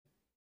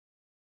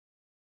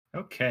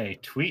Okay,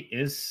 tweet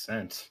is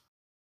sent.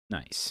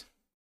 Nice.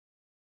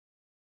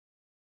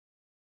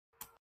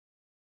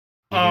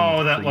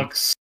 Oh, that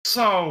looks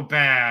so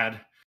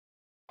bad.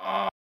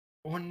 Oh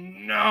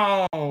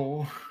no.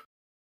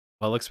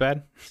 What looks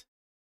bad?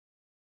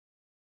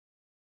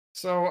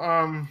 So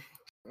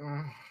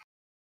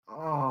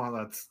oh,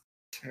 that's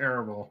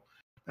terrible.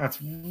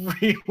 That's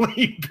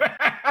really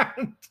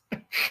bad.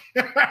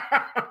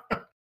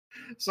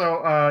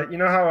 So you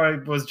know how I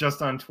was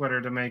just on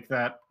Twitter to make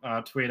that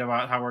tweet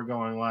about how we're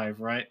going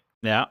live, right?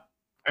 Yeah.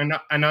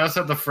 I noticed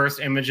that the first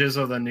images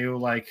of the new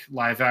like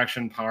live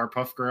action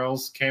Powerpuff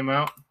Girls came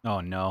out. Oh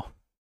no.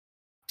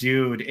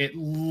 Dude, it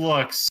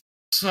looks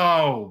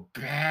so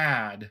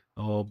bad.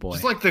 Oh boy.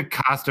 Just like the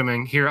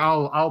costuming. Here,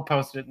 I'll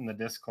post it in the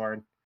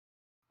Discord.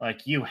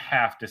 Like, you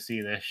have to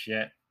see this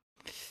shit.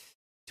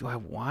 Do I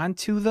want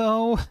to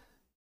though?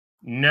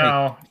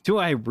 No. Like, do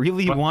I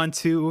really want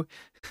to?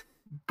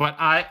 But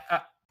I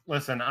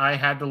listen, I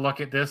had to look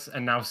at this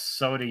and now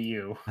so do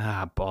you.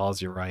 Ah,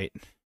 balls, you're right.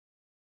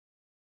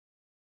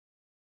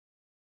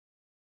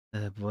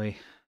 Oh boy.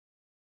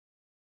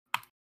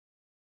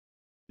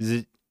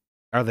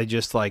 Are they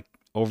just like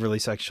overly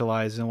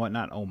sexualized and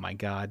whatnot? Oh my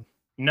god.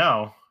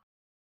 No.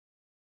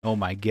 Oh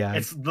my god.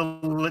 It's the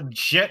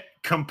legit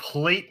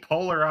complete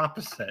polar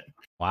opposite.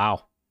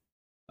 Wow.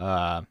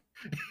 The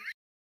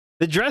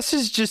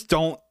dresses just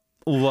don't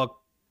look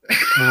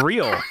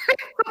real.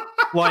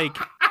 Like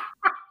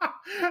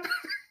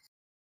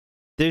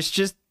there's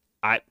just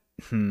I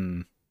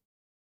don't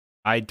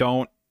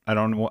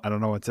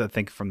know what to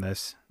think from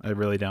this. I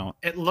really don't.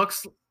 It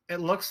looks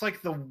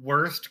like the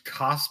worst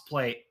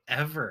cosplay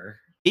ever.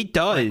 It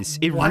does.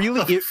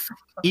 Like,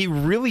 it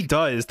really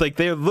does. Like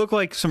they look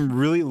like some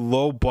really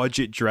low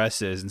budget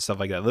dresses and stuff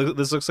like that.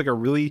 This looks like a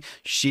really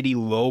shitty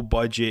low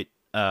budget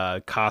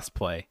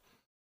cosplay.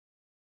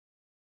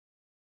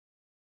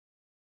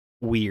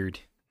 Weird.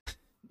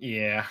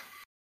 Yeah.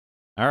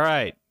 All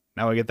right.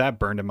 Now I get that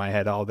burned in my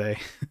head all day.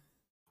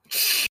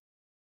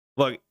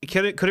 Look,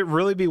 could it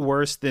really be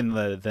worse than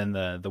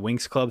the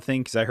Winx Club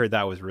thing? Because I heard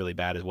that was really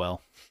bad as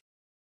well.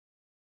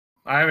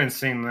 I haven't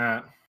seen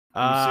that.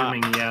 I'm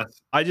assuming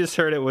yes. I just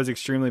heard it was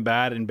extremely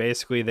bad, and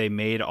basically they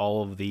made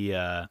all of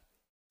the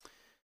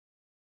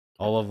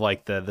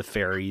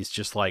fairies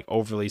just like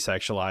overly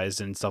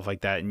sexualized and stuff like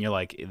that, and you're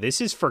like,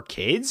 this is for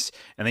kids,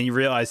 and then you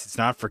realize it's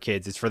not for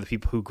kids. It's for the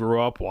people who grew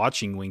up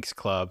watching Winx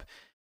Club,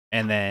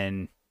 and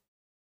then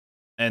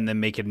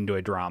make it into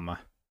a drama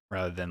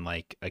rather than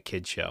like a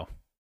kid show.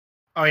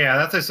 Oh yeah,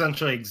 that's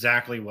essentially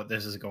exactly what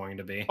this is going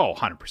to be. Oh,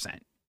 100%.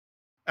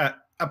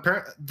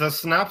 Apparently, the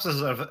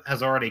synopsis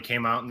has already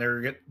came out,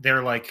 and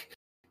they're like,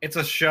 it's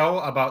a show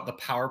about the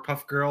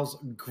Powerpuff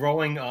Girls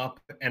growing up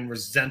and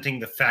resenting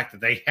the fact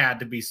that they had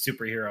to be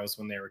superheroes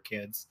when they were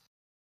kids.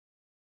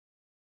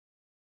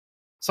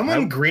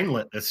 Someone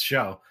greenlit this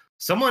show.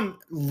 Someone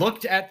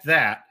looked at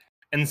that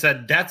and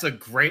said, "That's a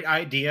great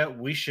idea.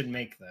 We should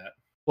make that."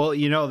 Well,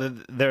 you know,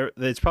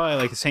 it's probably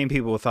like the same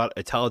people who thought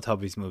a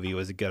Teletubbies movie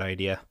was a good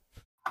idea.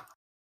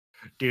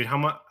 Dude, how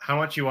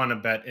much you want to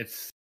bet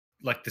it's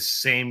like the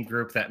same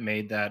group that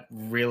made that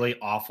really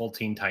awful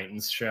Teen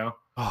Titans show?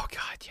 Oh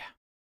God, yeah.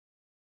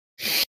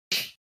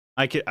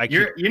 I could.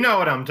 You know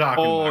what I'm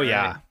talking about. Oh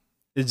yeah, right?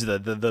 It's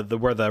the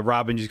where the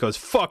Robin just goes,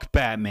 "Fuck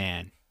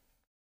Batman,"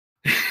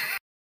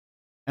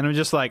 and I'm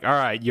just like, all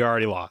right, you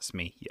already lost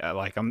me. Yeah,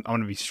 like I'm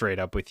gonna be straight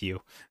up with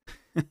you.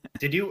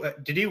 Did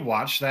you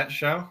watch that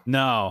show?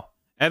 No,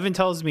 Evan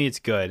tells me it's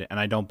good, and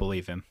I don't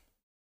believe him.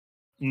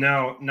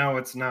 No,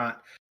 it's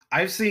not.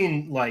 I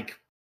haven't watched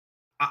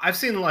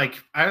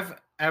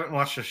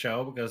the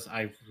show because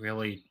I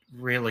really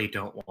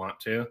don't want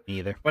to. Me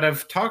either. But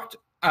I've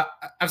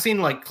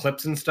seen like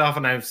clips and stuff,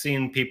 and I've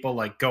seen people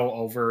like go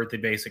over the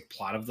basic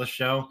plot of the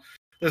show.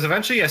 There's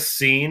eventually a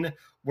scene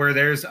where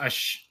there's a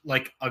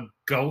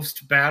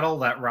ghost battle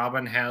that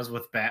Robin has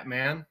with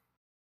Batman.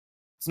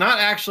 It's not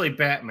actually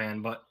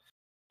Batman, but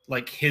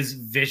like his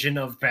vision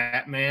of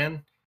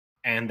Batman,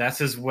 and that's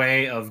his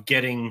way of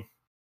getting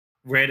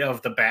rid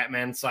of the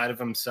Batman side of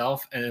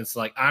himself. And it's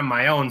like, I'm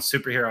my own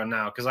superhero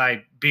now because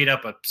I beat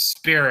up a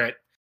spirit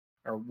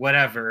or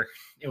whatever.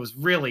 It was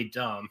really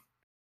dumb.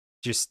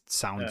 Just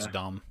sounds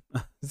dumb.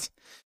 Just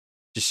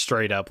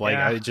straight up. Like,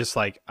 yeah.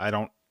 I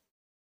don't.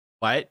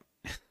 What?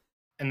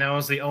 And that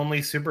was the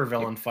only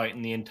supervillain fight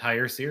in the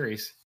entire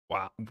series.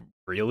 Wow.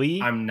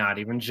 Really? I'm not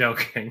even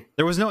joking.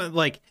 There was no,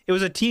 like, it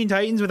was a Teen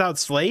Titans without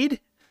Slade?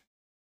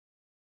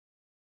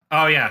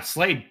 Oh, yeah.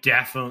 Slade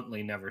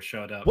definitely never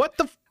showed up. What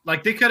the?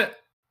 Like, they could have.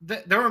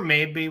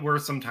 There were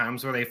some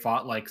times where they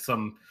fought, like,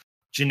 some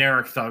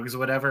generic thugs or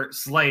whatever.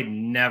 Slade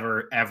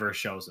never, ever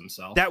shows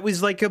himself. That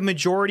was, like, a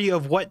majority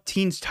of what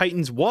Teen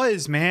Titans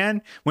was,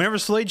 man. Whenever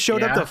Slade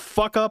showed up to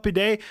fuck up a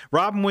day,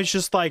 Robin was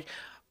just like,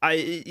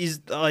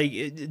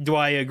 do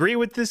I agree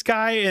with this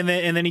guy? And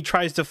then he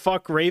tries to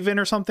fuck Raven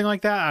or something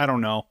like that. I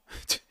don't know.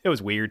 It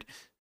was weird.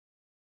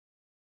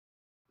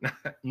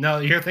 No,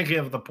 you're thinking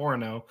of the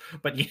porno,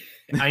 but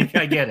I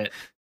get it.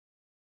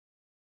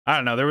 I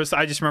don't know.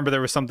 I just remember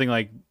there was something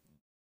like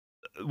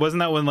wasn't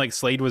that when like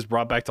Slade was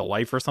brought back to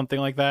life or something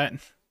like that?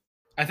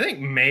 I think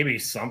maybe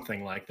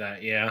something like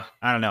that. Yeah.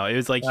 I don't know. It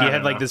was like he I had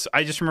don't like know. this.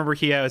 I just remember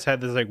he always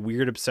had this like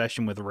weird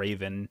obsession with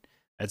Raven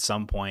at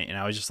some point, and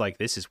I was just like,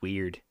 this is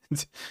weird.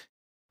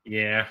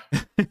 Yeah.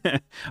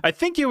 I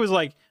think it was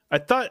like I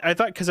thought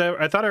because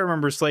I thought I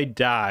remember Slade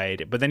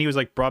died, but then he was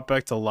like brought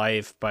back to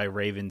life by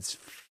Raven's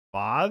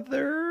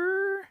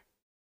father.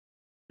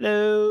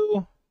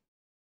 Hello.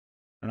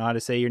 I don't know how to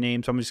say your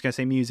name, so I'm just gonna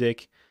say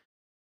music.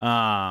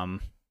 It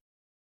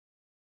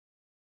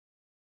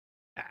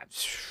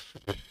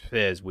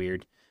is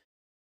weird.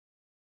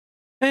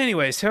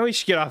 Anyway, so we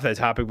should get off that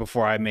topic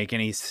before I make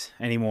any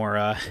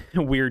more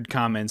weird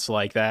comments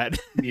like that.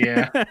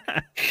 Yeah.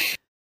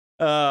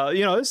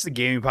 This is a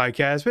gaming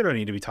podcast. We don't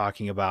need to be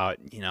talking about,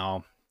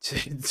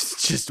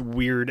 it's just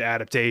weird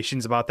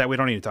adaptations about that. We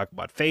don't need to talk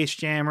about Face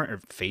Jam or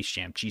Face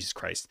Jam. Jesus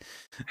Christ.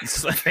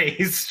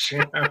 Space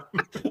Jam.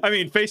 I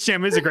mean, Face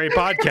Jam is a great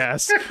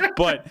podcast,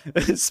 but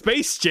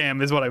Space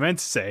Jam is what I meant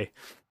to say.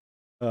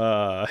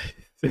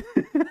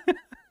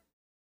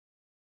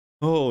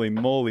 Holy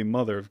moly,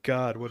 mother of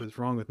God, what is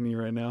wrong with me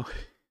right now?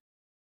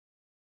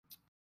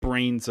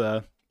 Brain's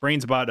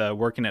about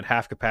working at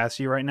half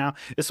capacity right now.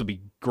 This will be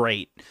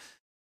great.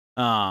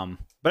 But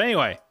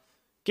anyway,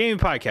 gaming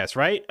podcast,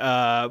 right?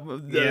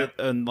 Yeah.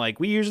 And like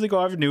we usually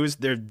go over news.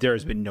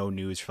 There's been no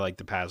news for like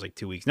the past like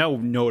 2 weeks. No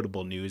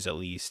notable news, at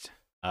least,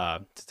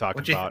 to talk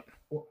about.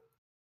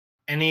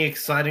 Any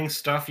exciting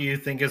stuff you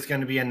think is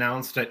going to be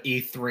announced at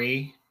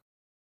E3?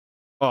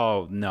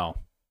 Oh no,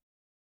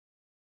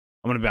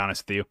 I'm gonna be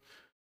honest with you.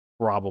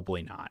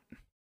 Probably not.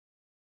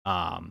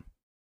 What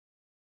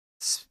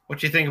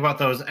do you think about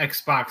those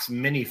Xbox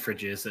mini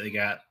fridges that they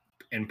got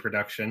in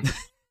production?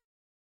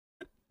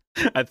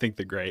 I think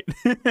they're great.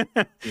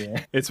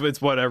 Yeah.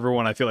 It's what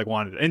everyone I feel like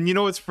wanted. And you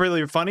know what's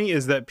really funny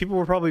is that people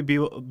will probably be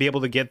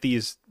able to get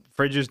these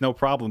fridges no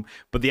problem,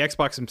 but the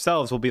Xbox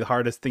themselves will be the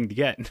hardest thing to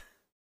get.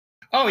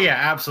 Oh yeah,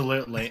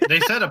 absolutely. They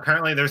said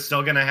apparently they're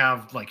still going to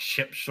have like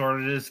chip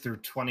shortages through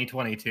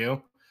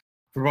 2022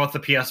 for both the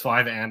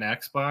PS5 and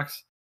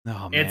Xbox.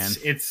 Oh man.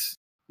 It's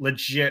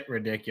legit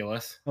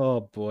ridiculous.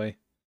 Oh boy.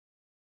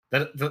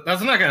 That's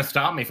not going to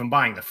stop me from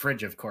buying the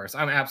fridge, of course.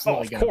 I'm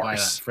absolutely going to buy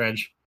that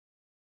fridge.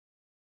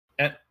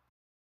 And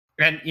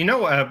you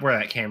know where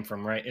that came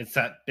from, right? It's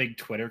that big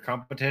Twitter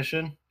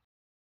competition.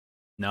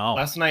 No.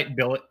 Last night,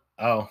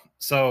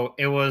 so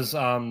it was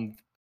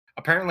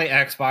apparently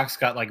Xbox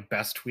got like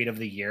best tweet of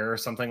the year or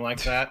something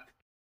like that.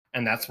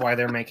 And that's why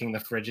they're making the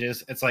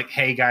fridges. It's like,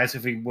 hey guys,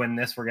 if we win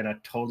this, we're going to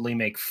totally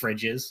make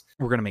fridges.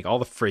 We're going to make all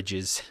the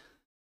fridges.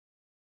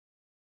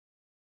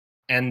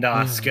 And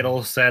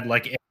Skittles said,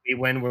 like, if we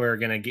win, we're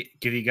going to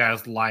give you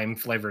guys lime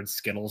flavored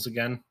Skittles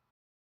again.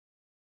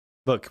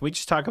 Look, can we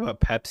just talk about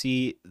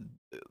Pepsi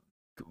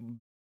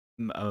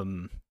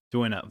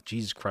doing a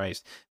Jesus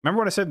Christ? Remember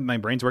when I said my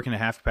brain's working at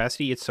half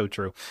capacity? It's so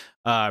true.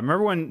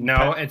 Remember when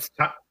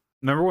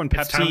remember when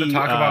Pepsi time to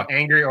talk about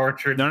Angry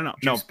Orchard? No.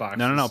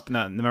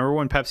 Remember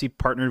when Pepsi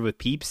partnered with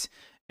Peeps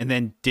and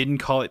then didn't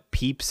call it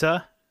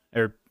Peepsa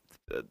or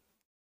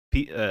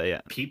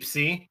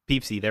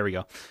Peepsy. There we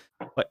go.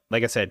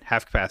 Like I said,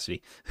 half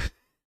capacity.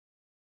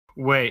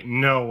 Wait,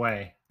 no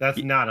way.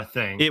 That's not a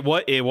thing. It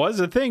was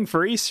a thing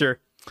for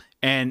Easter,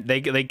 and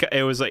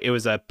it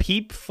was a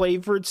Peep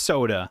flavored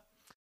soda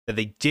that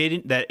they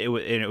didn't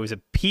it was a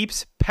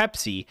Peeps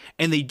Pepsi,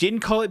 and they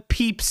didn't call it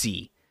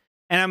Peepsy.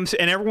 And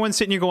everyone's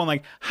sitting here going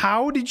like,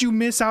 how did you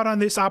miss out on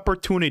this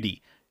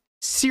opportunity?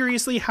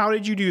 Seriously, how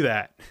did you do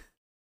that?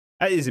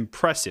 That is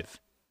impressive.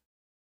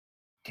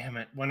 Damn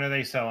it! When are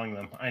they selling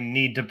them? I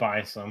need to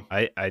buy some.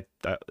 I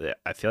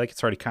feel like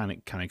it's already kind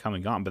of come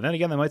and gone, but then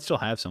again, they might still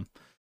have some.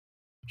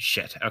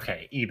 Shit.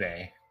 Okay,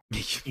 eBay.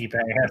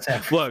 eBay has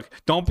everything. Look,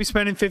 don't be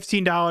spending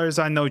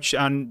 $15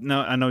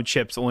 on no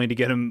chips only to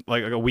get them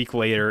like a week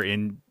later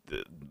in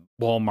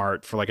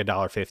Walmart for like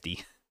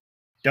 $1.50.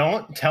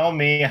 Don't tell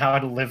me how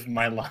to live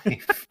my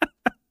life.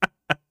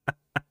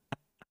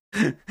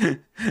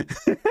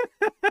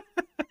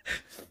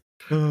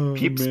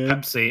 Peeps man.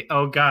 Pepsi.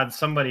 Oh God,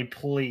 somebody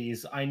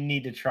please. I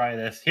need to try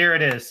this. Here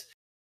it is.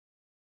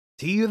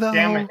 Do you though?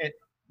 Damn it.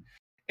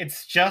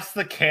 It's just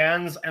the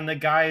cans and the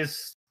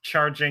guy's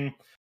charging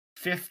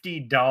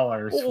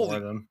 $50 for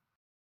them.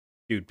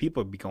 Dude,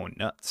 people be going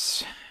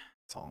nuts.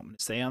 That's all I'm going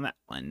to say on that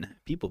one.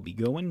 People be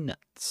going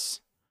nuts.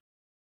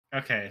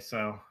 Okay,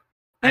 so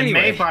anyway.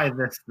 I may buy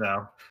this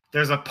though.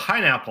 There's a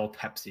pineapple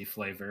Pepsi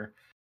flavor.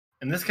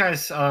 And this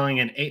guy's selling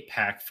an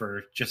 8-pack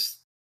for just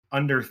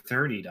under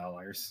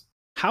 $30.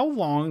 How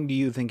long do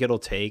you think it'll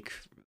take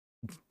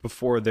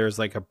before there's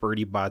like a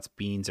Birdie Bots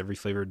beans, every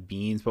flavored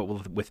beans,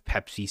 but with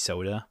Pepsi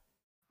soda?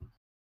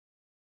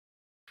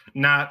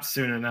 Not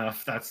soon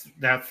enough. That's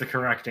the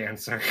correct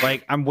answer.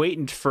 Like, I'm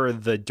waiting for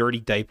the dirty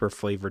diaper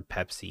flavored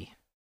Pepsi.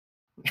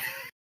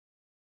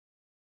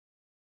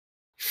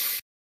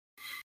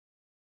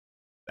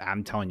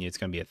 I'm telling you, it's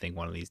going to be a thing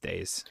one of these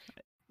days.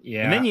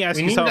 Yeah. And then you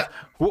ask yourself,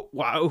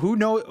 who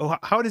know?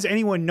 How does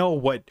anyone know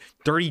what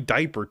dirty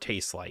diaper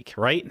tastes like,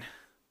 right?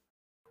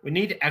 We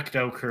need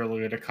Ecto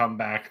Curler to come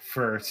back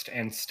first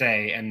and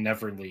stay and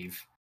never leave.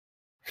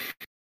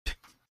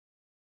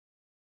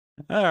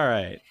 All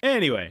right.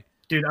 Anyway.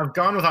 Dude, I've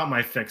gone without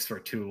my fix for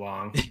too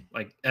long.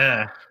 Like,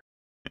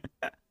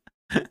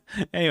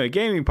 Anyway,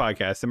 gaming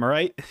podcast, am I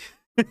right?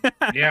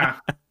 Yeah.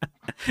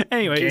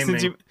 Anyway,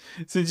 Gaming.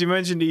 since you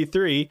mentioned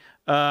E3,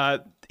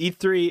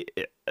 E3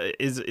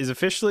 is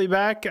officially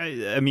back.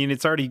 I mean,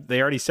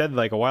 they already said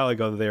like a while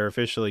ago that they're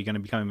officially going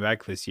to be coming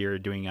back this year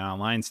doing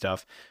online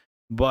stuff.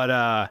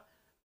 But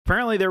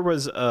apparently there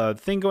was a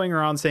thing going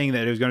around saying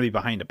that it was going to be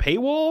behind a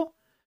paywall,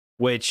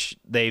 which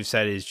they've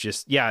said is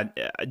just,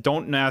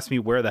 don't ask me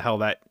where the hell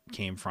that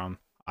came from.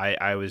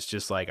 I was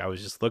just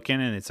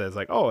looking and it says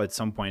like, oh, at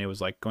some point it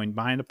was like going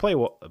behind a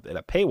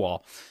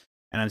paywall.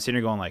 And I'm sitting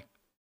here going like,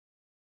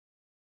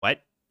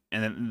 what?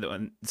 And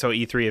then so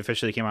E3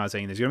 officially came out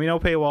saying there's going to be no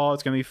paywall.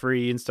 It's going to be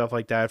free and stuff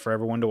like that for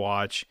everyone to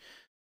watch,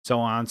 so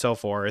on and so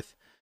forth.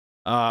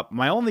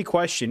 My only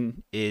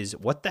question is,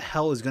 what the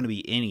hell is going to be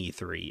in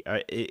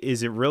E3?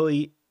 Is it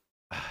really...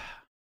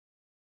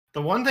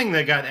 The one thing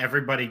that got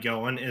everybody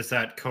going is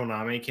that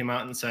Konami came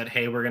out and said,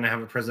 hey, we're going to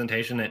have a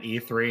presentation at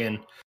E3.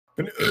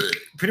 And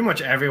pretty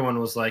much everyone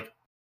was like,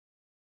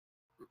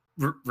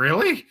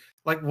 really?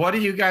 Like, what are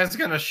you guys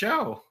going to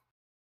show?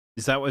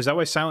 Is that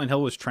why Silent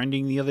Hill was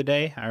trending the other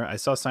day? I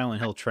saw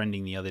Silent Hill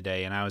trending the other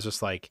day, and I was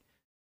just like...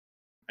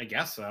 I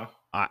guess so.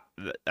 I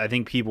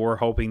think people were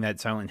hoping that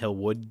Silent Hill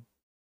would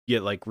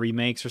get, like,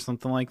 remakes or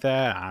something like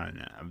that. I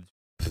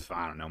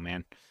don't know,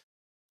 man.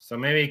 So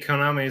maybe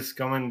Konami's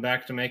going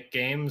back to make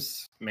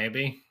games?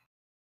 Maybe.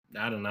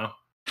 I don't know.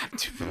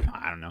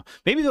 I don't know.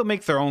 Maybe they'll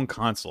make their own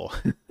console.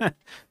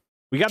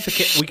 We got the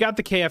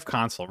KF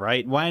console,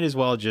 right? Might as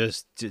well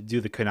just do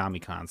the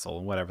Konami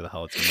console, whatever the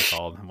hell it's going to be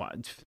called.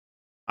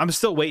 I'm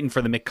still waiting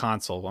for the Mick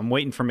console. I'm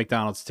waiting for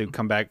McDonald's to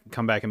come back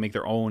and make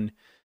their own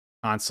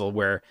console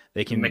where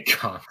they can Mick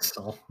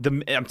console.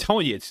 I'm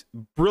telling you, it's a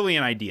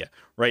brilliant idea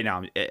right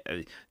now.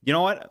 You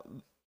know what?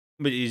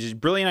 It's just a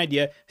brilliant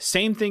idea.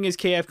 Same thing as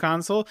KF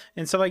console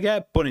and stuff like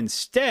that, but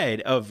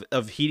instead of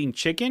heating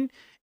chicken,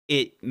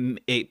 it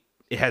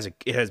has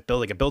built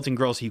like a built-in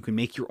grill, so you can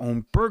make your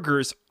own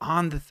burgers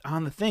on the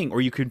thing, or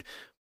it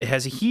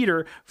has a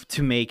heater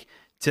to make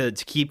to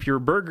keep your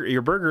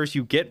burgers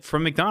you get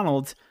from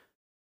McDonald's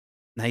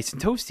nice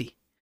and toasty.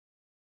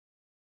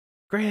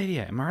 Great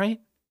idea, am I right?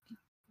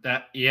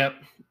 Yep,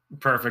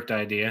 perfect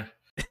idea.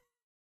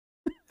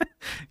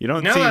 You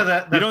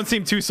don't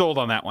seem too sold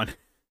on that one.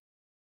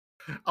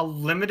 A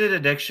limited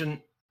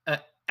edition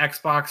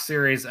Xbox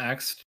Series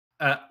X,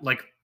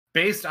 like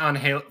based on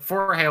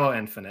Halo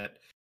Infinite,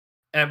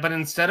 but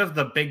instead of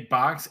the big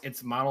box,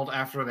 it's modeled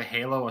after the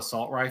Halo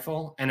assault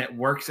rifle, and it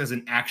works as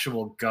an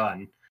actual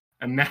gun.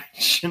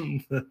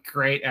 Imagine the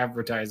great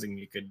advertising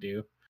you could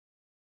do.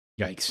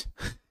 Yikes.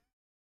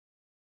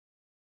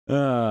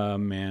 Oh,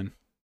 man.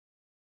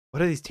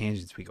 What are these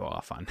tangents we go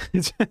off on?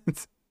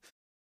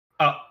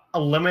 A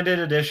limited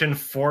edition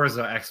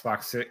Forza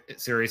Xbox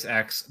Series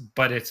X,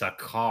 but it's a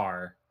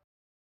car.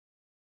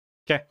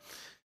 Okay.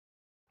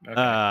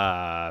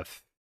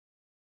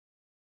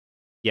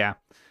 Yeah.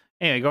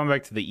 Anyway, going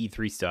back to the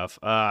E3 stuff.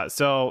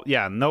 So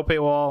yeah, no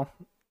paywall.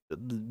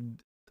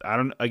 I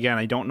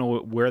don't know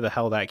where the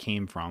hell that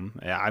came from.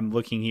 I'm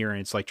looking here and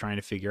it's like trying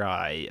to figure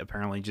out.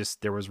 Apparently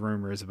just there was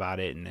rumors about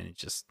it and then it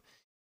just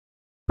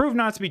proved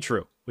not to be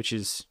true, which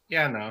is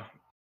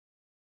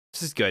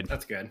this is good.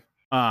 That's good.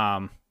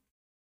 I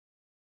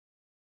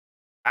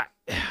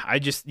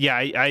just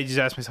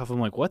asked myself, I'm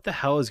like, what the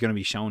hell is going to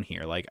be shown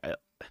here? Like,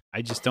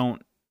 I just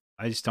don't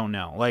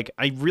know. Like,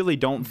 I really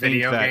don't think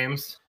video that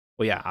games.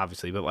 Well, yeah,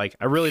 obviously, but like,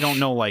 I really don't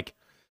know. Like,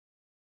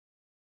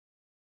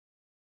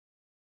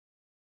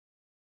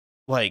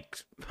 I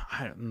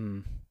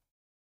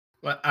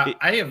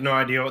have no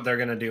idea what they're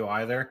gonna do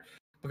either,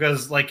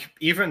 because like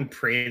even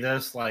pre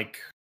this, like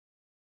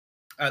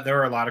there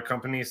were a lot of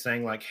companies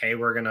saying like, hey,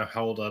 we're gonna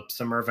hold a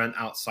summer event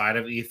outside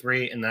of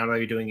E3, and now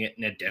they're doing it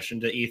in addition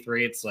to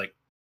E3. It's like,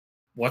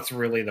 what's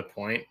really the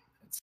point?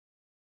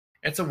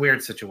 It's a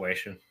weird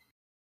situation.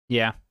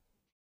 Yeah,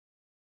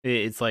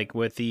 it's like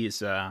with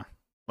these.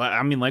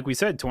 I mean, like we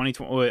said,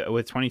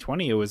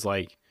 2020, it was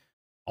like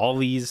all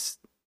these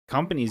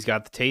companies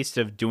got the taste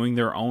of doing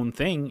their own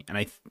thing,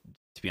 and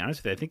to be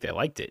honest with you, I think they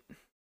liked it.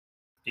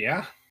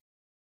 Yeah.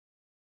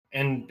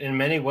 And in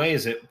many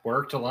ways, it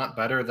worked a lot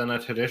better than a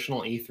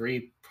traditional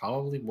E3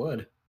 probably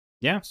would.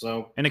 Yeah.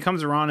 So, and it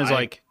comes around as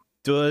like,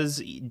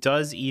 does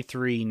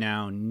E3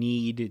 now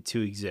need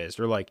to exist?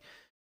 Or like,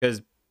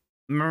 because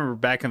remember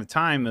back in the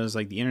time, it was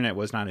like the internet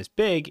was not as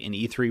big, and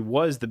E3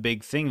 was the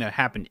big thing that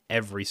happened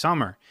every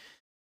summer.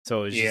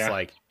 So it's just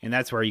like, and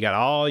that's where you got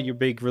all your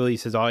big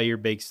releases, all your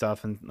big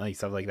stuff and like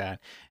stuff like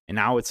that. And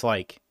now it's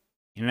like,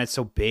 internet's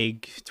so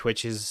big,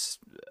 Twitch's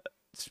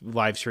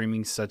live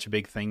streaming such a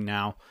big thing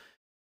now.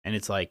 And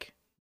it's like,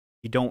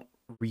 you don't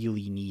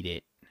really need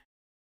it.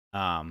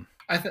 I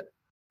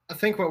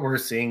think what we're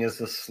seeing is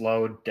the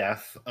slow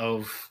death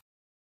of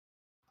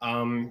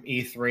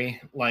E3.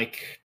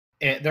 Like,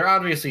 they're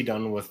obviously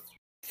done with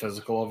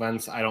physical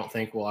events. I don't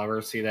think we'll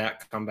ever see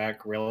that come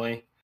back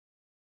really.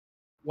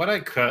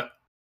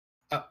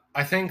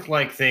 I think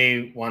like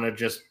they want to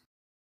just.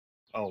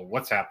 Oh,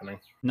 what's happening?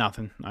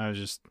 Nothing. I was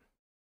just.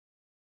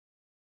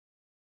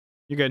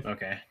 You're good.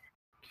 Okay.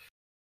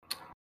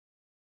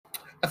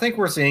 I think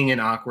we're seeing an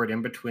awkward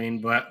in between,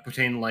 but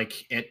between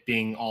like it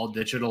being all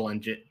digital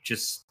and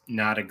just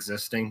not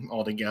existing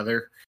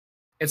altogether.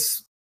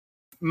 It's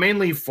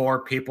mainly for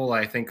people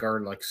I think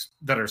are like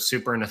that are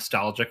super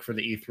nostalgic for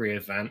the E3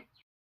 event.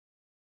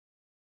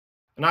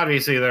 And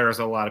obviously there's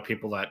a lot of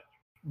people that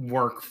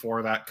work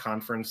for that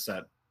conference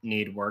that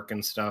need work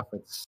and stuff.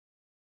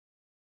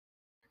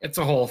 It's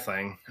a whole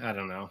thing. I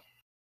don't know.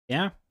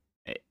 Yeah.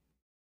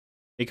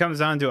 It comes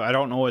down to I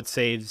don't know what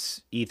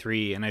saves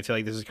E3, and I feel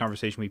like this is a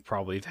conversation we've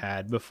probably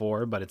had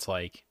before, but it's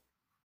like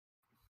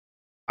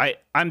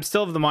I'm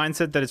still of the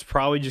mindset that it's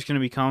probably just going to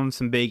become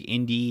some big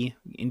indie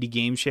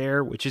game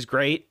share, which is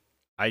great.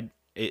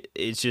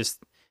 It's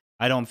just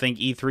I don't think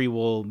E3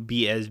 will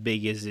be as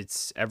big as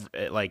it's ever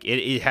like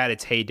it had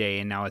its heyday,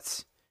 and now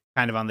it's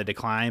kind of on the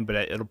decline, but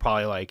it'll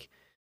probably like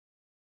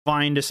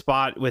find a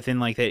spot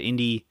within like that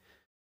indie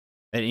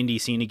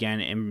scene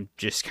again and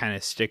just kind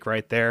of stick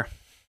right there.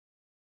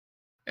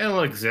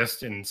 It'll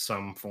exist in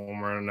some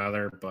form or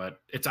another,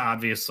 but it's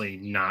obviously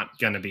not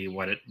going to be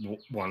what it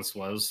once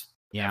was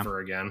ever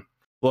again.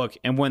 Look,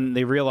 and when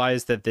they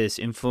realize that this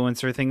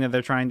influencer thing that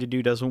they're trying to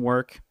do doesn't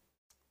work,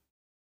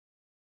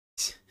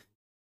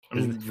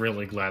 I'm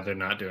really glad they're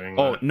not doing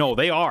that. Oh, no,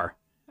 they are.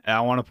 I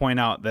want to point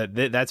out that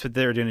that's what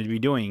they're going to be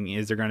doing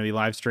is they're going to be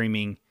live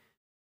streaming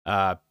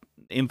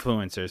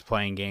influencers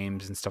playing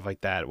games and stuff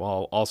like that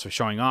while also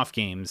showing off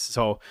games.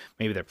 So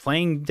maybe they're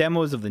playing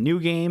demos of the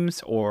new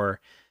games or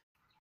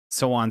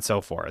so on and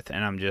so forth.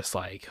 And I'm just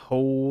like,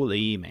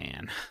 holy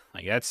man.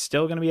 Like, that's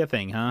still going to be a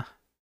thing, huh?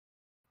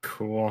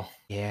 Cool.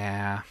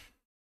 Yeah.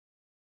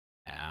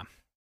 I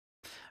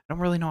don't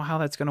really know how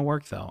that's going to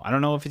work, though. I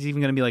don't know if it's even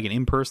going to be like an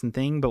in-person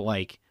thing, but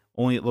like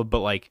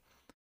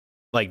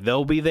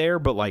they'll be there,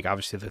 but like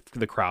obviously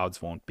the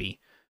crowds won't be.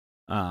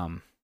 But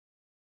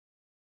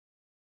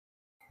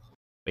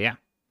yeah.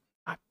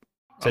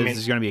 So this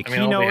is going to be a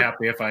keynote. I'll be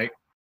happy if I.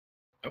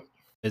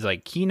 It's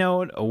like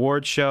keynote,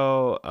 award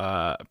show,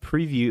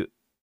 preview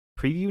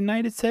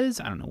night. It says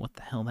I don't know what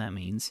the hell that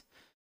means.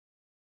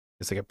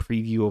 It's like a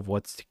preview of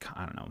what's to come.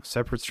 I don't know.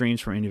 Separate streams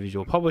from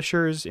individual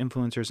publishers,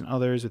 influencers, and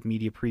others with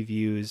media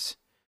previews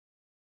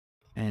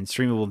and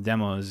streamable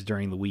demos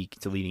during the week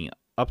to leading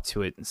up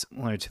to it,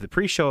 similar to the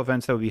pre-show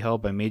events that would be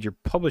held by major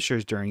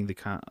publishers during the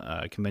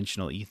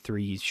conventional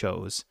E3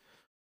 shows.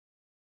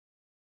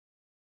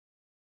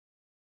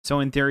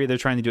 So in theory, they're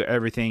trying to do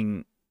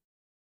everything,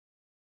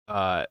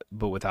 but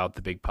without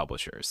the big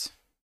publishers.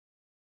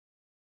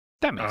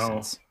 That makes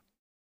sense.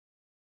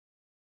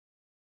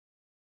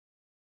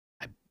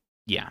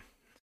 Yeah.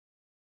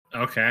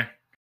 Okay.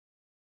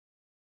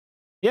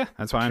 Yeah,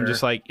 that's why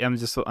that's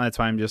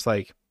why I'm just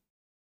like,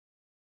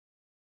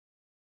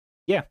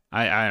 yeah,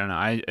 I don't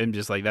know. I'm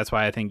just like, that's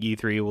why I think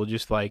E3 will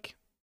just like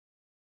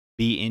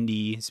be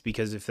indies,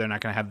 because if they're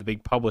not going to have the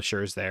big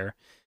publishers there,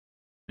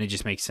 it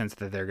just makes sense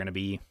that it'll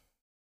be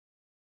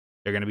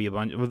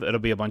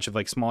a bunch of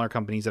like smaller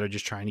companies that are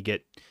just trying to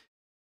get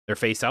their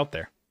face out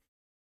there.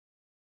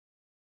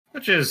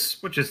 Which is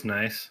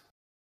nice.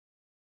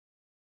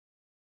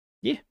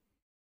 Yeah.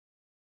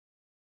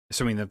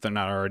 Assuming that they're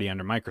not already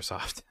under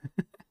Microsoft.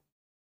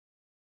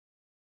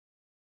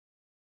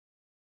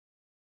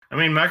 I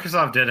mean,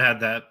 Microsoft did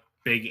have that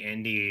big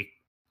indie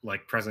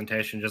like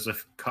presentation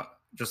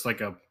just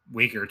like a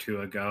week or two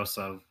ago,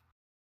 so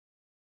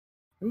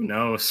who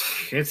knows?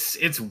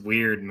 It's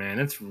weird, man.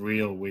 It's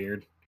real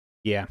weird.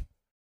 Yeah.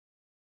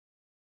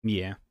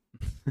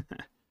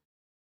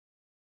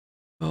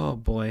 Oh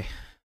boy.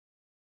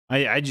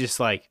 I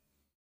just like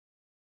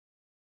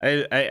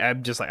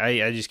I'm just like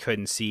I just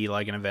couldn't see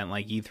like an event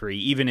like E3,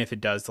 even if it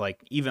does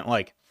like even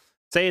like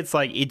say it's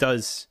like it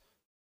does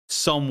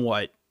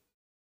somewhat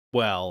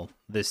well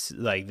this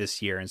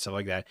year and stuff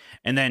like that,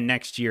 and then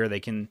next year they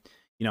can,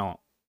 you know,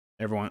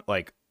 everyone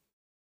like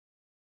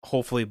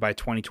hopefully by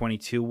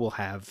 2022 we'll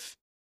have,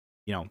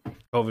 you know,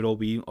 COVID will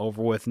be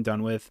over with and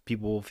done with.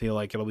 People will feel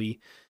like it'll be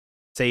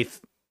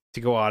safe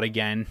to go out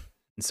again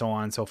and so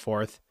on and so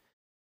forth.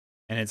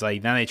 And it's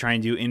like then they try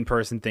and do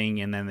in-person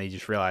thing, and then they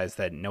just realize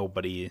that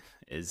nobody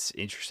is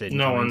interested in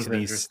coming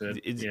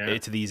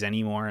to these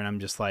anymore. And I'm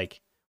just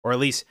like, or at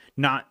least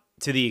not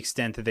to the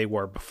extent that they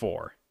were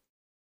before.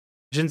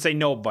 I shouldn't say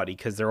nobody,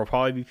 because there will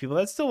probably be people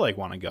that still like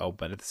want to go,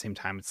 but at the same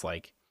time, it's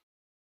like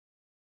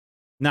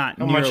not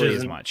nearly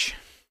as much.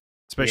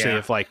 Especially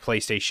if like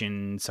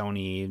PlayStation,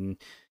 Sony, and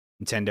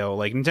Nintendo,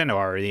 like Nintendo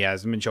already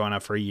has been showing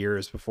up for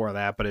years before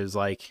that, but it was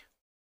like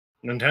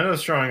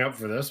Nintendo's showing up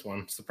for this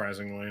one,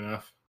 surprisingly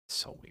enough.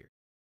 So weird.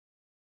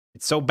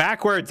 It's so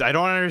backwards. I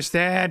don't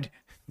understand.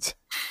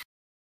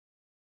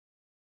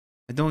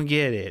 I don't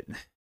get it.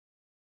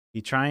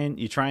 You try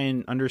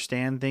and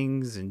understand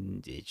things,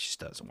 and it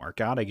just doesn't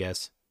work out, I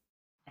guess.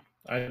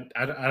 I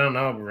don't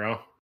know, bro.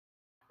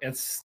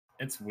 It's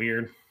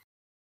weird.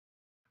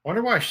 I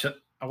wonder why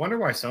I wonder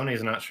why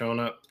Sony's not showing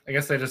up. I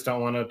guess they just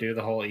don't want to do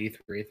the whole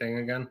E3 thing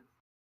again.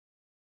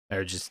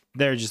 They're just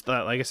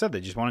like I said,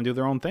 they just want to do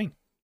their own thing.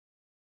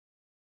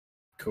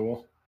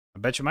 Cool. I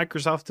bet you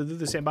Microsoft to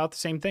do about the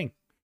same thing.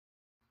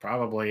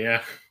 Probably,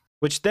 yeah.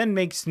 Which then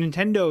makes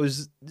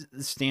Nintendo's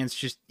stance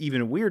just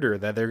even weirder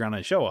that they're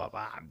gonna show up.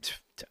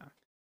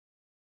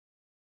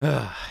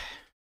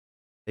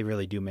 They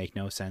really do make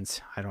no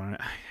sense. I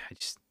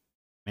just,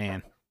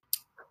 man.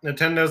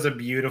 Nintendo's a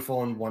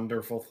beautiful and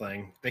wonderful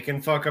thing. They can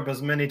fuck up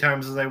as many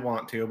times as they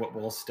want to, but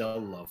we'll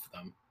still love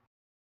them.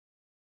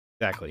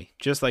 Exactly.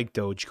 Just like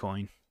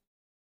Dogecoin.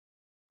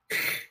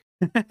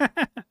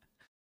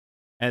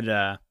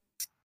 And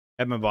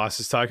had my boss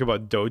was talking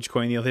about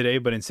Dogecoin the other day,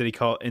 but instead of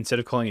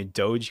calling it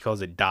Doge, he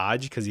calls it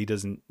Dodge because he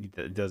doesn't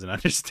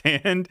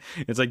understand.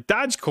 It's like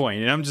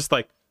Dogecoin, and I'm just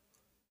like,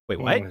 wait,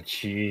 what? Oh,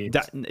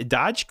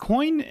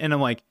 Dogecoin? And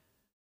I'm like,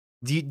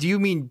 do you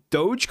mean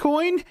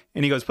Dogecoin?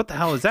 And he goes, what the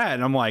hell is that?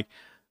 And I'm like,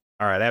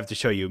 all right, I have to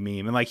show you a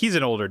meme. And like, he's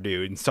an older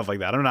dude and stuff like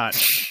that. I'm not.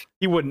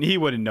 He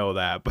wouldn't know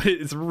that, but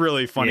it's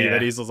really funny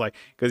that he's just like,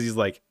 because he's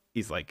like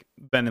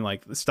been in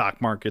like the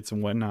stock markets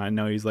and whatnot. And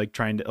now he's like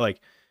trying to like.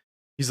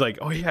 He's like,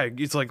 oh yeah,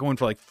 it's like going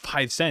for like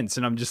 5 cents,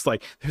 and I'm just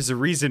like, there's a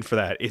reason for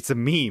that. It's a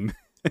meme.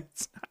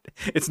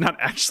 It's not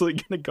actually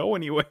gonna go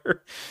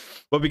anywhere.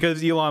 But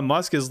because Elon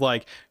Musk is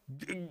like,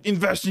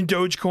 invest in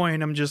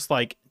Dogecoin, I'm just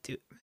like, dude,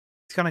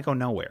 it's gonna go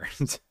nowhere.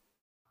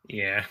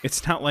 Yeah,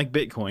 it's not like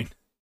Bitcoin.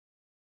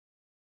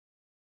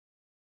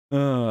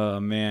 Oh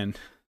man.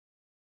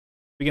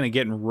 Speaking of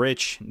getting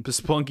rich, the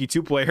Spelunky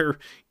 2 player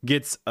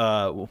gets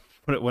what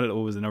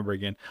was the number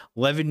again?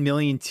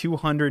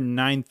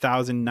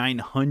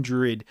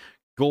 11,209,900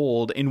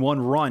 gold in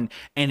one run,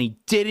 and he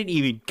didn't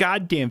even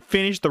goddamn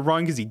finish the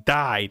run because he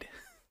died.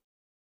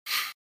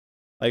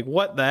 Like,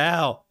 what the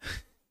hell?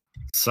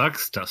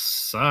 Sucks to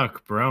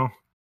suck, bro.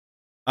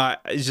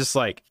 It's just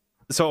like,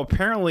 so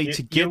apparently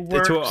to get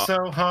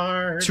so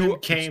hard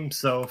and came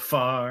so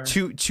far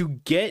to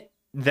get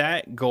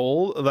that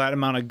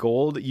amount of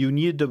gold, you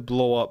needed to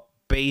blow up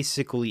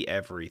basically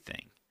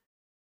everything.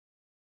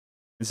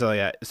 And so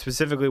yeah,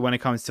 specifically when it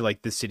comes to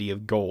like the city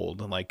of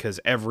gold, like because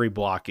every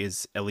block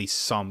is at least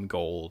some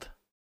gold.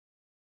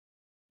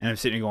 And I'm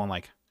sitting here going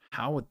like,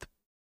 I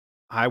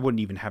wouldn't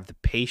even have the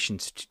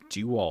patience to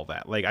do all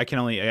that. Like I can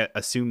only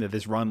assume that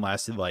this run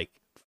lasted like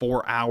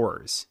 4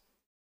 hours.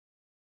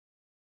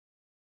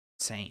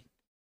 Insane.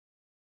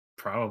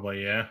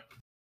 Probably, yeah.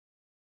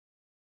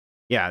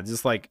 Yeah,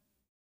 just like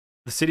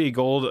the City of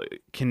Gold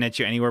can net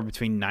you anywhere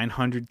between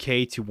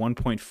 900k to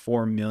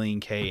 1.4 million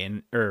k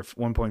or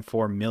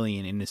 1.4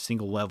 million in a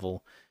single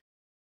level,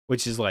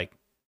 which is like,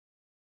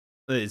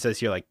 it says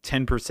here like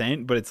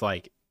 10%, but it's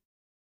like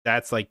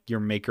that's like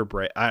your make or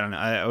break. I don't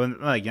know,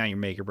 like not your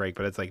make or break,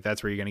 but it's like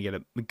that's where you're gonna get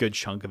a good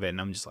chunk of it.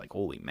 And I'm just like,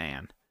 holy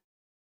man,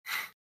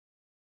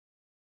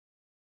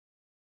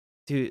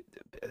 dude.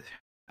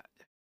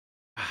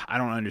 I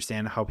don't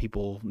understand how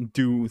people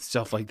do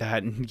stuff like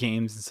that in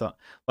games and stuff.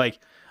 Like,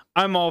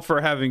 I'm all for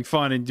having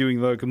fun and doing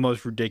like the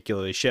most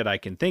ridiculous shit I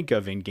can think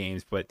of in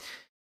games, but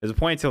there's a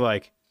point to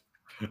like,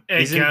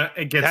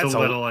 it gets a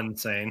little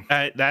insane.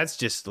 That's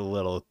just a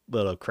little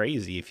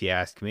crazy, if you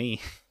ask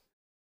me.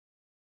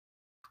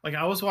 Like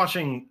I was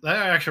watching. That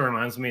actually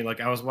reminds me.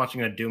 Like I was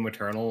watching a Doom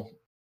Eternal,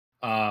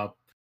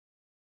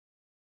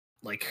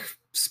 like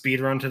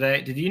speed run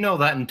today. Did you know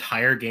that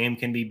entire game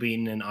can be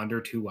beaten in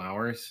under 2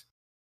 hours?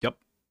 Yep.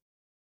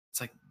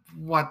 It's like,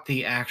 what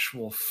the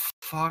actual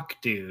fuck,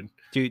 dude?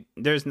 Dude,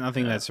 there's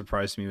nothing that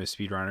surprised me with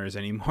speedrunners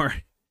anymore.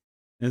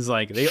 It's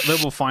like they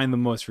will find the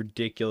most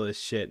ridiculous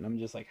shit, and I'm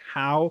just like,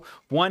 how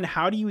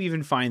do you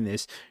even find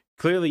this?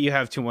 Clearly, you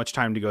have too much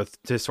time to go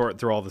to sort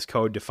through all this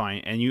code to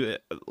find, and you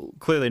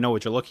clearly know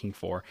what you're looking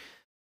for.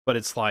 But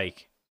it's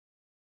like,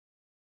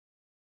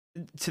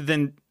 to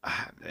then,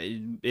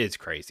 it's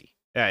crazy.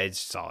 Yeah,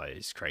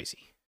 it's crazy.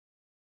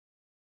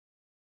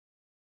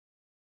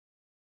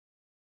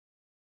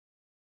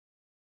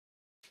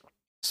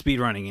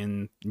 Speedrunning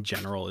in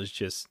general is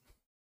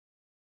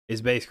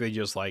basically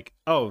just like,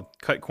 oh,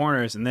 cut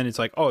corners, and then it's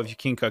like, oh, if you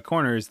can't cut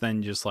corners,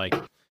 then just like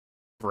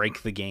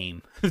break the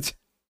game.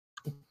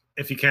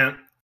 If you can't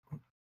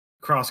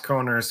cross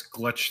corners,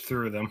 glitch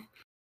through them.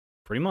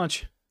 Pretty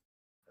much.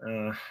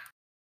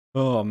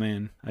 Oh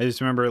man, I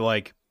just remember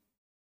like,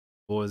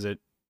 what was it?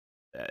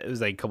 It was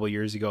like a couple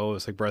years ago. It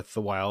was like Breath of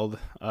the Wild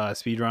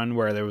speedrun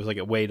where there was like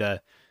a way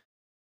to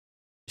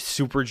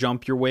super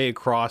jump your way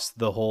across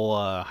the whole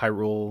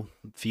Hyrule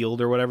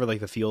field or whatever, like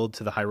the field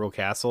to the Hyrule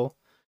Castle.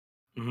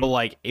 Mm-hmm. But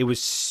like it was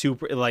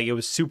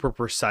super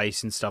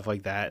precise and stuff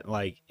like that.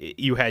 Like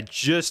you had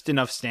just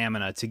enough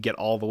stamina to get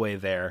all the way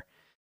there,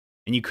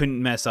 and you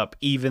couldn't mess up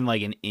even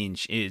like an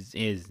inch. It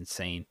is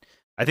insane.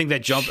 I think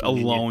that jump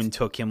alone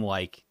took him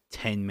like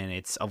 10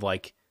 minutes of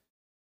like,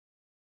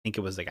 I think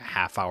it was like a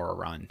half-hour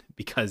run,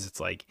 because it's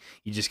like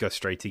you just go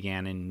straight to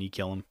Ganon and you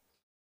kill him.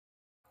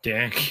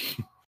 Dang.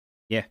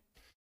 Yeah.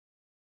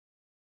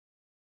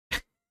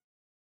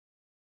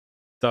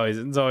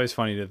 It's always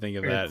funny to think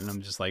of that, and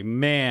I'm just like,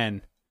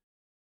 man.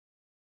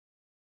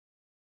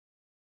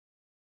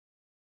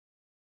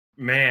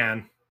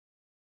 Man.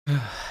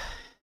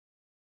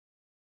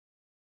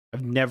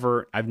 I've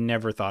never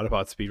thought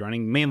about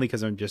speedrunning, mainly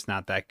because I'm just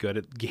not that good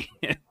at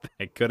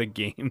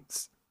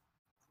games.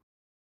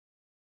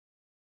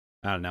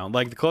 I don't know.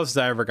 Like the closest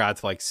I ever got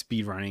to like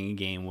speedrunning a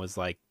game was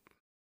like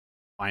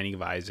Binding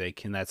of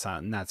Isaac, and that's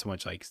not so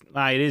much like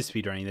it is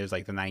speedrunning. There's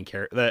like the 9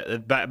 character.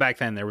 Back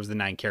then there was the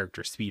 9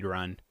 character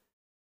speedrun.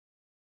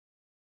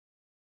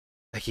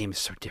 That game is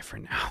so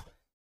different now.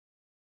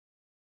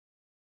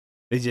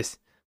 They just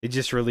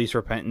released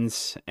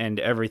Repentance, and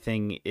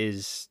everything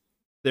is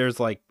there's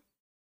like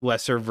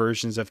lesser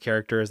versions of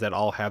characters that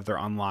all have their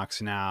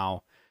unlocks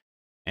now,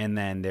 and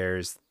then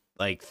there's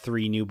like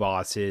 3 new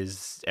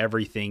bosses.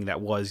 Everything that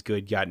was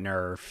good got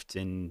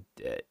nerfed, and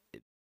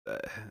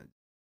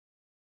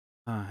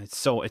it's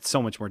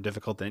so much more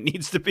difficult than it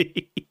needs to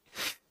be.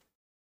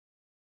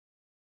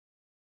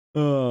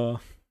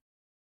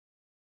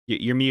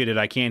 You're muted.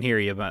 I can't hear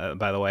you.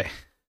 By the way,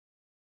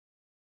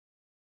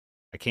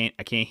 I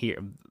can't hear.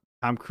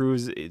 Tom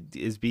Cruise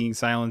is being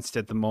silenced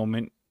at the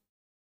moment.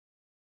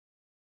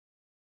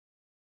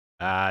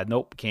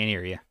 Nope, can't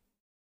hear you.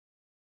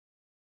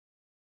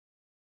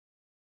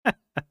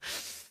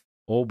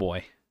 Oh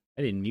boy,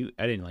 I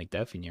didn't like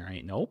deafen you,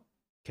 right? Nope.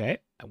 Okay,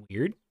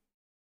 weird.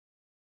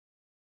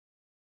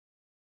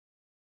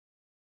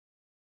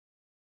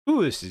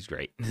 Ooh, this is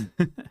great.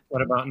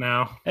 What about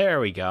now? There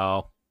we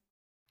go.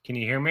 Can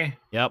you hear me?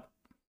 Yep.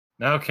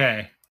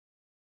 Okay.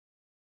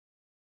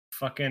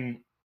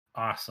 Fucking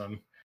awesome.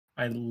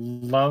 I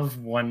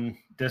love when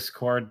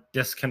Discord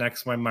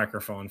disconnects my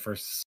microphone for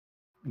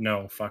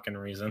no fucking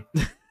reason.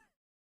 It's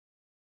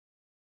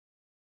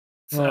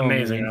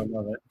amazing. Man. I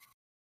love it.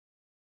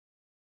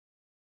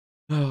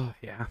 Oh,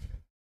 yeah.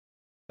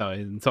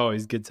 It's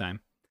always a good time.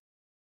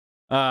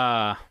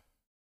 But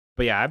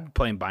yeah, I've been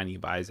playing Binding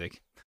of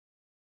Isaac.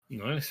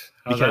 Nice.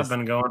 How's that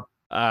been going?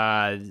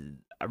 I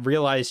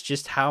realized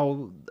just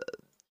how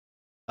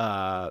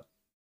out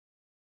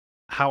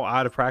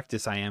of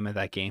practice I am at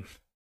that game.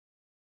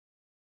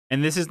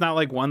 And this is not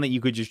like one that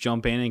you could just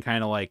jump in and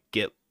kind of like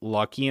get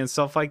lucky and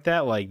stuff like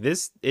that. Like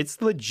this,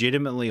 it's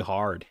legitimately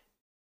hard.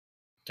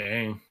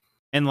 Dang.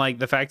 And like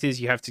the fact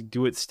is you have to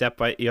do it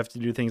you have to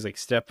do things like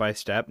step by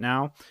step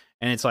now.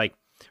 And it's like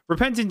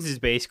Repentance is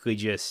basically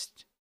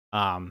just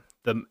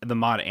the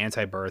mod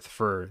Anti-Birth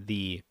for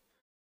the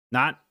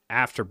not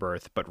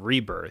Afterbirth, but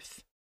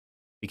Rebirth.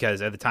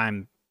 Because at the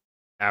time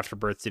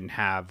Afterbirth didn't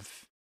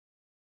have,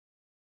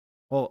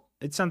 well,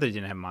 it's not that it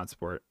didn't have mod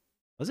support.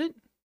 Was it?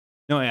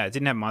 No, yeah, it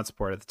didn't have mod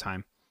support at the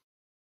time.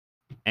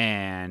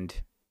 And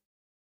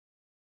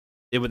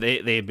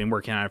they had been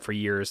working on it for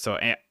years, so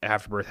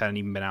Afterbirth hadn't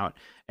even been out.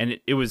 And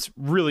it was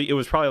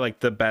probably like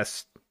the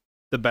best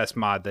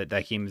mod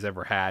that game has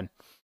ever had.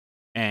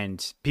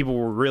 And people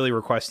were really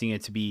requesting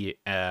it to be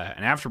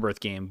an Afterbirth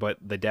game, but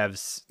the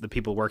devs, the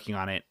people working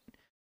on it,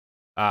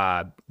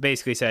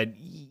 basically said,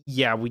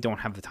 yeah, we don't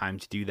have the time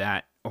to do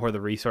that or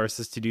the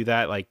resources to do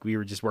that. Like, we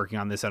were just working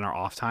on this in our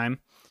off time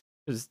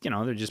because, you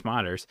know, they're just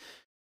modders.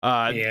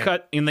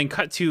 Cut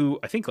to,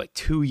 I think, like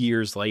 2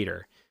 years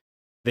later,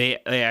 they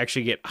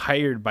actually get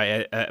hired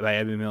by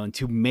Edmund Millen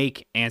to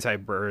make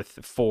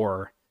Anti-Birth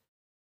for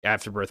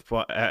Afterbirth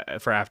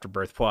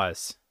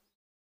Plus.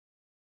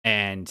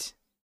 And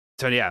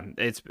so yeah,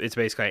 it's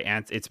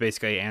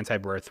basically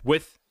Anti-Birth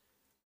with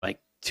like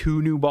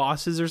 2 new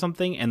bosses or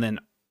something, and then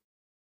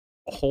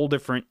a whole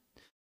different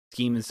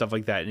scheme and stuff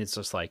like that. And it's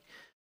just like,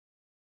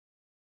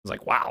 I was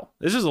like, wow,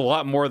 this is a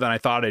lot more than I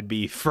thought it'd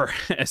be, for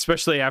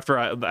especially after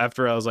I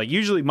was like,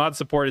 usually mod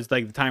support is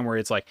like the time where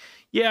it's like,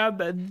 yeah,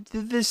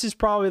 this is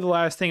probably the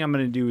last thing I'm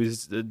gonna do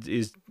is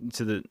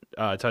to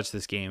touch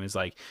this game. Is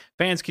like,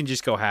 fans can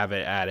just go have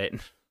it at it.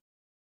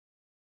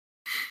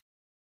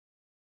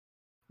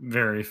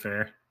 Very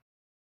fair.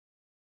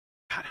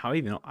 God, I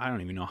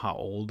don't even know how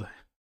old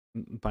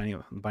Binding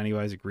of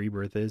Isaac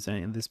Rebirth is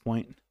at this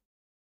point.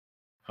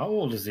 How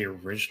old is the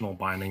original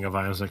Binding of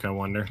Isaac, I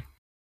wonder?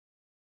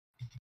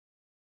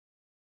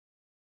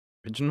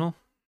 Original?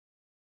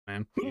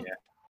 Man. Yeah.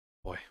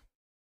 Boy.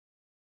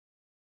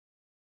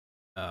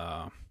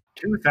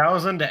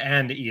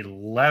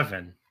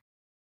 2011.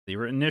 The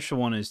initial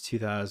one is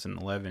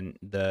 2011.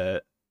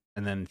 And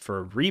then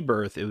for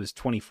Rebirth, it was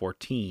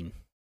 2014.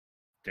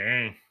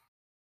 Dang.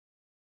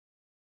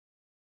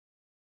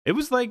 It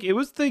was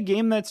the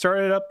game that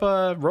started up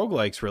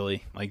roguelikes,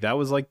 really. Like that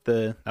was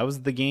the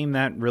game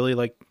that really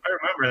like, I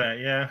remember that,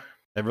 yeah.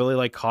 That really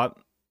like caught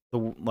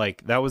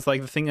that was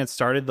like the thing that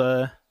started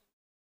that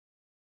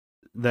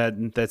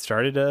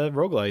started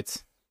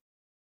roguelites.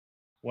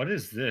 What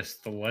is this?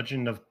 The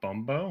Legend of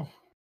Bumbo?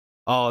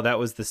 Oh, that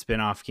was the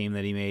spin-off game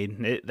that he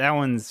made. That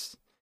one's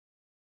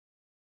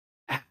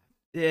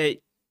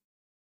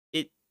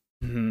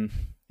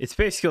it's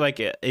basically like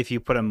if you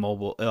put a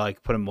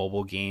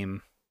mobile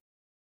game,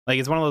 like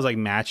it's one of those like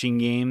matching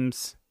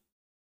games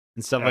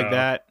and stuff like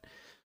that.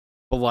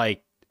 But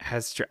like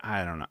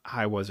I don't know,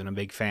 I wasn't a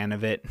big fan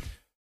of it.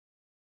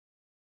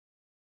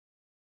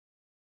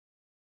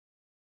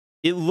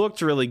 It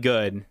looked really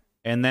good,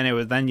 And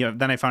then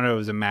then I found out it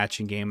was a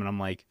matching game, and I'm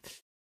like,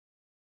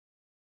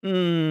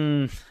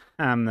 I'm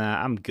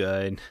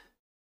good.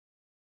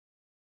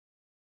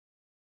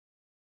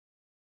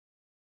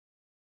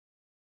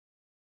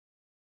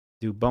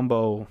 Dude,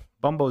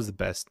 Bumbo's the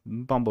best.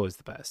 Bumbo is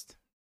the best.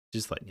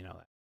 Just letting you know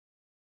that.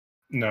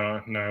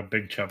 No,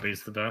 Big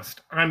Chubby's the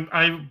best.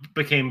 I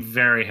became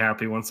very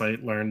happy once I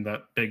learned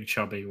that Big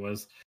Chubby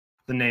was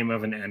the name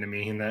of an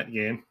enemy in that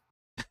game.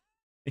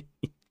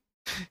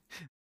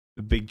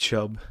 The Big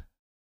Chub.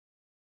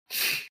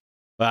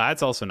 Well,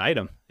 that's also an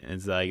item.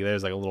 It's like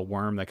there's like a little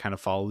worm that kind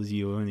of follows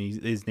you, and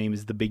his name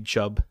is the Big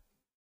Chub.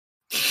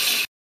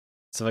 Stuff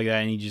like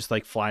that, and he just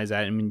like flies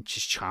at him and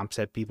just chomps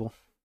at people.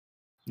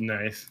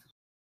 Nice.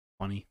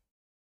 Funny.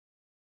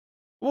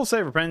 We'll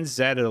say Repentance has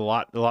added a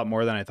lot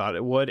more than I thought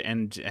it would,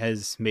 and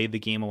has made the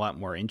game a lot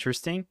more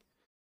interesting.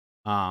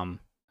 And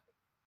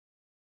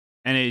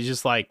it's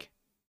just like,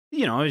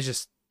 it's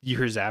just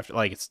years after,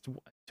 like it's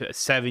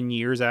 7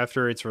 years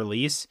after its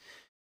release,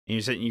 and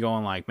you're sitting,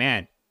 going like,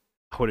 man,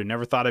 I would have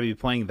never thought I'd be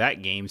playing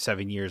that game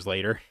 7 years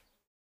later.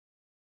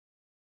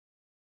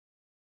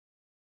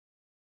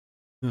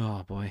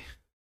 Oh boy.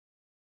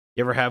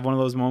 You ever have one of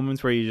those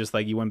moments where you just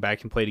like, you went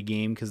back and played a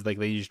game because like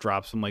they just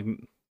dropped some like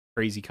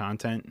crazy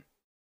content?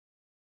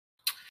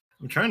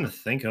 I'm trying to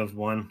think of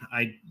one.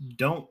 I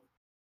don't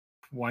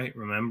quite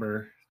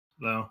remember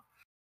though.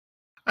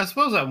 I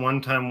suppose at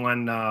one time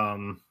when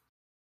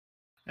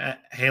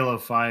Halo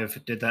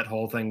 5 did that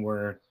whole thing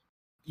where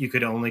you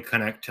could only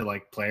connect to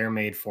like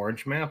player-made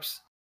Forge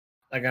maps.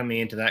 That got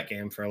me into that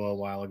game for a little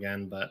while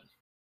again, but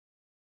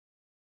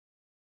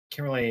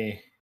can't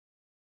really.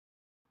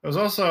 It was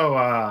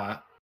also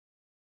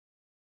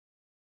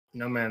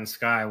No Man's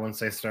Sky once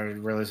they started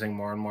releasing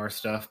more and more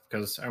stuff,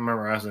 because I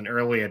remember I was an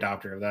early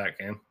adopter of that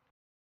game.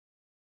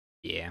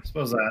 Yeah. I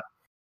suppose that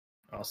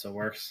also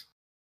works.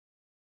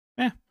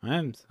 Yeah,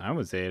 I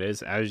would say it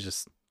is. I was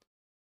just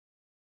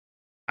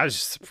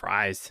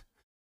surprised.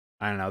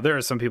 I don't know. There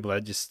are some people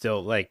that just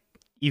still like,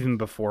 even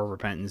before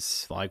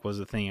Repentance like was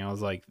a thing, I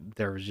was like,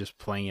 they were just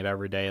playing it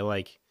every day.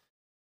 Like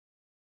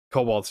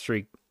Cobalt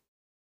Streak,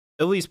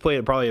 at least played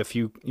it probably a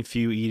few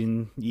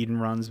Eden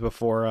runs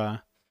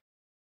before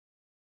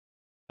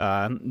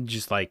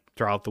just like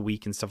throughout the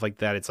week and stuff like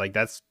that. It's like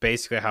that's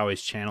basically how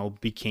his channel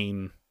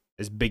became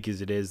as big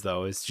as it is,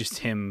 though. It's just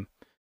him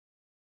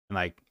and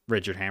like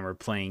Richard Hammer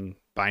playing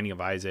Binding of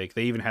Isaac.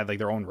 They even had like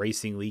their own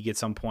racing league at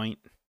some point.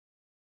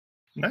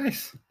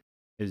 Nice.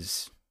 It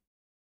was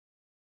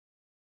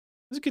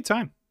a good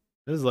time.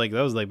 That was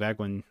like back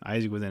when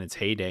Isaac was in its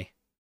heyday.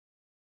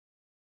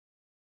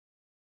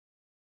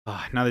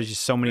 Now there's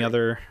just so many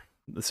other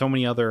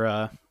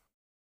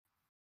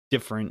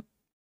different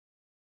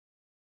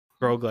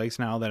roguelikes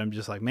now that I'm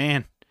just like,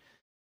 man.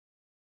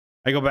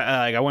 I go back,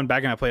 like I went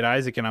back and I played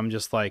Isaac, and I'm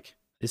just like,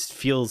 this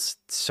feels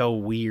so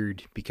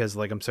weird because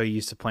like I'm so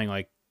used to playing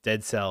like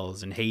Dead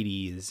Cells and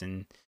Hades,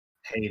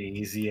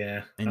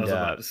 yeah. And, I was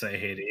about to say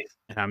Hades.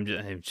 And I'm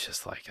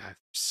just like,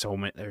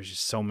 there's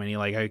just so many.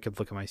 Like I could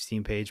look at my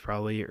Steam page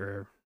probably,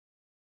 or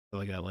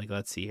like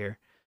let's see here,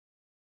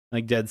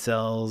 like Dead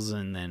Cells,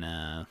 and then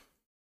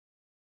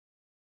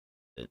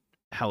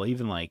hell,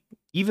 even like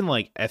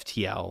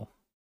FTL,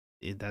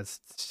 that's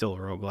still a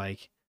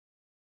roguelike.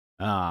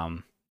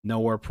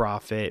 Nowhere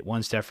Prophet,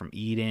 One Step from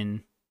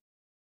Eden.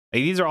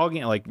 Like these are all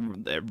getting like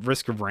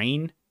Risk of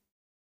Rain.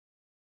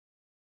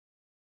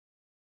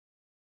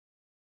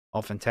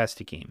 All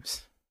fantastic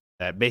games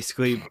that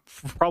basically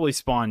probably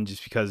spawned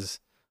just because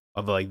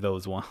of like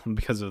those one,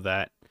 because of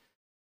that,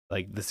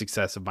 like the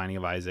success of Binding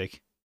of Isaac.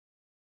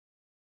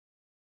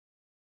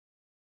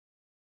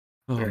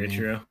 Very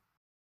true.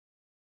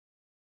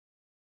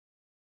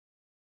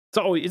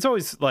 It's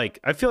always like,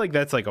 I feel like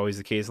that's like always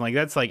the case, and like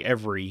that's like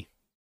every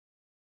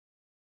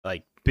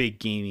like big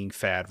gaming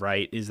fad,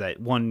 right? Is that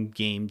one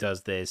game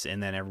does this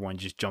and then everyone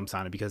just jumps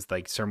on it because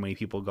like so many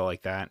people go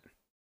like that.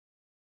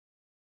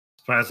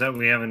 Surprised that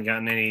we haven't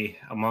gotten any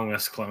Among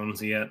Us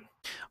clones yet.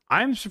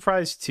 I'm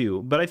surprised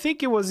too, but I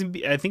think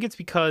it's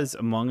because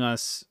Among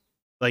Us,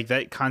 like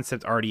that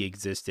concept already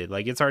existed.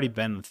 Like it's already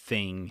been a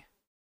thing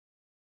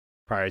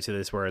prior to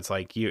this, where it's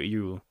like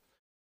you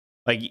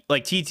like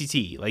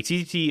TTT. Like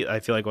TTT,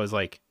 I feel like was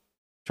like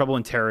Trouble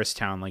in Terrorist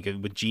Town, like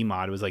with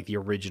Gmod, was like the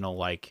original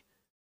like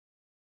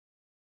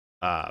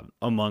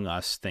Among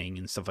Us thing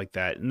and stuff like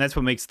that. And that's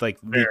what makes like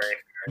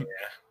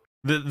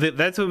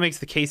that's what makes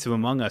the case of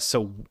Among Us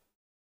so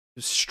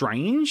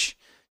strange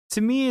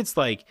to me. It's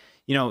like,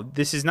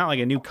 this is not like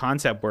a new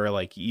concept where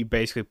like you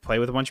basically play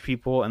with a bunch of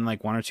people and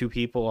like one or two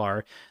people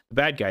are the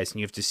bad guys and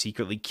you have to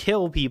secretly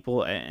kill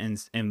people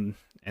and then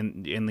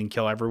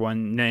kill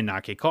everyone and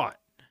not get caught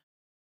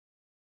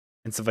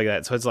and stuff like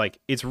that. So it's like,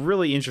 it's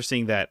really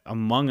interesting that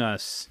Among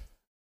Us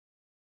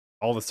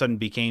all of a sudden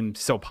became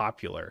so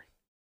popular.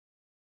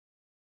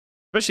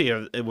 Especially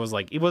it was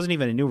like, it wasn't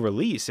even a new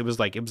release. It was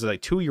like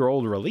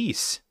 2-year-old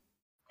release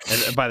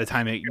by the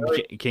time it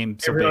became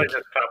so really big.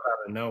 Just popped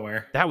out of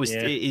nowhere. That was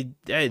that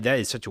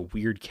is such a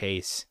weird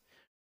case.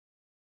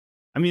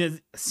 I mean,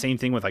 it's the same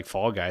thing with like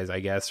Fall Guys, I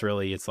guess.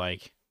 Really, it's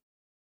like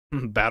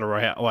battle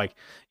royale. Like,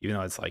 even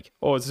though it's like,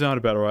 oh, it's not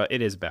a battle royale,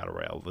 it is a battle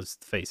royale. Let's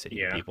face it,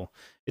 Yeah. people.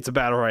 It's a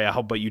battle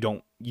royale, but you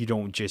don't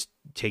just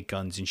take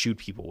guns and shoot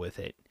people with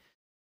it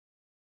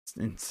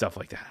and stuff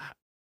like that.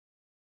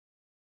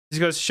 Just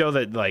goes to show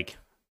that like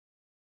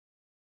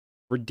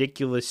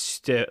ridiculous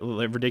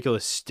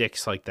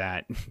sticks like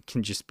that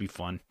can just be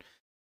fun.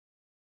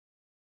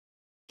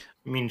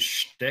 You mean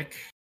shtick?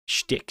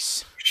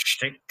 Sticks.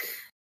 Shtick.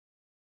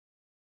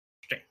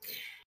 Shtick.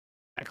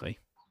 Exactly.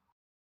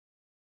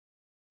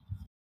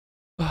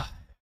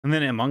 And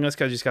then Among Us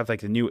just got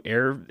like the new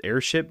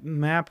airship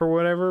map or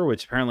whatever,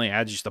 which apparently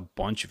adds just a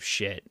bunch of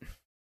shit.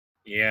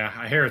 Yeah,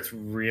 I hear it's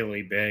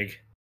really big.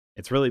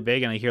 It's really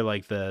big, and I hear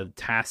like the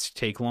tasks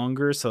take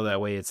longer, so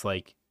that way it's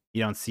like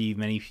you don't see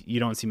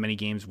many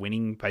games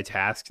winning by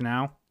tasks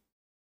now.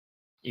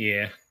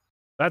 Yeah.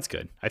 That's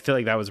good. I feel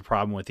like that was a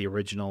problem with the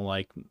original,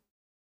 like,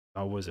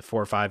 was it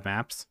 4 or 5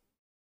 maps?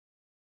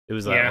 It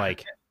was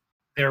like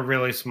they're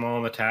really small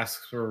and the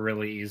tasks were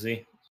really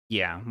easy.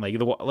 Yeah, like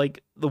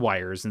the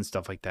wires and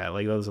stuff like that.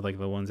 Like those are like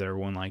the ones that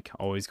everyone like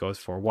always goes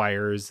for.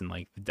 Wires and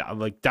like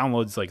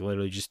downloads, like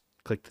literally just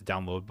click the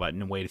download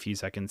button and wait a few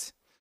seconds.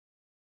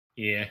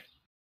 Yeah.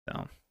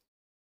 So,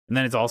 and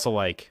then it's also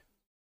like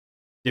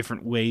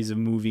different ways of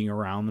moving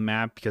around the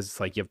map because it's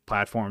like you have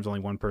platforms, only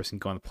one person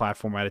can go on the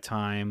platform at a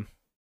time,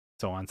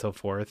 so on and so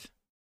forth.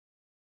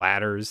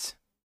 Ladders.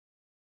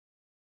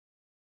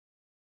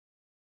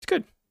 It's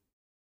good.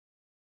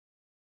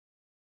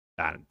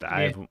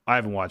 I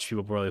haven't watched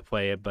people really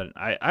play it, but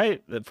I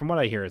from what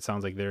I hear, it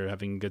sounds like they're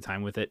having a good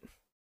time with it.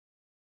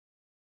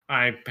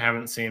 I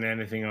haven't seen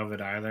anything of it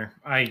either.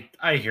 I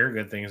hear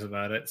good things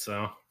about it,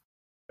 so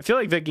I feel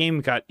like that game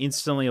got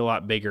instantly a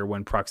lot bigger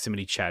when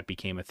proximity chat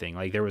became a thing.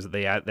 Like there was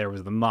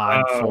the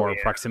mod for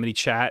proximity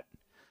chat,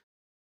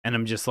 and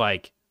I'm just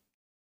like,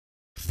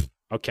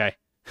 okay.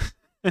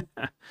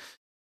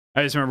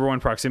 I just remember when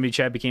proximity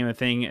chat became a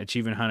thing,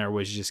 Achievement Hunter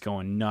was just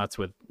going nuts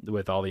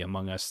with all the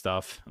Among Us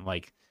stuff.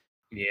 Like,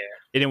 yeah,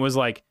 and it was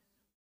like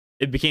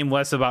it became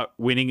less about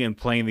winning and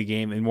playing the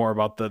game and more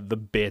about the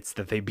bits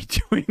that they'd be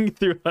doing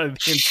through the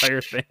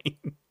entire thing.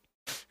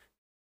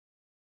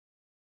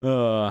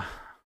 I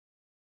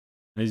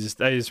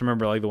just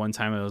remember like the one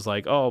time it was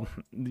like, oh,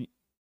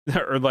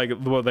 or like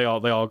what they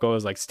all go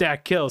is like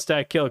stack kill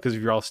because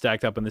if you're all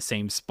stacked up in the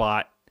same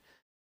spot,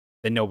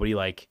 then nobody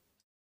like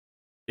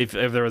if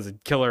there was a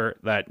killer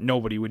that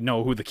nobody would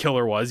know who the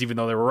killer was, even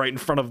though they were right in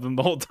front of them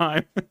the whole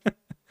time.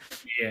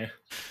 Yeah.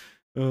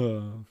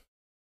 Oh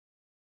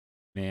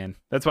man,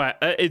 that's why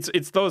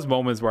it's those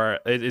moments where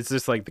it's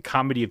just like the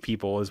comedy of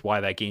people is why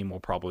that game will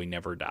probably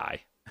never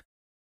die.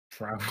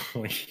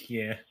 Probably,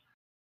 yeah.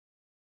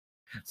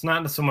 It's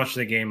not so much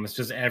the game; it's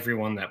just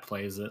everyone that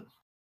plays it.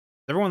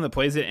 Everyone that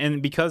plays it,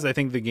 and because I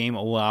think the game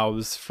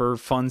allows for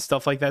fun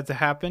stuff like that to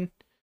happen.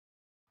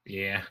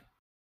 Yeah,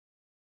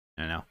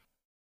 I don't know.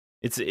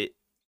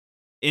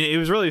 It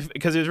was really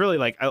because it was really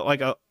like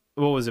what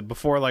was it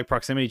before like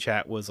proximity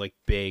chat was like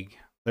big.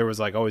 There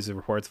was like always the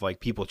reports of like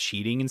people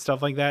cheating and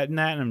stuff like that and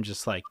I'm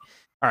just like,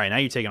 all right, now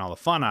you're taking all the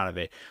fun out of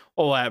it.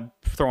 Well,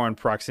 throw in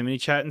proximity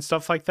chat and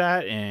stuff like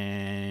that,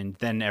 and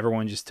then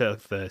everyone just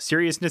took the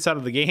seriousness out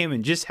of the game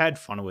and just had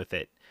fun with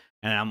it.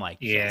 And I'm like,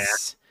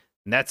 yes,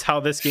 and that's how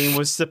this game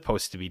was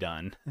supposed to be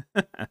done.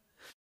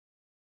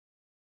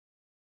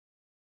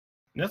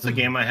 That's a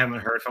game I haven't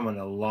heard from in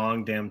a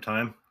long damn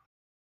time.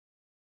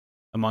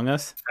 Among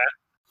Us?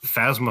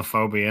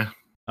 Phasmophobia.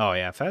 Oh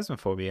yeah,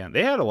 Phasmophobia.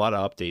 They had a lot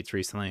of updates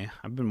recently.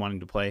 I've been wanting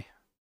to play.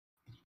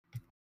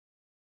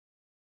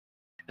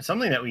 It's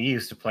something that we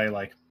used to play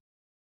like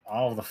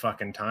all the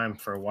fucking time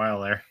for a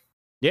while there.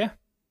 Yeah.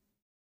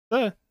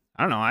 I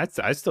don't know.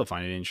 I still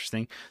find it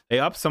interesting. They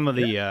upped some of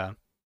the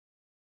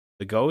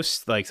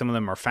ghosts. Like some of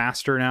them are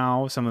faster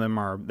now. Some of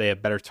them they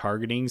have better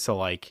targeting. So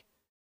like,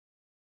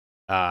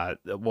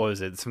 what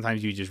was it?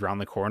 Sometimes you just round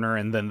the corner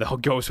and then the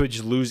ghost would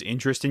just lose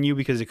interest in you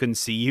because it couldn't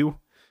see you.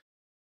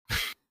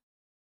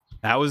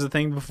 That was the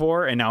thing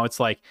before, and now it's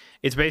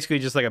basically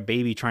just like a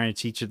baby trying to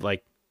teach it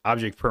like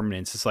object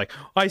permanence. It's like,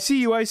 I see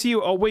you.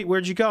 Oh wait,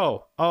 where'd you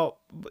go? Oh,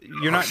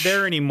 you're not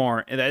there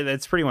anymore. And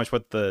that's pretty much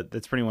what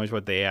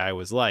the AI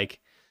was like.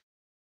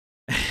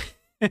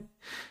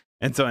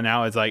 And so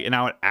now it's like,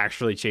 now it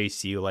actually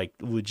chases you, like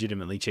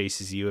legitimately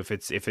chases you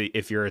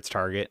if you're its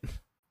target.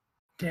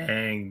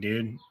 Dang,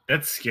 dude,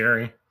 that's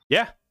scary.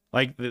 Yeah,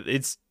 like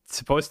it's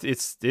supposed to.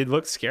 It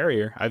looks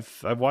scarier.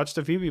 I've watched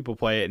a few people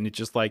play it, and it's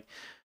just like.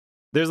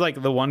 There's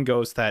like the one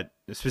ghost that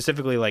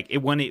specifically like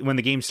when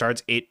the game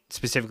starts, it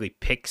specifically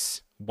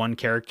picks one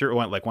character,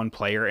 one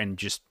player, and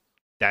just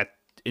that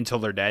until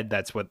they're dead.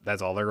 That's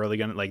all they're really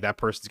gonna like. That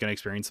person's gonna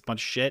experience a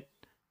bunch of shit.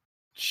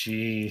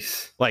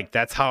 Jeez, like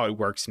that's how it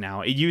works now.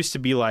 It used to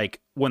be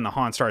like when the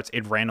haunt starts,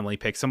 it randomly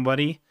picks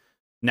somebody.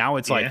 Now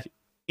it's like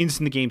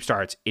instant the game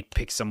starts, it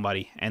picks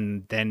somebody,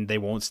 and then they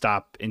won't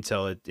stop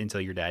until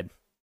you're dead.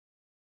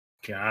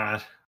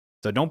 God,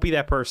 so don't be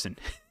that person.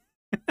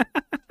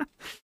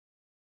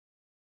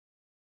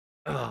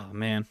 Oh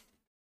man.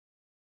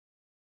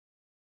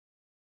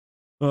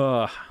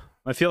 I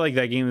feel like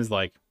that game is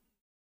like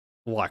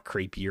a lot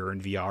creepier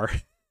in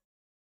VR.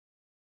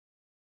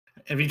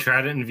 Have you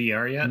tried it in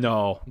VR yet?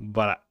 No,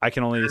 but I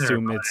can only Neither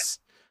assume have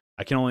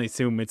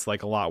it's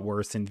like a lot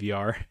worse in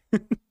VR. I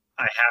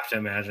have to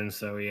imagine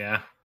so,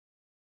 yeah.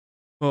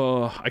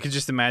 Oh, I could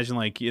just imagine,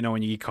 like,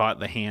 when you get caught,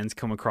 the hands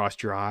come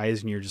across your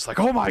eyes and you're just like,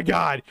 oh my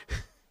God.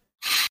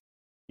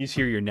 You just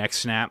hear your neck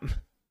snap.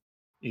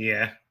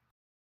 Yeah.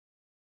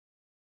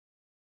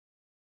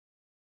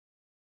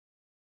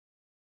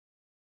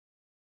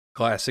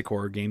 Classic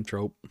horror game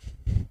trope.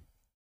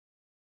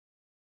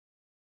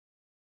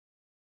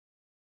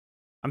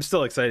 I'm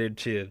still excited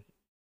to.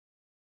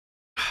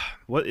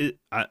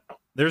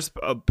 There's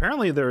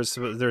apparently there's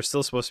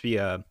still supposed to be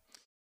a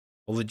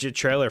legit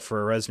trailer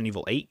for Resident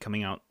Evil 8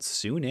 coming out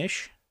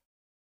soonish.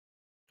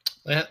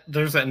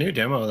 There's that new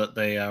demo that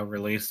they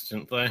released,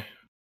 didn't they?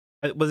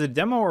 Was it a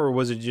demo or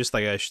was it just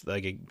like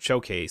a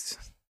showcase?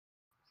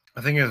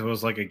 I think it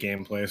was like a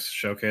gameplay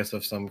showcase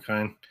of some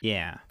kind.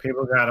 Yeah.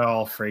 People got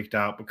all freaked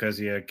out because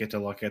you get to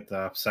look at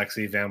the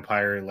sexy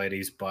vampire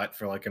lady's butt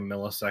for like a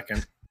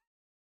millisecond.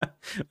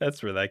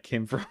 That's where that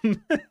came from.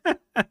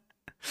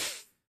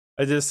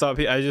 I just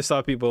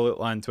saw people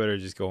on Twitter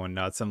just going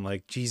nuts. I'm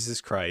like,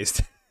 Jesus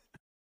Christ.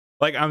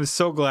 Like, I'm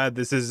so glad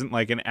this isn't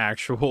like an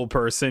actual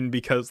person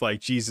because, like,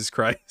 Jesus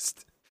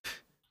Christ.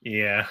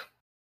 Yeah.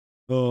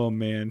 Oh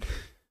man.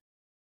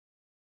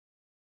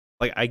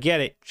 Like, I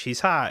get it. She's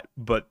hot,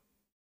 but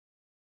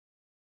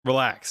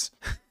relax.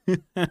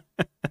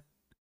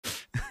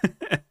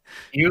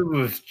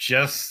 You've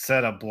just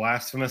said a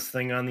blasphemous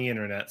thing on the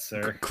internet,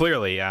 sir.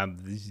 Clearly,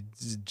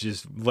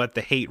 just let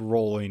the hate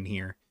roll in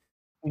here.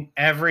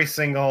 Every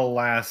single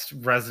last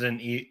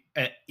Resident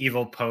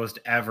Evil post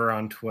ever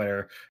on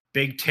Twitter.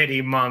 Big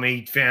titty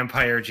mommy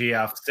vampire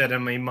GF,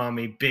 Sidamy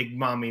mommy, big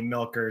mommy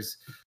milkers.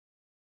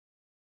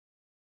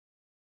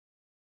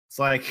 It's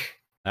like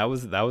that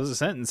was a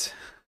sentence.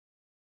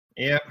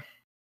 Yeah.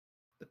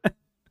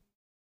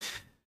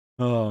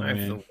 Oh, I have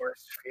man. the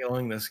worst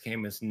feeling this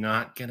game is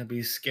not going to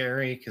be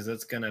scary because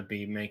it's going to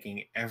be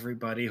making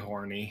everybody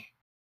horny.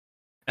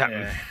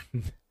 Yeah.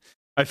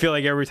 I feel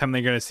like every time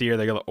they're going to see her,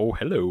 they're going to, oh,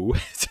 hello.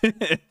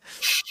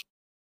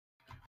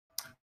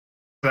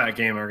 That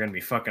game are going to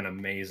be fucking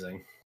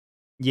amazing.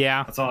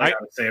 Yeah. That's all I got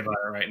to say about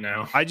it right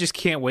now. I just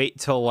can't wait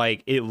till,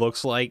 like, it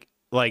looks like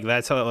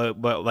that's how,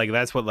 but like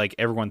that's what like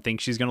everyone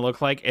thinks she's gonna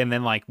look like, and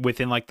then like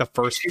within like the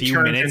first few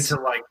minutes,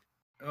 into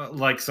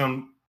like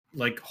some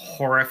like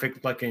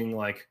horrific looking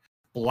like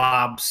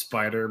blob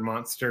spider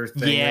monster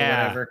thing or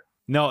whatever.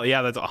 No,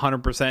 yeah, that's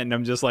 100%. And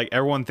I'm just like,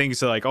 everyone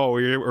thinks like, oh,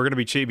 we're gonna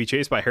be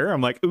chased by her. I'm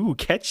like, ooh,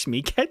 catch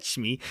me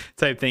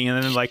type thing, and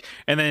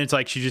then it's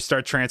like she just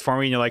starts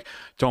transforming, and you're like,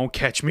 don't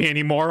catch me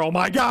anymore. Oh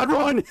my God,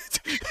 run!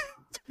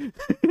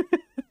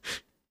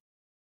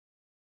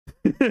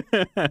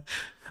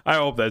 I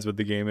hope that's what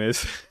the game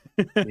is.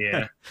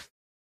 Yeah.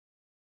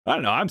 I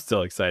don't know. I'm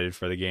still excited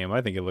for the game.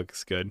 I think it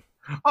looks good.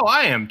 Oh,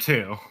 I am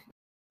too.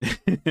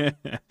 Yeah.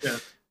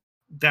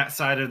 That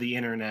side of the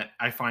internet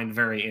I find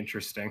very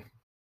interesting.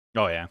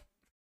 Oh yeah.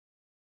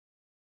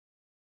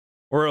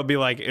 Or it'll be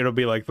like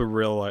the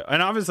real,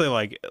 and obviously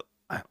like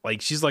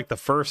she's like the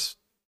first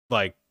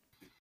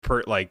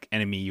like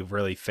enemy you've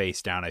really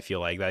faced down. I feel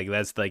like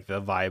that's like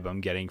the vibe I'm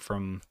getting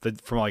from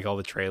like all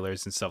the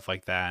trailers and stuff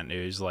like that. And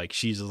it was like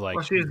she's like,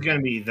 well, she's gonna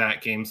be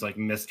that game's like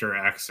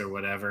Mr. X or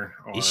whatever,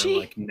 or is she?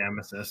 Like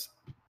Nemesis.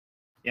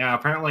 Yeah,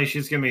 apparently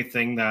she's gonna be a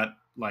thing that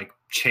like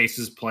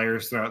chases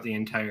players throughout the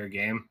entire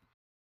game.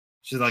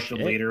 She's like the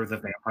leader of the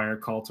vampire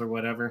cult or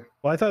whatever.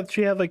 Well, I thought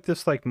she had like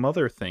this like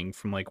mother thing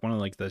from like one of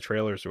like the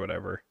trailers or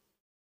whatever.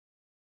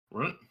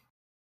 What?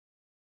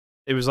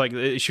 It was like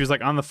she was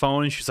like on the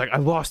phone and she's like, I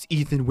lost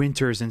Ethan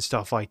Winters and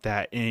stuff like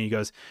that. And he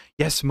goes,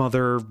 yes,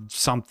 mother,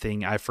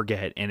 something, I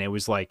forget. And it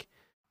was like,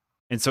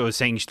 and so it was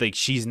saying like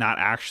she's not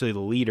actually the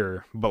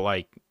leader, but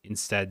like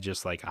instead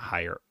just like a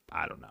higher,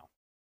 I don't know.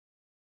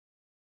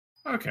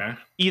 Okay.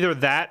 Either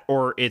that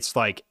or it's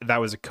like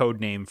that was a code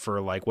name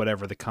for like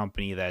whatever the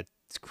company that's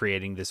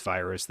creating this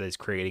virus that's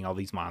creating all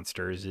these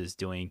monsters is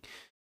doing.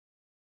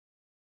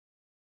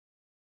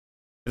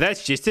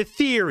 That's just a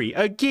theory,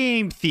 a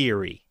game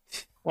theory.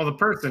 Well, the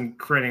person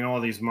creating all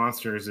these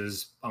monsters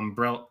is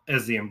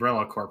the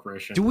Umbrella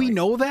Corporation. Do we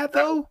know that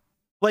though?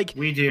 Like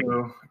we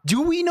do.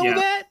 Do we know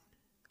that?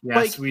 Yes,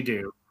 like, we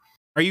do.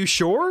 Are you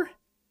sure?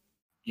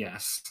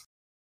 Yes.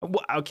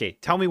 Well, okay,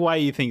 tell me why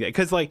you think that.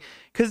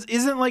 Because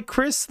isn't like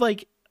Chris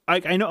like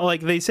I know like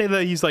they say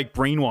that he's like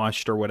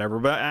brainwashed or whatever,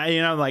 but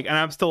like, and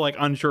I'm still like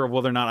unsure of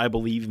whether or not I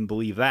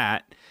believe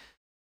that.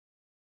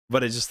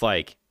 But it's just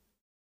like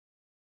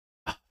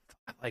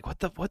what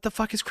the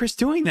fuck is Chris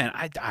doing then?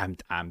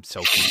 I'm so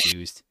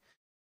confused.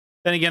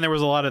 Then again, there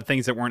was a lot of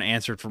things that weren't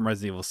answered from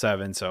Resident Evil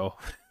 7, so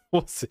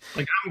we'll see.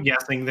 Like I'm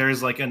guessing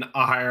there's like a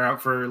hire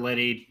out for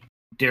Lady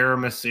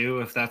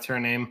Tiramisu, if that's her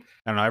name.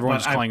 I don't know.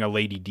 Everyone's calling her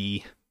Lady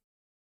D.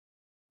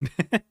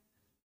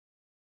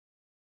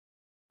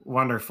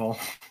 Wonderful.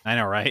 I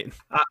know, right?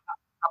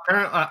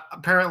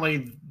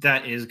 apparently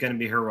that is going to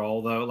be her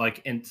role, though.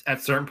 Like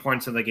at certain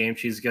points in the game,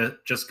 she's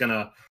just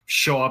gonna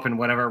show up in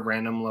whatever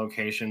random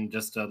location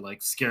just to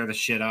like scare the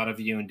shit out of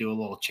you and do a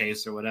little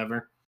chase or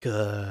whatever.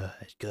 Good.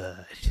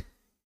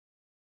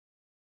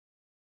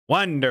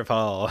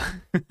 Wonderful.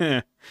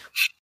 Can't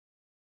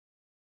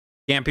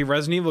be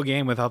Resident Evil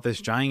game without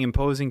this giant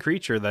imposing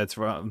creature that's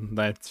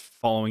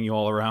following you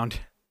all around.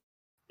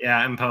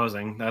 Yeah,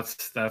 imposing.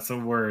 That's a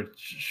word,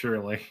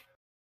 surely.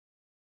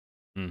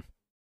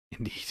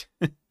 Indeed.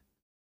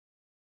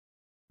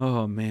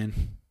 Oh man.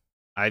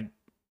 I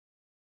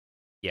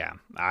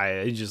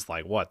just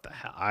like, what the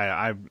hell?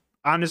 I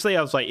honestly,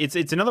 I was like,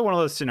 it's another one of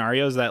those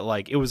scenarios that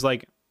like, it was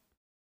like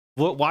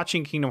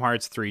watching Kingdom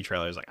Hearts 3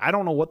 trailers, like, I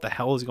don't know what the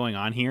hell is going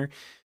on here,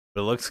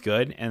 but it looks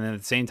good. And then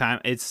at the same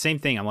time, it's the same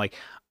thing. I'm like,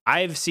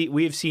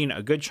 we have seen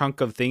a good chunk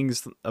of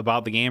things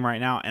about the game right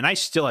now, and I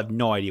still have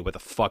no idea what the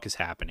fuck is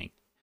happening.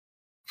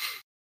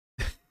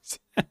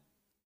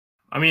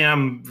 I mean,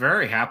 I'm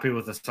very happy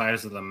with the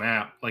size of the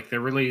map. Like, they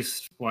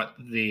released what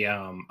the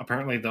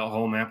apparently the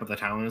whole map of the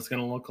town is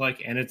going to look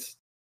like, and it's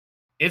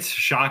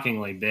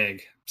shockingly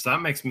big. So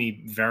that makes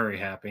me very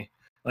happy.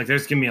 Like,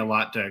 there's giving me a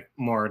lot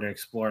more to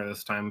explore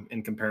this time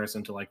in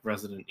comparison to like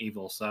Resident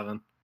Evil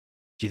 7.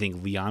 Do you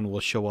think Leon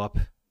will show up?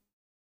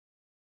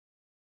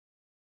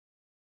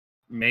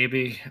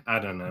 Maybe. I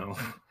don't know.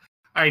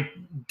 I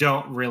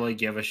don't really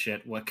give a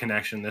shit what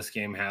connection this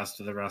game has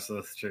to the rest of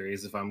the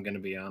series, if I'm going to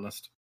be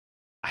honest.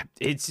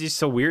 It's just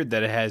so weird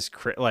that it has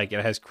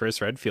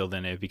Chris Redfield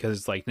in it, because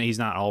it's like he's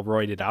not all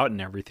roided out and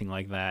everything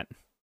like that.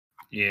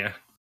 Yeah.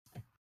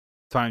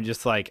 So I'm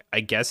just like, I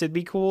guess it'd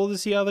be cool to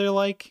see other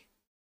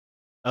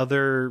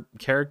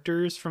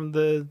characters from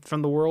the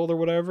world or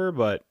whatever,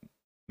 but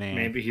man,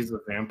 maybe he's a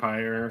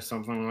vampire or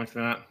something like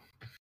that.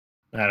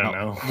 I don't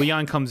know.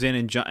 Leon comes in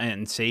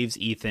and saves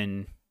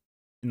Ethan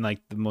in like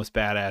the most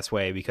badass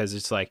way, because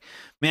it's like,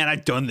 man,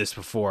 I've done this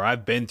before.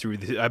 I've been through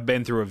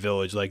a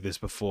village like this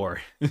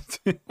before.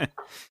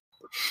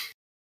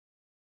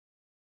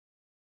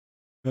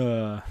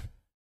 Remember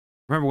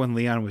when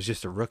Leon was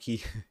just a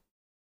rookie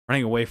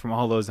running away from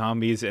all those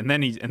zombies, and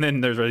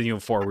then there's Resident Evil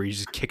 4 where he's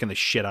just kicking the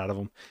shit out of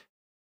them.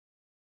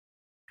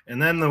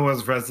 And then there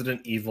was Resident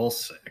Evil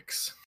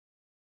 6.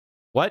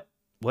 What?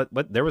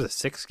 There was a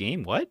 6th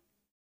game? What?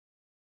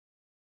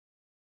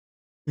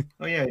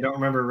 Oh yeah, you don't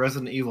remember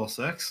Resident Evil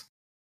 6?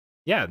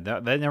 Yeah,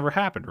 that never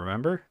happened,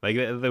 remember? Like,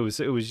 it was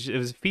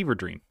a fever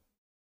dream.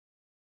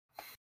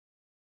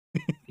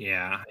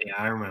 Yeah,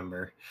 I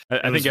remember.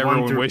 I think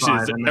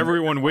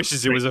everyone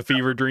wishes it was a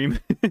fever dream.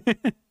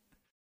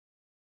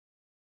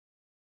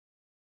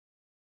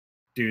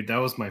 Dude, that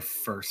was my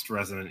first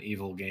Resident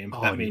Evil game.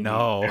 Oh, that made me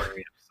very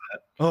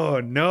upset.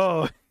 Oh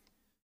no.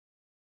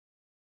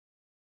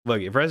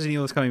 Look, if Resident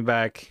Evil is coming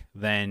back,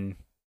 then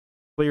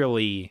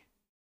clearly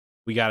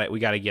we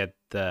gotta get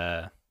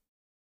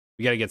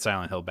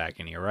Silent Hill back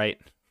in here, right?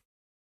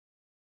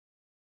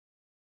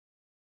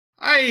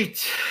 I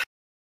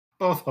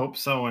both hope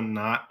so and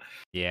not.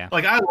 Yeah.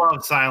 Like, I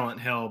love Silent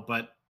Hill,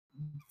 but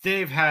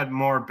they've had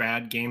more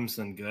bad games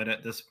than good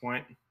at this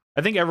point.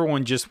 I think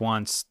everyone just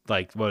wants,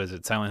 like, what is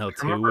it, Silent Hill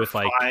 2 with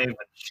like 5 and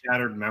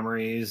Shattered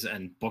Memories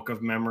and Book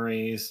of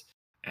Memories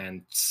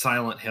and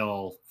Silent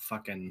Hill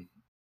fucking...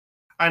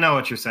 I know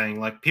what you're saying.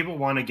 Like, people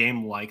want a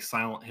game like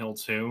Silent Hill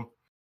 2.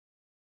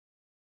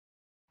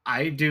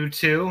 I do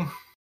too.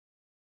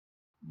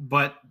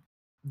 But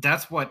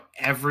that's what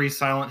every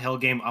Silent Hill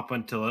game up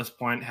until this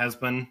point has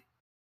been.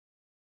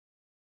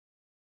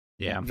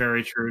 Yeah.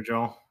 Very true,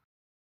 Joel.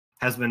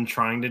 Has been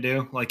trying to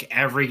do. Like,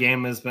 every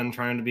game has been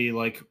trying to be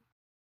like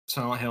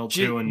Silent Hill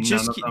 2, and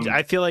none of them...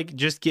 I feel like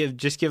just give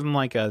them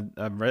like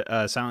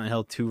a Silent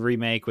Hill 2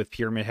 remake with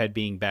Pyramid Head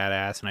being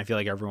badass, and I feel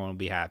like everyone will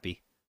be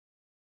happy.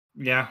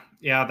 Yeah,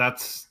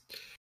 that's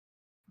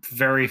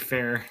very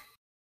fair.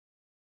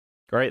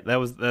 Right?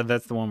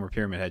 That's the one where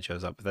Pyramid Head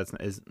shows up.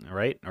 Is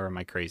right, or am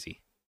I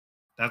crazy?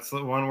 That's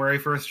the one where he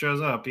first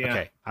shows up. Yeah.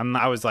 Okay. Am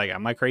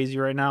I crazy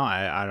right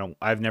now?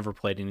 I've never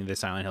played any of the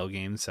Silent Hill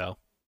games, so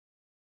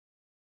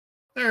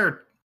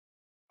they're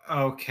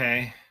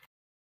okay.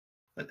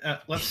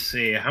 Let's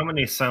see. How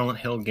many Silent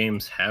Hill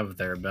games have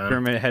there been?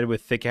 Pyramid Head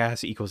with thick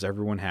ass equals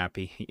everyone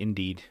happy.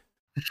 Indeed.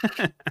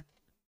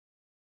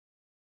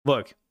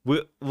 Look.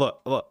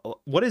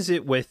 What is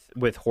it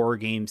with horror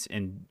games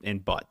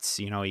and butts?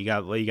 You know, you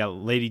got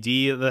Lady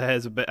D that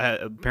has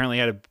apparently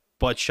had a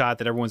butt shot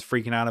that everyone's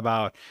freaking out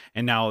about,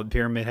 and now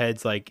Pyramid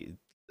Head's like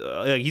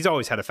he's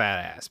always had a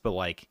fat ass, but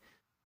like,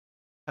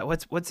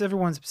 what's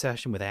everyone's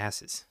obsession with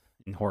asses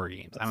in horror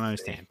games? I don't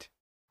understand.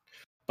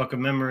 Book of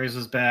Memories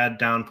was bad.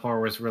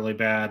 Downpour was really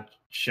bad.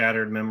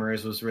 Shattered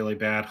Memories was really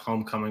bad.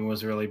 Homecoming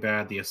was really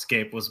bad. The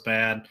Escape was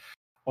bad.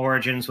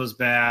 Origins was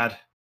bad.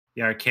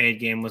 The arcade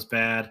game was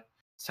bad.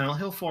 Silent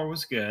Hill 4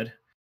 was good.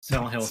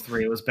 Silent Hill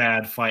 3 was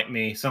bad. Fight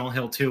Me. Silent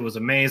Hill 2 was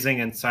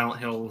amazing, and Silent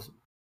Hill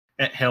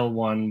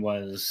 1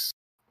 was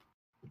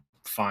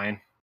fine.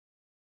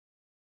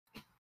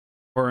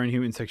 Horror and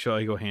human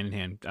sexuality go hand in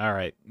hand. All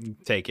right,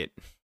 take it.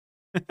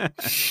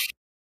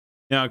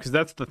 No, because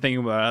that's the thing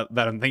about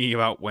that I'm thinking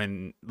about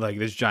when like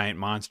this giant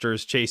monster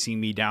is chasing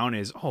me down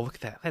is, oh, look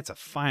at that. That's a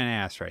fine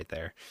ass right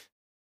there.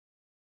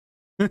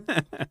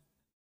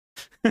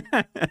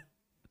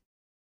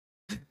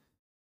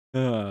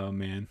 Oh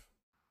man.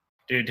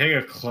 Dude, take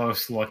a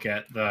close look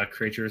at the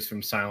creatures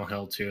from Silent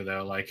Hill 2,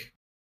 though. Like,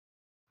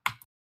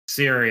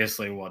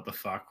 seriously, what the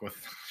fuck with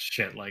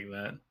shit like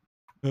that?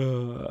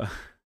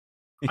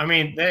 I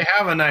mean, they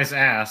have a nice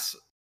ass.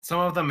 Some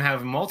of them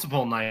have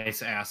multiple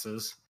nice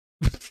asses.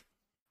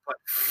 But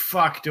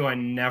fuck, do I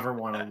never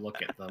want to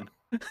look at them.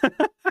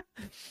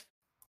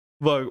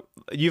 Look,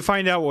 you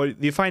find out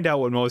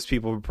what most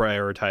people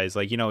prioritize.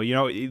 Like,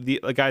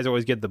 the guys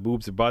always get the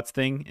boobs or butts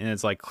thing, and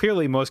it's like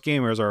clearly most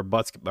gamers are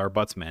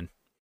butts men.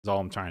 Is all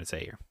I'm trying to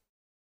say here.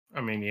 I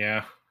mean,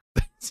 yeah.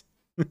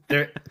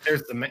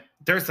 There's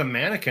the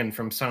mannequin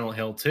from Silent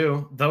Hill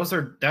 2.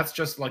 That's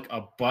just like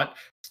a butt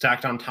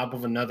stacked on top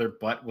of another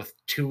butt with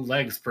two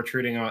legs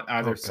protruding on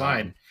either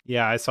side.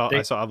 Yeah, I saw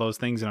those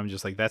things, and I'm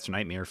just like, that's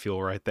nightmare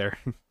fuel right there.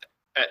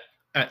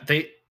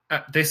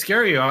 They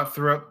scare you out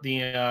throughout the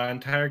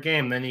entire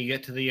game. Then you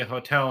get to the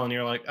hotel, and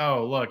you're like,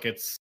 oh, look,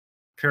 it's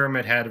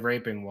Pyramid Head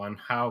raping one.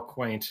 How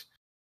quaint.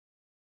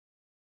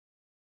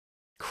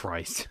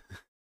 Christ.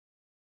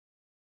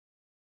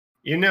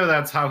 You know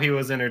that's how he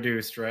was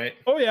introduced, right?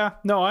 Oh, yeah.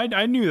 No,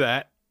 I knew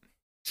that.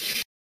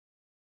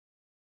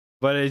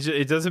 But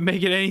it doesn't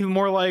make it any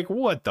more like,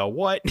 what the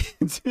what?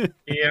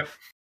 Yep.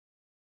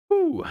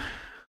 Ooh.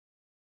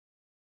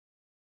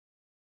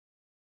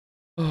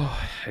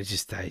 Oh,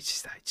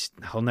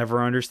 I'll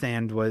never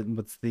understand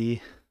what's the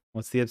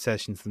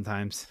obsession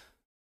sometimes.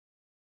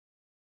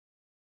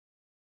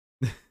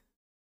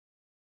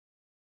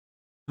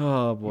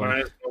 Oh boy. Might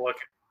as well look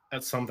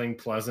at something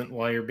pleasant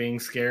while you're being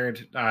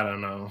scared. I don't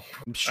know.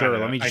 Sure,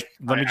 let me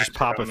just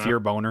pop a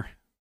fear boner.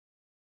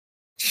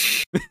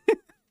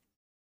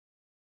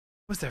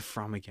 What's that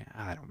from again?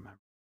 I don't remember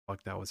what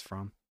the fuck that was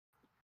from.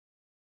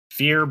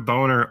 Fear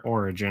boner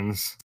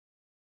origins.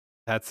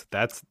 That's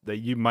that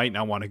you might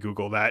not want to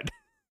Google that.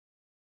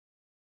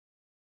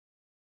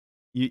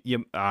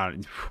 You're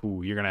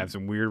gonna have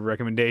some weird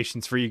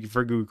recommendations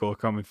for Google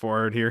coming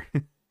forward here.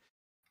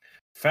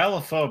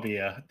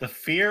 Phallophobia, the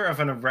fear of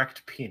an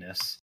erect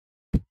penis.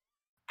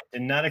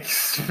 Did not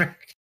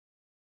expect.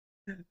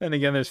 And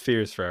again, there's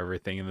fears for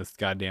everything in this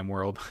goddamn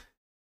world.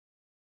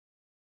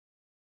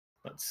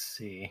 Let's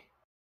see.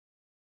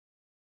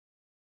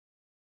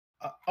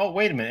 Oh,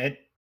 wait a minute. It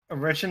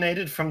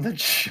originated from the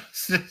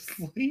Justice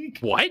League?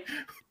 What?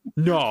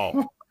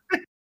 No.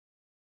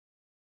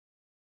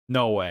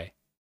 No way.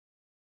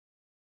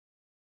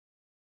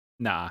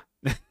 Nah.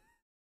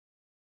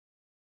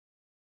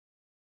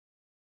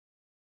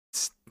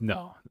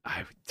 No.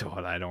 I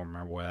don't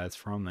remember where that's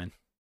from then.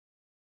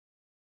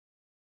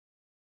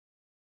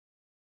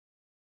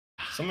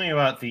 Something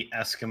about the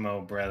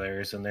Eskimo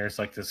brothers, and there's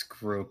like this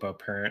group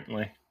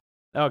apparently.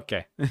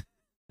 Okay.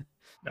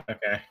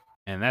 Okay.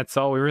 And that's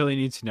all we really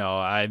need to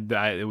know.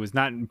 It was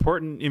not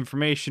important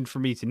information for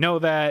me to know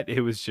that.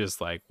 It was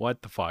just like,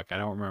 what the fuck? I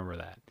don't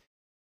remember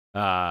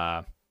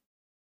that.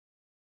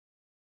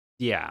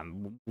 Yeah,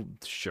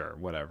 sure,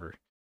 whatever.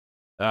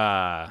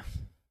 I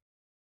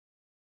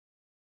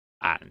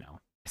don't know.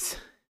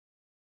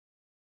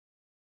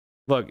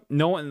 Look,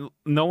 no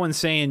one's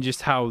saying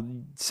just how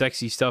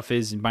sexy stuff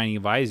is in Binding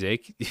of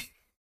Isaac.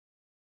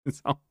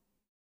 So.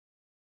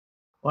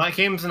 Well, that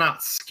game's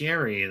not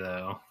scary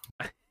though.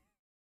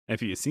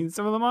 Have you seen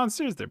some of the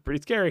monsters? They're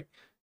pretty scary.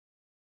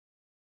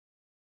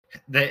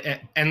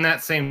 In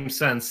that same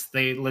sense,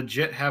 they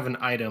legit have an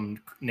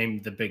item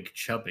named the Big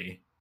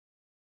Chubby.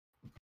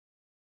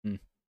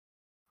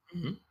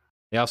 Mm-hmm.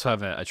 They also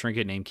have a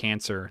trinket named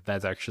Cancer.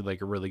 That's actually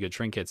like a really good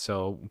trinket.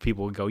 So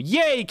people would go,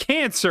 "Yay,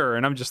 Cancer!"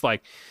 And I'm just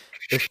like,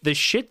 the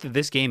shit that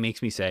this game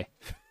makes me say.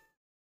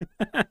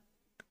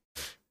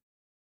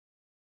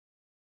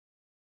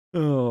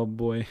 Oh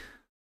boy.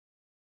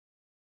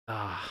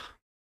 I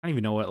don't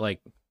even know what like.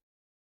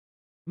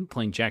 I'm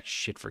playing jack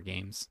shit for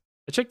games.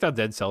 I checked out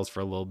Dead Cells for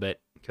a little bit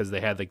because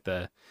they had like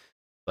the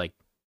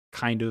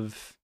kind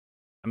of.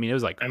 I mean, it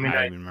was like I don't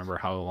even remember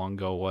how long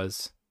ago it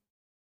was.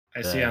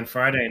 I see on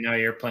Friday now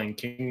you're playing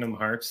Kingdom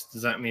Hearts.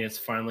 Does that mean it's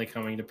finally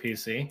coming to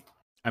PC?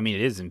 I mean,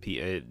 it is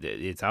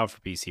it's out for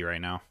PC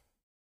right now.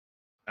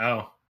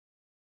 Oh,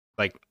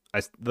 like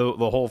the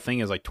whole thing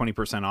is like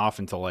 20% off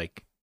until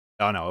like,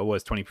 oh no, it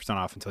was 20%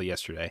 off until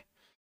yesterday.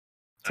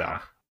 So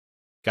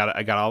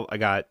I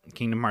got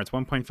Kingdom Hearts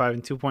 1.5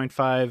 and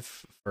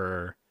 2.5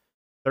 for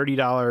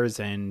 $30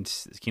 and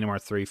Kingdom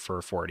Hearts 3 for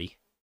 $40.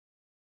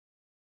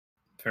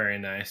 Very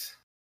nice.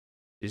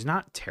 It's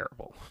not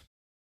terrible.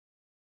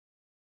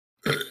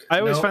 I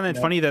always find that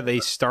funny that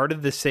they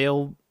started the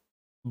sale,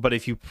 but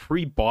if you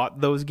pre-bought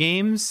those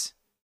games,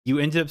 you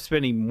ended up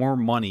spending more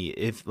money.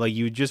 If like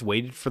you just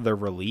waited for the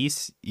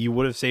release, you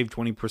would have saved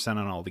 20%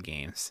 on all the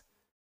games.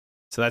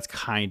 So that's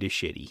kind of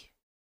shitty.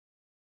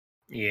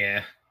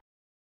 Yeah.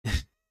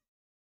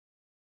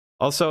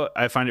 Also,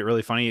 I find it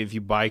really funny if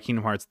you buy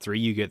Kingdom Hearts 3,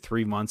 you get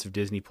 3 months of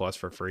Disney Plus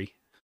for free.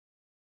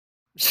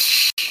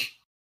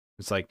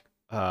 It's like,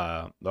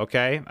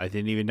 Okay, I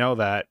didn't even know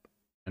that,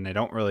 and I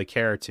don't really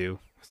care to.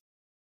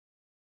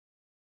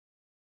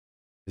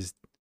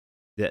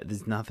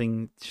 There's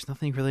nothing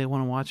really I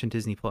want to watch on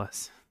Disney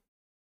Plus.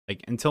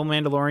 Like until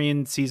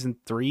Mandalorian season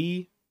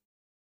 3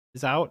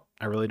 is out,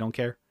 I really don't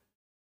care.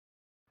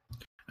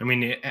 I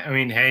mean,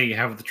 hey, you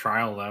have the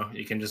trial though.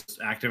 You can just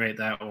activate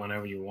that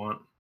whenever you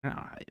want.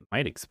 It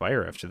might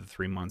expire after the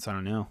 3 months. I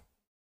don't know.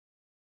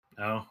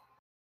 Oh,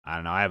 I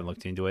don't know. I haven't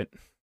looked into it.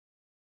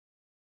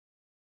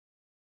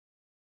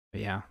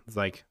 But yeah, it's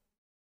like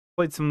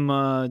played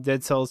some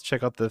Dead Cells.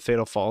 Check out the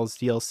Fatal Falls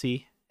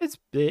DLC. It's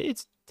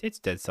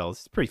Dead Cells.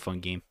 It's a pretty fun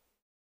game.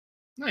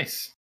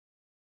 nice.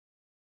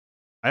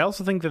 I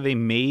also think that they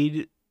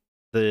made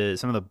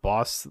some of the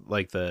boss,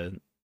 like the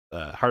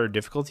harder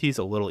difficulties,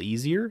 a little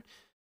easier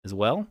as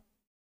well.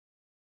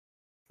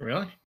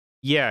 Really?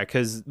 Yeah,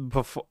 because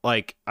before,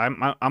 like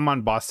I'm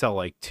on boss cell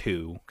like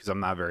 2 because I'm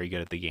not very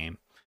good at the game,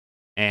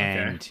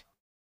 and Okay.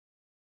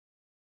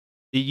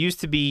 it used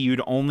to be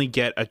you'd only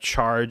get a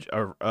charge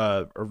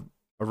a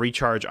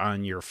recharge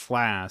on your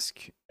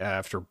flask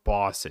after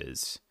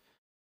bosses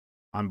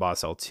on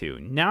boss L2.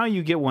 Now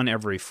you get one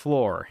every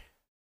floor,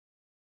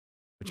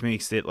 which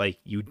makes it like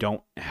you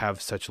don't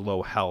have such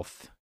low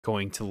health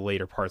going to the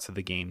later parts of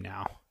the game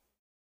now.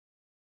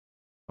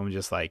 I'm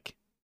just like,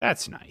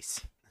 that's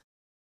nice.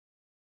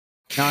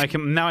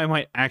 Now I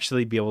might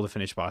actually be able to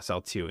finish boss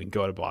L2 and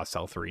go to boss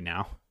L3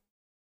 now.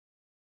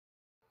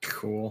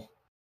 Cool.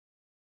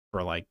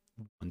 For like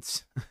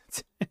once.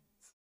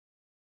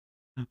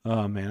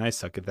 Oh man, I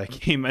suck at that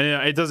game.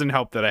 And it doesn't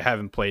help that I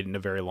haven't played in a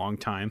very long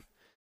time.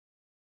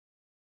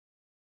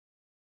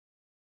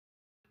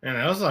 And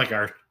that was like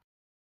our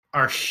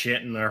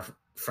shit in our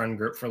friend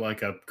group for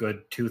like a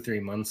good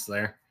 2-3 months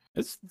there.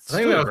 It's I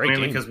think still that a was great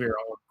mainly game. because we were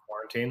all in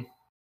quarantine.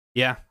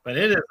 Yeah, But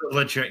it is a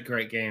legit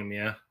great game,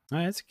 yeah.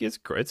 it's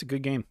a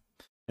good game.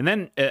 And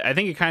then I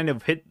think it kind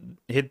of hit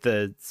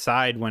the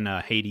side when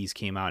Hades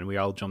came out, and we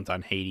all jumped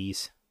on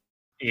Hades.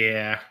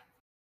 Yeah.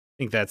 I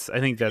think that's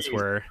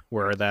where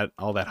that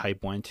all that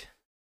hype went.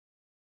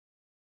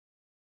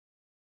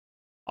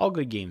 All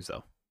good games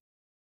though.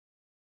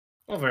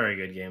 All very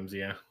good games,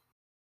 yeah.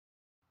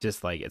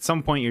 Just like at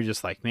some point you're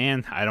just like,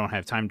 man, I don't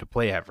have time to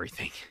play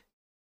everything.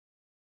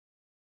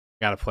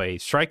 Gotta play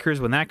Strikers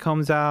when that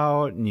comes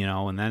out, and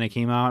then it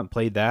came out and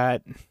played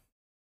that. It's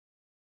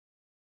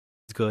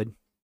good.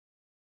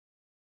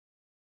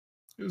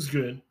 It was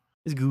good.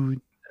 It's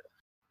good.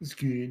 It's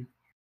good.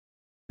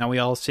 Now we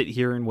all sit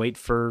here and wait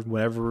for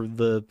whatever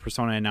the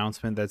Persona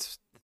announcement. That's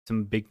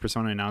some big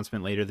Persona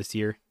announcement later this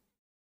year.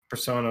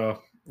 Persona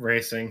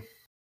Racing.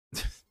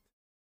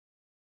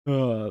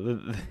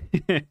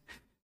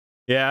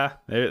 Yeah,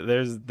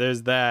 there's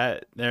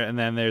that there, and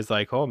then there's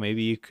like, oh,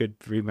 maybe you could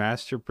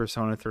remaster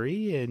Persona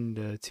 3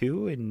 and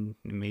 2 and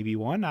maybe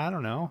 1. I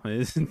don't know.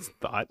 It's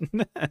thought.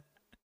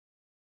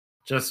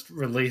 Just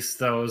release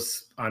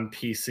those on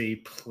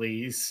PC,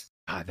 please.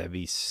 God, that'd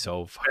be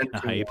so fucking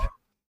hype. More.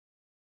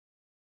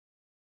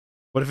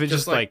 What if it's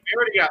just like we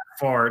already got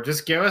 4?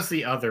 Just give us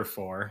the other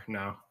 4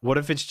 now. What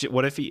if it's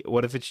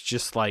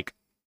just like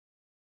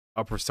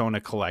a Persona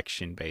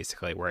collection,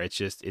 basically, where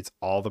it's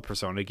all the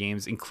Persona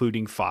games,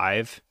 including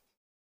 5.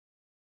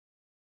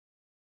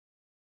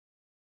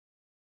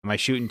 Am I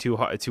shooting too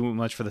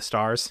much for the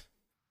stars?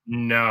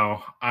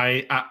 No,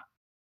 I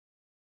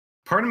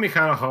part of me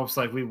kind of hopes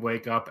like we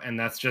wake up and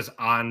that's just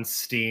on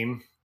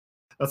Steam.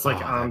 That's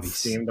like on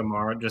Steam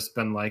tomorrow. Just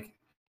been like,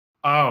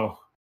 oh,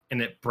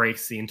 and it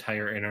breaks the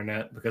entire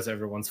internet because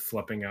everyone's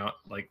flipping out.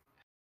 Like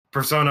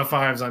Persona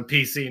 5's on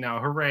PC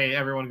now. Hooray!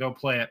 Everyone go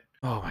play it.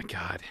 Oh my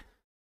god.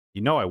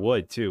 I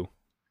would too.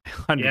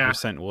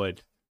 100%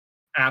 would.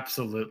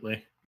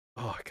 Absolutely.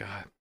 Oh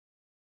god.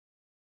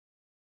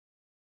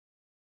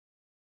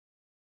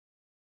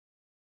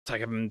 It's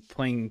like I've been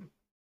playing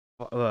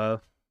through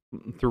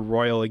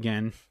Royal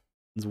again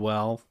as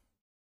well.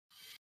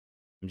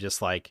 I'm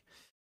just like,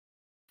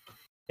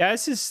 yeah,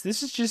 this is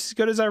just as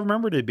good as I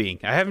remembered it being.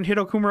 I haven't hit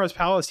Okumura's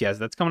Palace yet.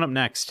 That's coming up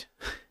next.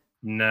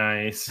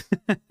 Nice.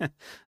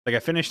 Like I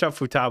finished up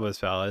Futaba's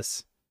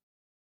Palace.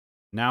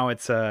 Now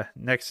it's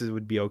next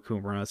would be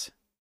Okumura's.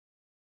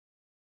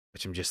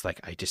 Which I'm just like,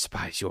 I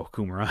despise you,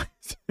 Okumura.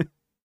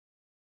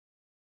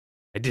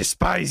 I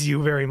despise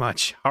you very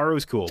much.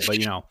 Haru's cool,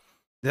 but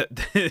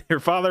her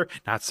father,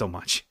 not so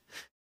much.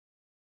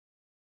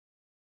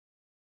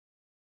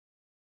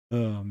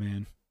 Oh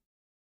man.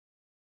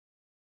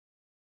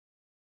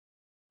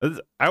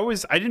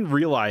 I didn't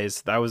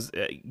realize that was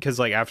because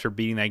like after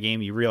beating that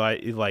game, you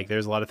realize like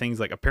there's a lot of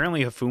things like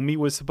apparently Hifumi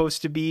was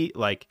supposed to be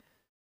a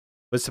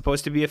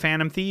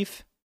Phantom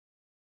Thief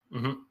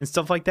and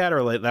stuff like that,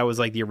 or like that was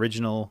like the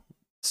original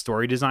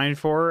story design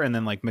for her, and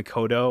then like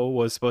Makoto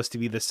was supposed to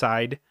be the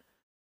side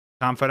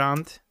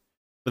confidant,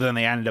 but then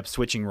they ended up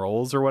switching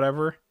roles or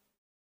whatever.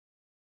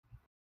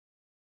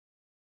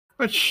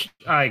 Which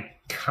I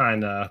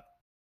kind of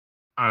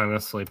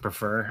honestly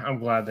prefer. I'm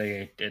glad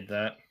they did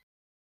that.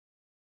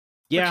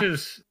 Yeah.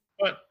 It's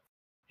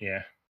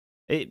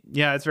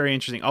very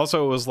interesting.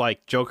 Also, it was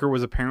like Joker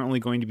was apparently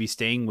going to be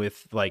staying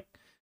with like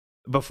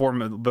before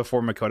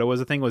Makoto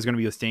was a thing, was going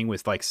to be a thing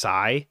with like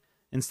Sai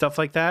and stuff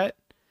like that.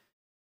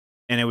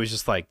 And it was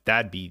just like,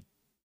 that'd be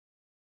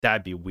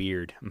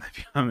weird.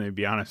 I'm gonna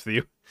be honest with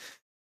you.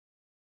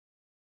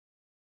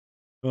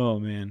 Oh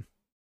man.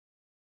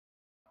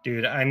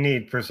 Dude, I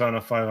need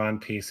Persona 5 on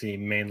PC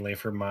mainly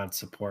for mod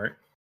support.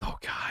 Oh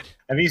god.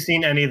 Have you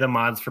seen any of the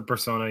mods for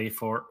Persona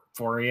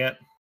 4 yet?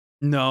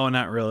 No,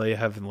 not really. I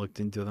haven't looked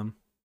into them.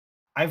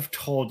 I've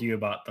told you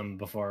about them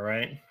before,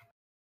 right? I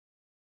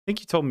think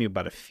you told me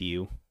about a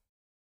few.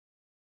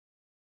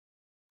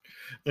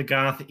 The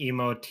goth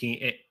emo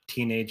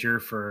teenager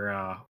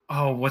for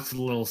what's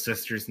the little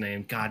sister's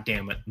name? God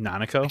damn it.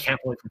 Nanako? I can't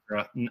believe I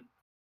forgot.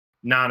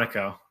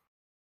 Nanako.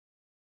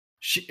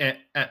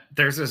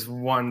 There's this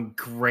one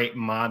great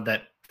mod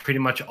that pretty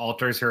much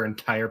alters her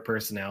entire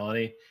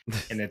personality,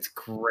 and it's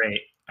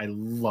great. I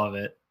love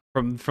it.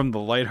 From the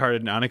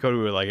lighthearted Nanako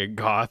to like a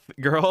goth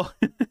girl.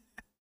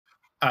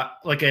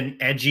 Like an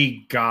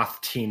edgy goth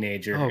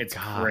teenager. Oh, it's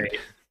God. great.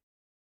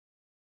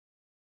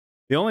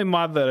 The only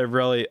mod that I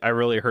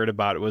really heard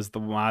about was the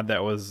mod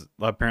that was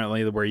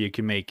apparently where you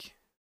can make,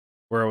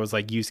 where it was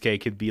like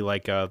Yusuke could be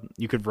like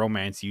you could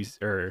romance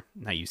Yosuke.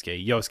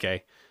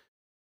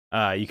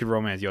 You could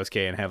romance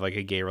Yosuke and have like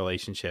a gay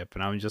relationship,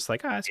 and I'm just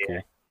like, that's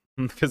cool,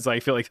 because I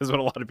feel like that's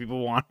what a lot of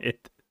people wanted.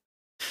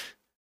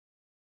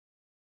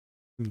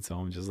 And so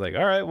I'm just like,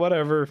 all right,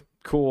 whatever,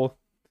 cool.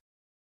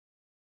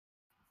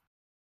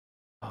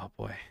 Oh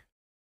boy.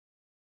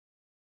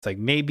 It's like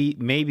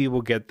maybe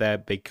we'll get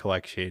that big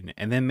collection,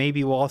 and then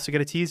maybe we'll also get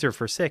a teaser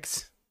for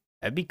 6.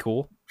 That'd be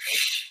cool.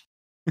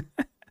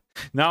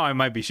 Now I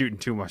might be shooting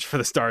too much for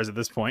the stars at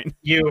this point.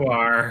 You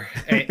are.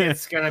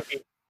 It's gonna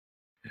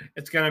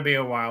be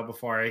a while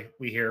before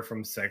we hear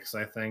from 6,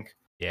 I think.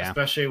 Yeah.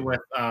 Especially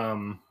with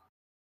Shin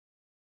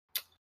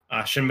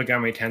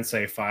Megami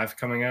Tensei 5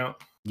 coming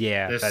out.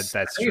 Yeah, that's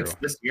true. It's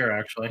this year,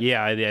 actually.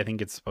 Yeah, I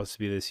think it's supposed to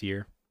be this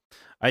year.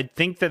 I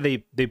think that they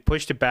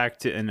pushed it back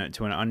to an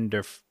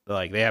under,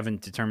 like, they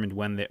haven't determined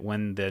when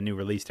the new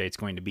release date's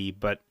going to be,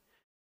 but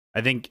I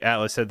think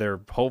Atlas said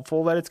they're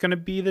hopeful that it's going to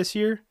be this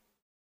year.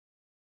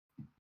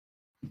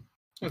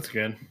 That's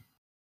good.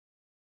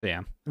 Yeah.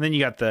 And then you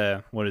got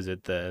the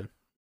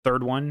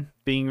third one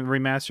being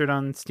remastered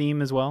on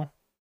Steam as well.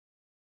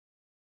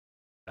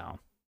 So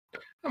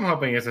I'm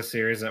hoping it's a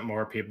series that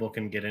more people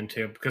can get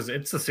into, because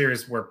it's a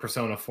series where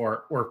Persona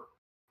 4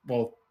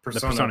 the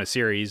Persona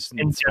series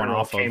spun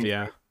off of,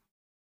 yeah.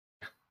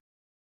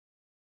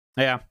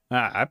 Yeah,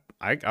 I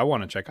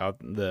want to check out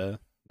the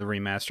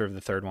remaster of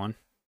the third one.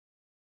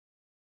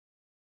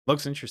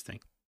 Looks interesting,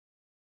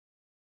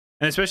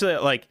 and especially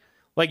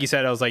like you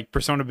said, I was like,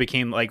 Persona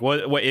became like what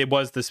it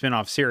was, the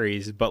spin-off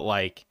series, but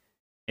like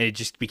it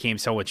just became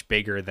so much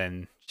bigger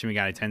than Shin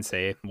Megami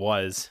Tensei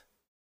was.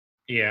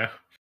 Yeah,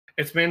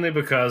 it's mainly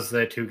because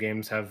the two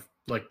games have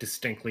like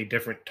distinctly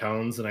different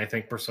tones, and I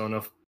think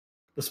Persona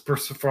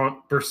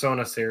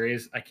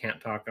series, I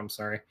can't talk, I'm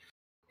sorry,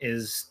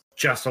 is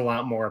just a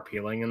lot more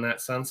appealing in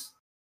that sense.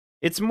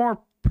 It's more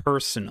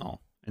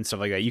personal and stuff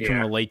like that. You can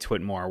relate to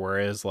it more,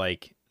 whereas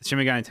like Shin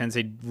Megami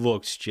Tensei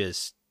looks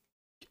just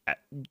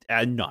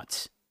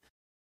nuts.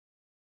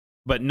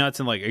 But nuts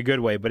in like a good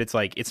way, but it's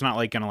like it's not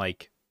like gonna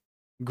like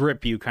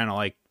grip you kind of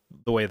like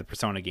the way the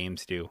Persona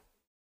games do.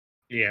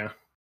 Yeah.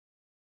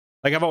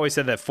 Like I've always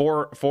said that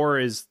 4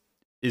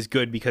 is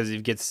good because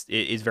it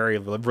is very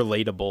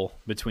relatable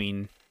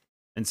between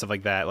and stuff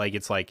like that. Like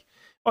it's like,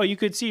 oh, you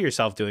could see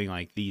yourself doing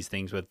like these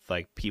things with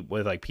like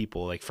people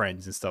like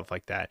friends and stuff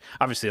like that.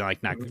 Obviously,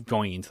 like not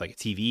going into like a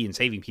TV and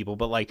saving people,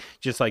 but like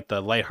just like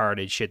the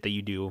lighthearted shit that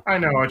you do. I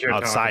know what you're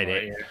outside talking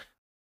it. about, yeah.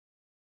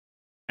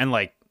 And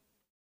like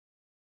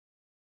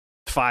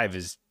 5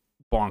 is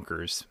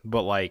bonkers,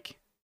 but like,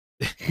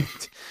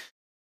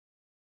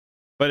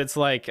 but it's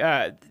like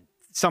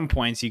some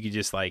points you could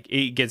just like,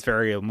 it gets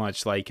very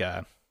much like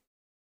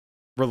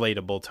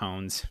relatable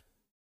tones.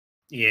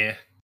 Yeah.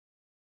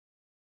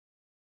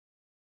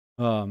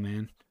 Oh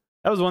man,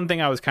 that was one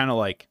thing I was kind of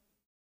like,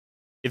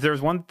 if there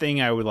was one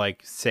thing I would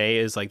like say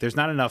is like, there's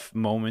not enough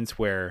moments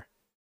where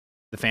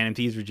the Phantom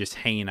Thieves were just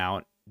hanging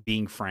out,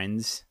 being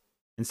friends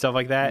and stuff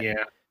like that.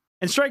 Yeah.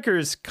 And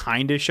Strikers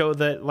kind of show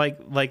that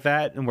like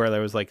that, and where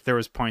there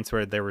was points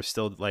where they were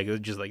still like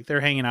just like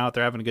they're hanging out,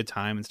 they're having a good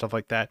time and stuff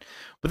like that.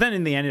 But then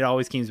in the end, it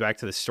always comes back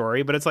to the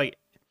story. But it's like,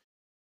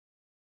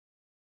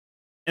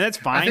 and that's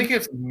fine.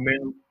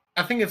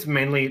 I think it's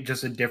mainly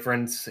just a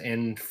difference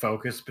in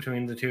focus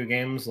between the two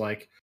games.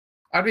 Like,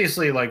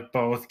 obviously, like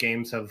both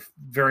games have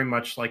very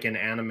much like an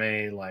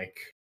anime like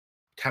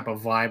type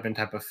of vibe and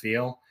type of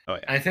feel. Oh,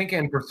 yeah. I think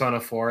in Persona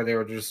 4 they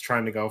were just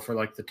trying to go for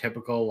like the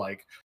typical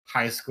like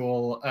high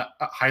school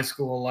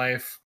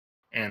life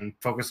and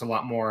focus a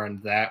lot more on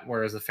that,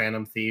 whereas the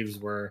Phantom Thieves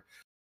were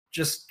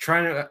just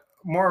trying to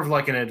more of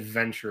like an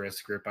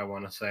adventurous group, I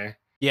want to say.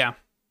 Yeah.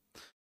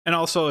 And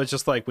also it's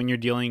just like when you're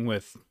dealing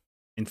with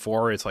in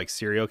 4, it's like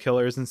serial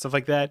killers and stuff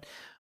like that.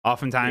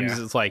 Oftentimes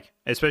it's like,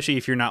 especially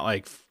if you're not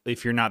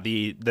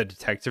the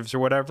detectives or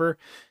whatever,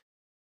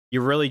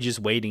 you're really just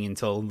waiting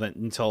until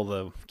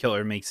the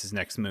killer makes his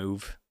next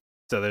move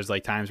So there's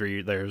like times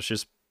where there's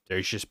just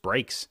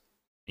breaks,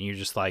 and you're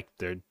just like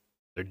they're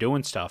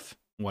doing stuff,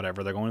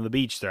 whatever. They're going to the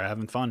beach, they're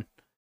having fun.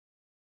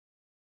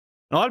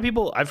 And a lot of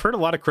people, I've heard a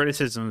lot of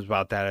criticisms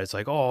about that. It's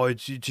like, oh, it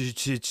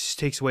just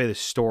takes away the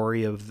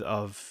story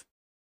of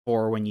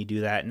 4 when you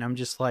do that, and I'm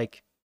just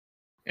like,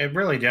 it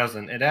really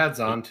doesn't. It adds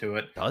on to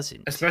it.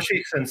 Doesn't.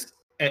 Especially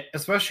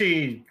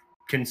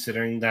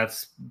considering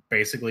that's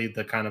basically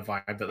the kind of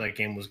vibe that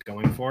game was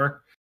going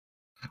for.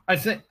 I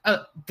think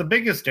the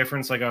biggest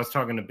difference, like I was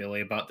talking to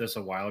Billy about this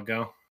a while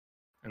ago,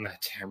 and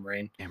that damn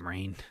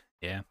rain,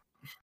 yeah,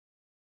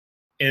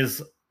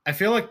 is I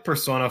feel like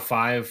Persona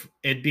 5,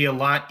 it'd be a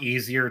lot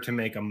easier to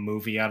make a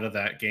movie out of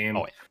that game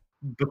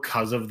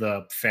because of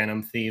the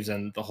Phantom Thieves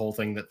and the whole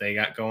thing that they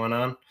got going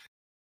on.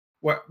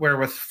 Where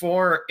with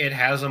 4, it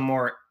has a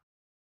more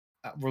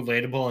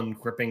relatable and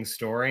gripping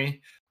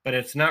story, but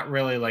it's not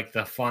really like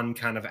the fun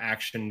kind of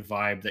action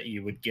vibe that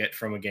you would get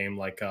from a game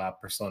like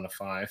Persona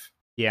 5.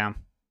 Yeah,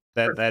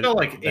 that still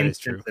like that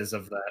instances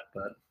of that,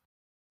 but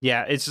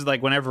yeah, it's just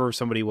like whenever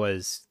somebody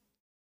was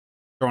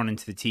thrown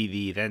into the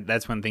TV,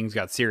 that's when things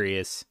got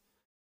serious.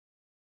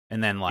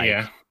 And then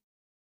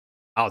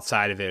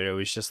outside of it, it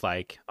was just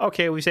like,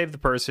 okay, we saved the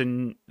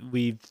person,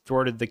 we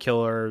thwarted the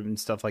killer and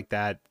stuff like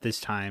that this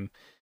time.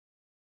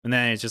 And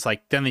then it's just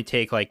like, then they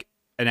take like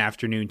an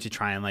afternoon to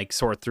try and like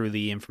sort through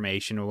the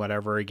information or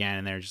whatever again,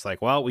 and they're just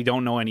like, well, we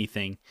don't know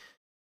anything.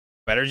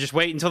 Better just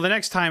wait until the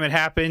next time it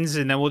happens,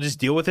 and then we'll just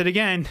deal with it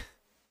again.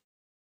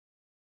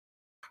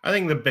 I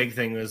think the big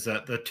thing was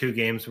that the 2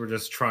 games were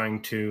just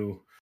trying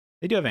to...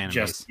 They do have animes.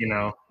 Just,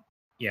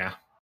 yeah.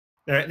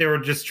 They were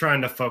just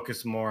trying to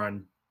focus more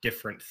on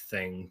different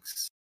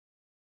things.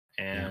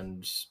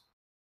 And...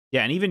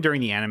 Yeah, and even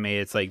during the anime,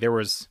 it's like there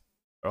was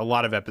a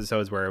lot of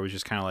episodes where it was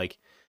just kind of like...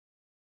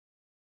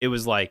 It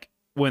was like,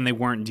 when they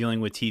weren't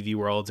dealing with TV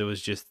worlds, it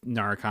was just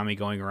Narukami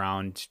going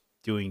around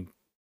doing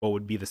what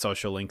would be the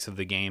social links of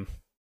the game.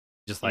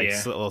 Just like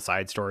little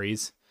side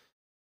stories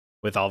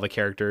with all the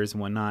characters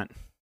and whatnot.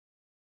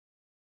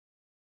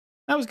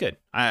 That was good.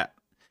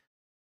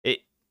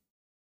 It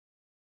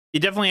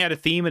definitely had a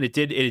theme, and it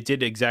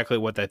did exactly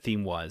what that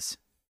theme was.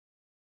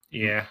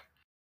 Yeah.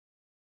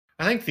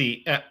 I think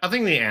the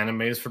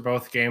animes for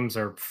both games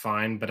are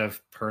fine, but I've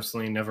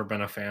personally never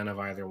been a fan of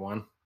either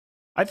one.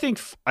 I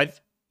think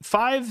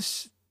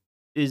 5's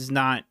is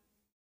not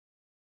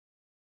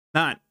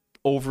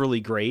overly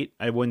great.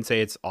 I wouldn't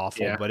say it's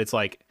awful, but it's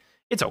like,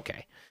 it's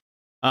okay.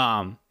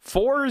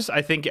 4's,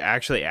 I think,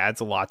 actually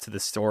adds a lot to the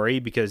story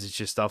because it's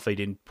just stuff they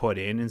didn't put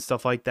in and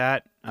stuff like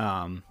that.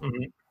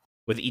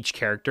 With each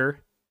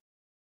character,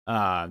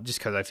 just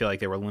because I feel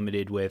like they were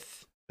limited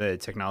with the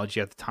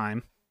technology at the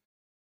time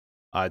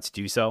to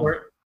do so.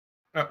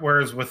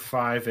 Whereas with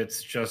 5,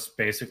 it's just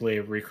basically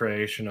a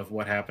recreation of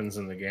what happens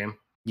in the game.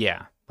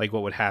 Yeah, like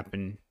what would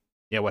happen.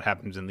 Yeah, what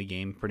happens in the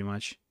game, pretty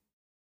much.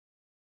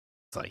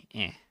 It's like,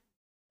 eh.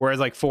 Whereas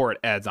like 4, it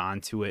adds on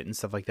to it and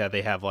stuff like that.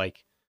 They have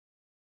like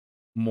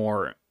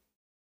more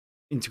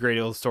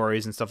integrated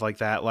stories and stuff like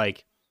that.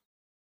 Like,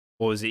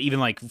 what was it? Even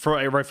like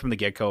right from the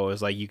get-go, it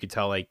was like you could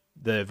tell like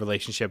the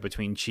relationship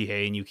between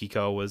Chihei and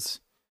Yukiko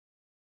was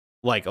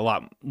like a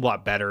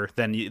lot better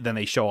than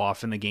they show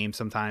off in the game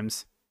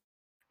sometimes.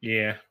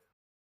 Yeah.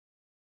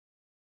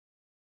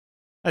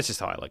 That's just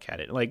how I look at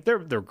it. Like they're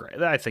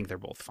great. I think they're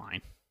both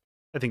fine.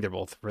 I think they're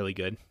both really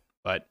good,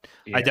 but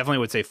I definitely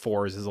would say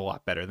 4's is a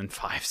lot better than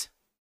 5's.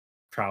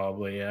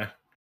 Probably, yeah.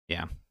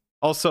 Yeah.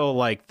 Also,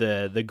 like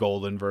the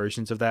golden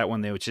versions of that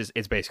one,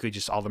 it's basically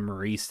just all the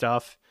Marie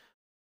stuff.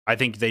 I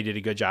think they did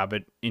a good job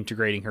at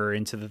integrating her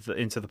into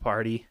the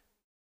party.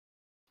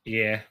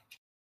 Yeah.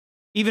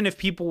 Even if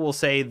people will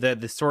say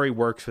that the story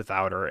works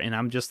without her, and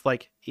I'm just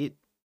like,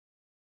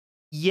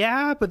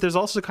 yeah, but there's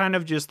also kind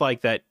of just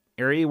like that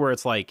area where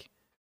it's like,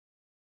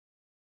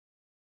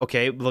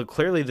 okay, look,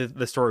 clearly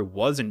the story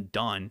wasn't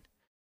done.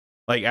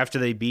 Like after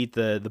they beat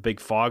the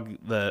big fog,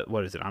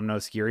 what is it,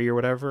 Amnoskiri or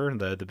whatever,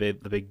 the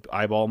big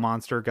eyeball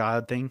monster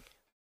god thing.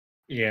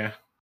 Yeah.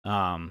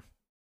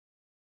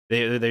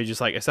 They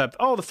just like accept,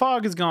 oh, the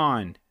fog is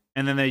gone,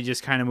 and then they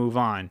just kind of move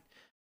on.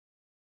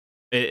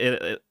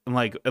 It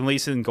like, at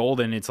least in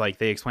Golden, it's like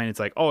they explain, it's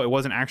like, oh, it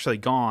wasn't actually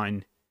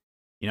gone.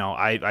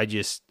 I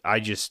just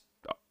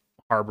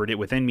harbored it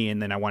within me, and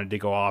then I wanted to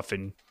go off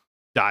and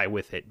die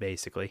with it,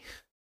 basically.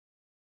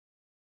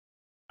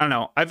 I don't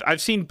know.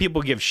 I've seen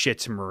people give shit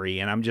to Marie,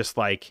 and I'm just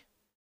like,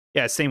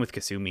 yeah, same with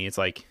Kasumi. It's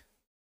like,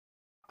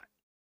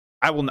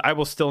 I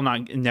will still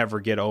never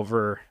get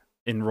over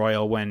in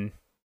Royal when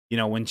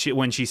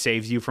she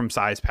saves you from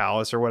Sai's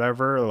palace or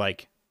whatever,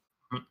 like,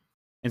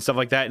 and stuff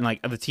like that, and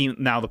like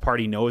the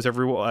party knows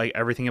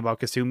everything about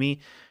Kasumi,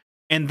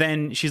 and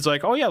then she's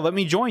like, oh yeah, let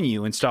me join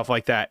you and stuff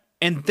like that,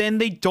 and then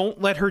they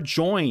don't let her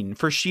join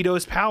for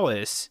Shido's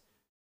palace,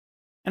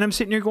 and I'm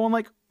sitting here going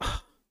like,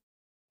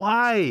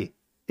 why?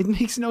 It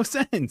makes no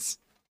sense.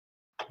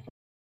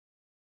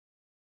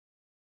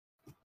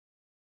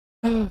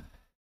 I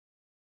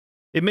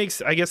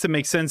guess it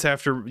makes sense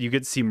after you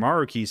get to see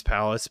Maruki's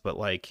palace, but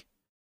like,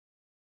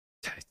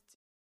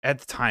 at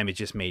the time, it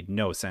just made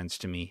no sense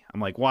to me. I'm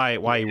like, why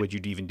would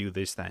you even do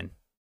this then?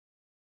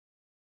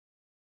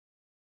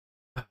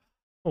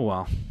 Oh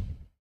well.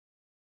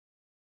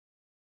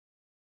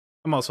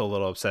 I'm also a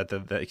little upset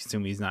that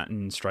Kasumi's not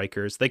in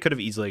Strikers. They could have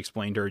easily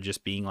explained her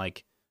just being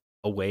like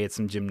away at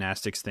some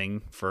gymnastics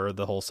thing for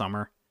the whole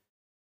summer.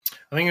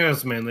 I think it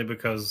was mainly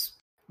because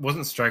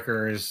wasn't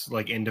Strikers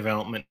like in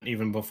development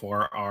even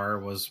before R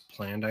was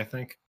planned, I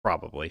think.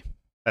 Probably.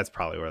 That's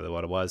probably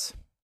what it was.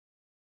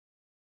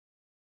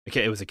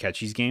 Okay, it was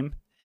Akechi's game.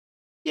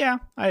 Yeah,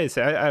 I would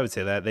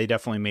say that. They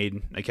definitely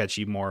made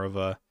Akechi more of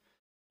a,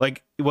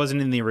 like, it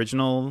wasn't in the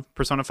original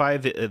Persona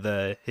 5,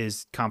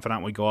 his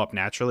confidant would go up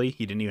naturally.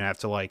 He didn't even have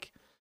to like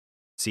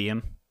see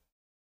him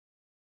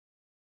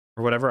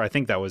or whatever. I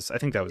think that was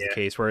the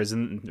case. Whereas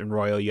in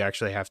Royal, you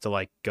actually have to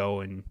like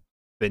go and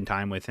spend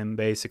time with him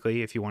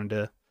basically if you wanted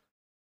to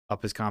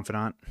up his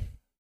confidant.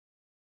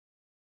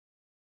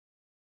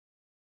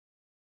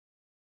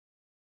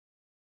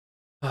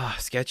 Ah,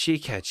 sketchy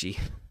catchy.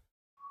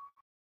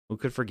 Who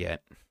could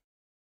forget?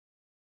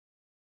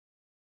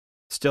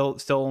 Still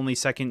only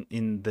second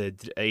in the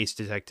Ace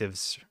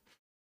Detectives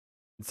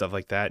and stuff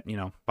like that, you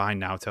know,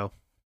 behind Naoto.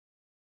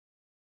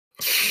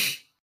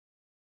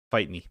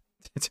 Fight me.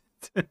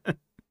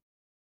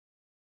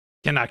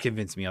 Cannot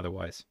convince me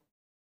otherwise.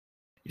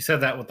 You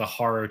said that with the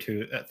Haru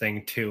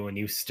thing too, and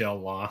you still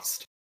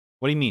lost.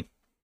 What do you mean?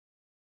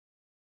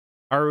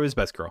 Haru is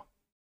best girl.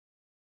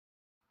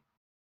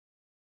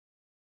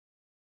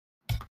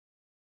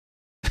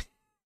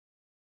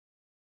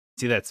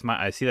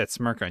 I see that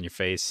smirk on your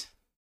face.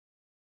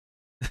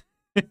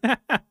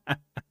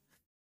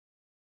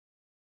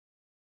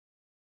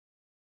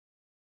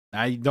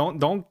 I don't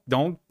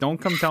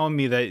come telling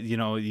me that, you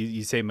know,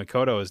 you say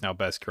Makoto is now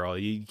best girl.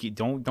 You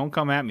don't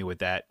come at me with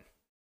that.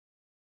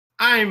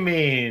 I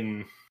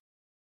mean,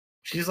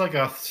 she's like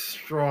a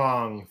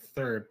strong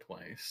third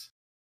place.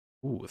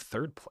 Ooh,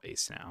 third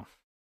place now.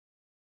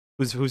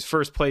 Who's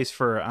first place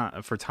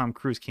for Tom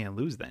Cruise can't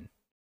lose then?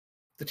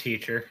 The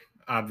teacher,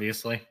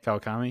 obviously.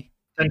 Kawakami.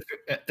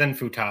 Then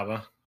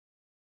Futaba.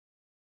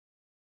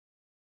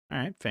 All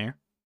right, fair.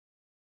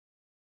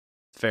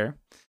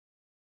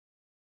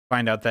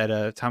 Find out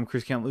that Tom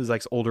Cruise can't lose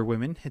likes older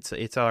women.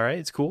 It's all right.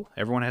 It's cool.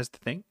 Everyone has the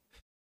thing.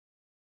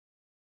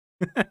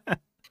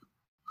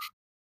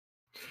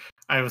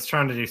 I was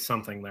trying to do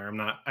something there.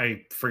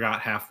 I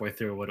forgot halfway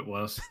through what it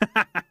was.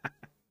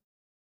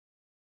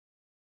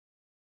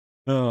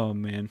 Oh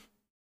man.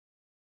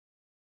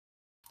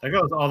 That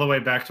goes all the way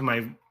back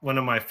to one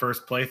of my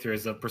first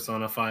playthroughs of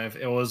Persona 5.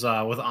 It was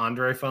with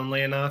Andre,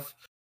 funnily enough.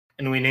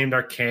 And we named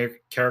our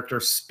character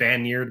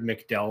Spaniard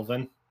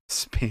McDelvin.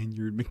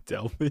 Spaniard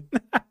McDelvin.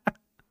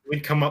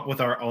 We'd come up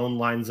with our own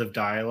lines of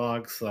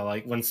dialogue. So,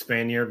 like, when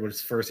Spaniard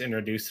was first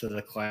introduced to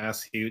the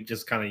class, he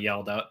just kind of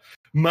yelled out,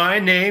 "My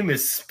name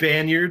is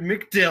Spaniard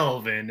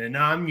McDelvin, and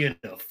I'm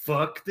gonna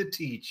fuck the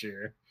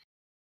teacher."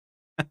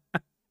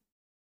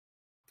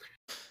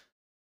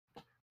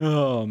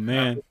 Oh,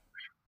 man.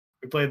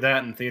 We played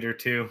that in theater,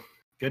 too.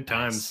 Good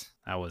times. Nice.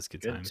 That was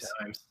good times.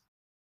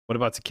 What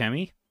about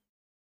Takemi?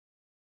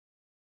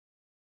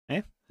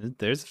 Hey,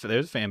 there's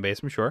a fan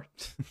base, I'm sure.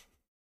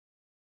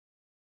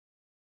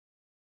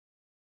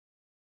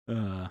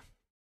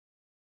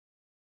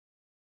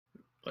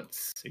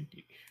 Let's see.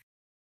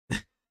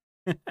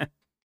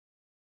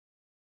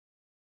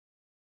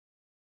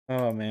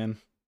 Oh man,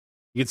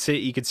 you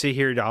could sit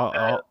here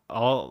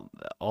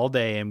all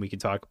day, and we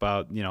could talk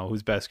about, you know,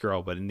 who's best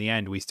girl. But in the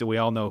end, we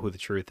all know who the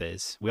truth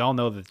is. We all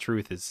know the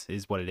truth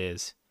is what it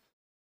is.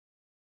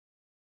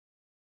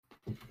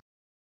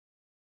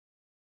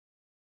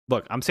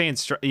 Look, I'm saying,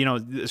 you know,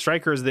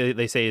 Strikers,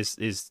 they say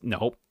is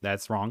nope,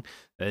 that's wrong.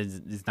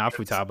 It's not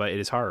Futaba, it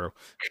is Haru.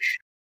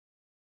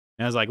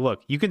 And I was like,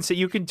 look, you can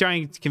try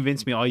and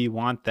convince me all you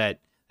want that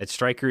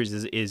Strikers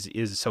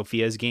is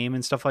Sophia's game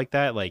and stuff like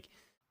that, like,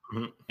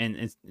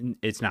 and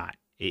it's not.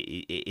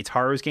 It's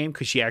Haru's game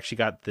because she actually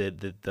got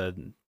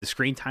the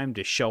screen time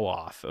to show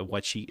off of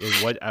what she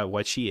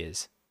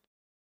is.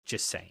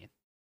 Just saying.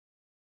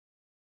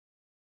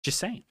 Just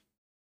saying.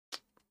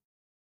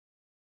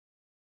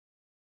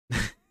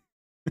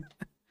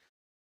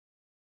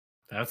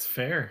 That's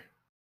fair.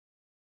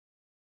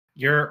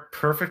 You're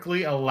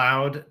perfectly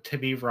allowed to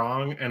be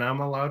wrong, and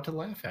I'm allowed to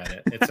laugh at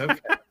it. It's okay.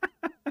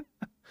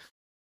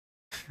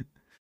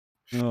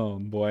 Oh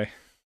boy.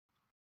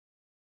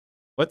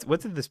 What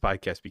did this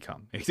podcast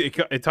become?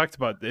 It talked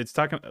about. It's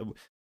talking.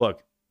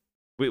 Look,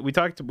 we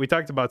talked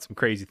about some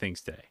crazy things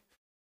today.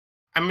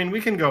 I mean,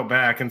 we can go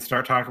back and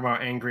start talking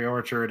about Angry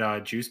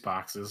Orchard juice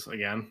boxes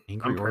again.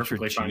 Angry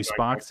Orchard juice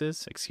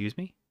boxes? Excuse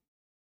me?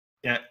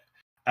 Yeah.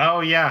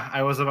 Oh, yeah.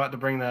 I was about to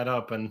bring that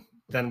up, and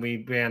then we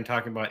began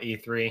talking about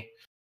E3.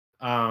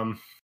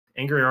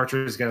 Angry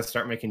Orchard is going to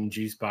start making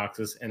juice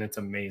boxes, and it's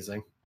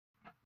amazing.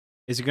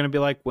 Is it going to be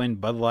like when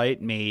Bud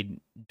Light made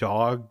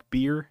dog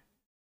beer?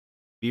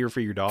 Beer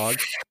for your dog?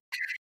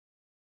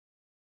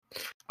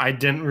 I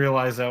didn't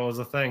realize that was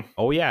a thing.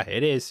 Oh, yeah,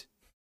 it is.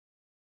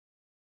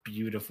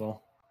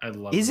 Beautiful. I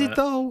love Is that. it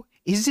though?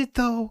 Is it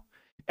though?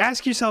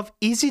 Ask yourself,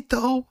 is it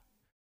though?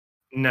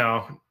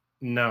 No,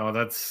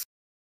 that's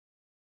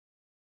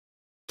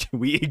Can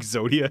we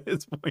Exodia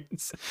his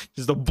points?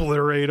 Just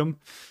obliterate him.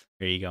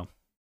 There you go.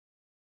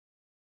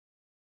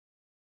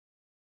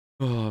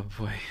 Oh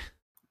boy.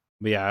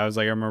 But yeah,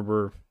 I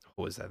remember,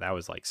 what was that? That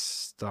was like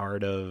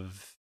start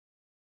of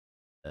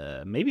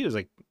maybe it was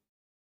like,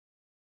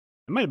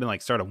 it might have been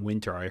like start of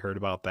winter. I heard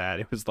about that.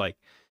 It was like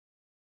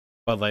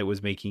Bud Light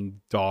was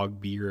making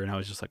dog beer, and I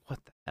was just like, what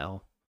the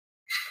hell?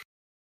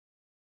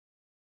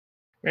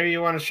 maybe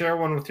you want to share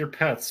one with your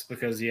pets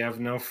because you have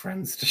no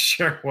friends to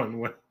share one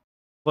with.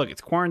 Look,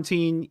 it's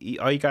quarantine.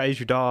 All you guys,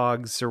 your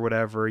dogs or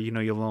whatever,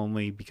 you're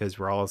lonely because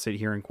we're all sitting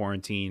here in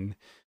quarantine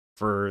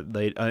for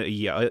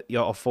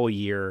a full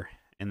year,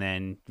 and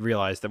then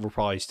realize that we'll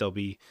probably still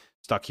be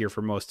stuck here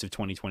for most of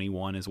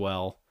 2021 as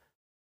well.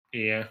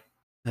 Yeah.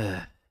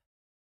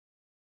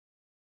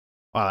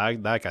 Wow,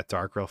 that got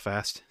dark real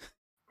fast.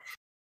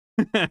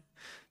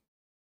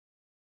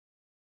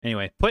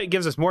 Anyway, it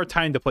gives us more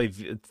time to play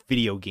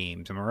video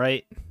games. Am I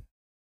right?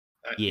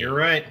 Yeah. You're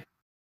right.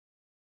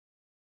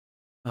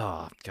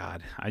 Oh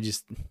God, I'm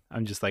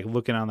just like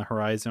looking on the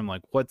horizon. I'm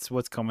like, what's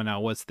coming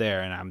out? What's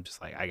there? And I'm just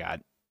like, I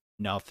got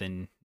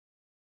nothing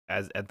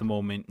at the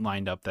moment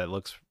lined up that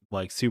looks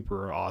like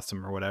super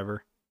awesome or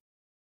whatever.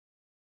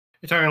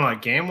 You're talking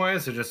like game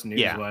wise or just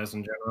news wise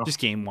in general? Just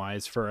game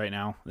wise for right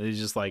now. It's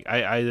just like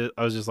I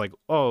was just like,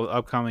 oh,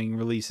 upcoming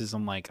releases.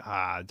 I'm like,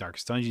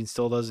 Darkest Dungeon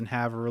still doesn't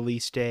have a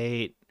release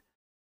date.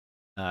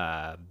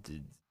 I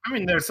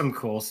mean, there's some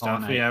cool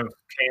stuff. We have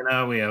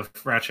Kena, we have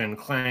Ratchet and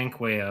Clank,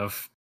 we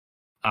have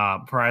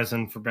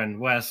Horizon Forbidden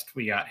West,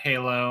 we got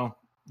Halo.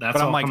 That's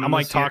but all I'm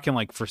like talking year.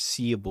 like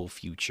foreseeable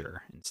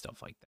future and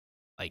stuff like that.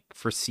 Like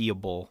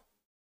foreseeable,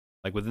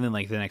 like within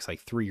like the next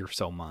like 3 or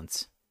so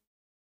months.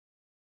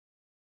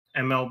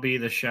 MLB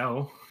The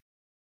Show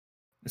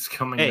is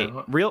coming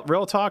out.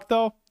 Real talk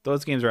though,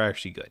 those games are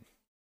actually good.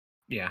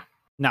 Yeah.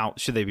 Now,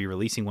 should they be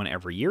releasing one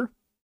every year?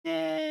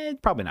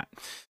 Probably not.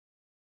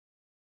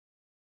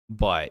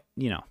 But,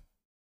 I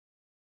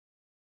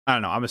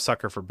don't know. I'm a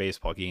sucker for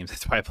baseball games.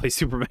 That's why I play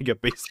Super Mega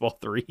Baseball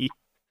 3.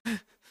 I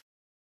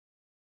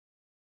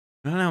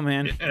don't know,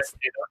 man.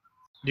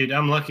 Dude,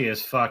 I'm lucky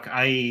as fuck.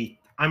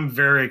 I'm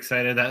very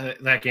excited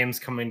that game's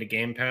coming to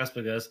Game Pass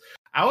because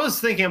I was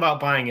thinking about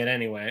buying it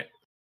anyway.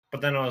 But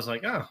then I was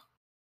like, oh,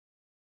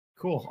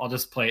 cool. I'll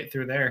just play it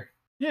through there.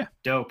 Yeah.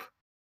 Dope.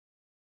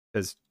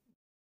 Because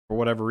for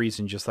whatever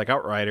reason, just like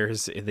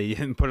Outriders, they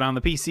didn't put it on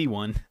the PC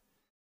one.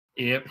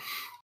 Yep.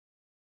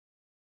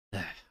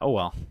 Oh,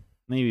 well.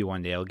 Maybe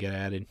one day it'll get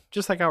added.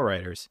 Just like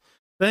Outriders.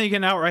 Then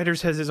again,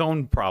 Outriders has its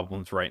own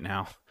problems right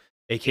now.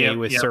 AKA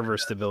with server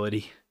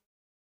stability.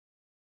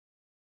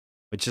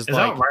 Which is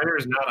like...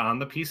 Outriders not on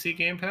the PC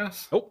Game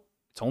Pass? Oh,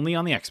 it's only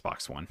on the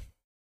Xbox One.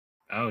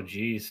 Oh,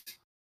 jeez.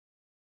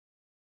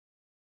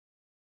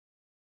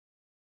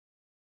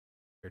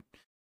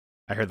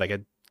 I heard like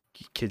a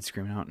kid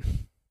screaming out.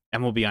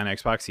 MLB on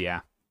Xbox?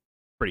 Yeah.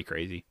 Pretty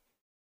crazy.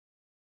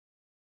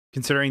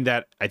 Considering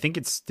that I think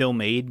it's still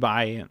made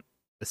by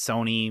a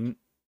Sony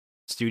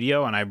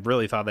studio, and I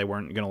really thought they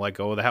weren't going to let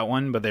go of that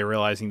one, but they're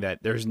realizing that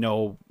there's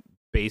no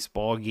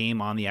baseball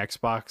game on the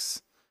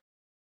Xbox.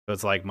 So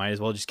it's like, might as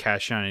well just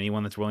cash in on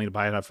anyone that's willing to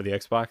buy it up for the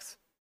Xbox.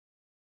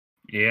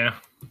 Yeah.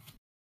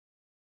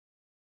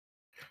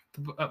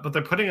 But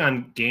they're putting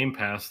on Game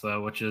Pass,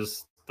 though, which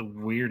is the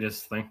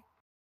weirdest thing.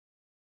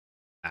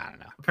 I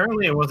don't know.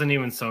 Apparently, it wasn't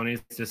even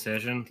Sony's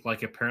decision.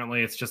 Like,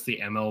 apparently, it's just the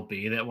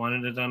MLB that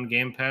wanted it on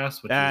Game Pass.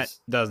 That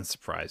doesn't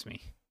surprise me.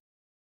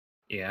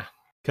 Yeah.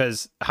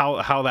 Because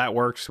how that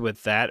works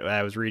with that,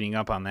 I was reading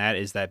up on that,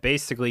 is that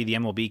basically the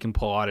MLB can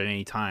pull out at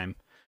any time.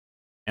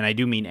 And I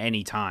do mean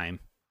any time.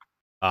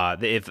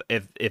 If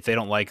they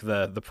don't like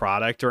the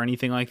product or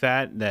anything like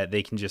that, that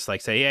they can just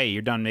like say, hey,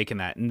 you're done making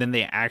that. And then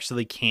they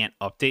actually can't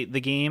update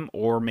the game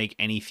or make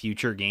any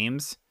future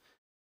games.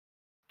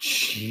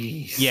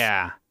 Jeez.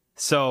 Yeah.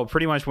 So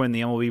pretty much when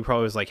the MLB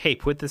Pro was like, hey,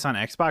 put this on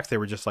Xbox, they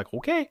were just like,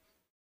 okay.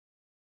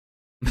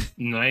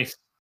 Nice.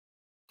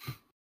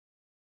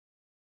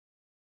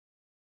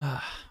 I'm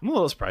a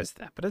little surprised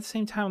at that, but at the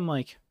same time, I'm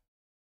like,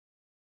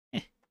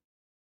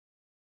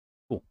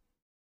 cool.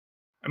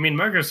 I mean,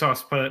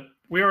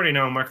 we already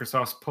know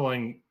Microsoft's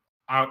pulling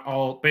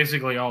out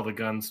basically all the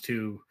guns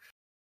to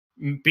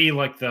be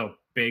like the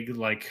big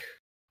like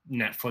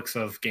Netflix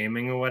of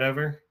gaming or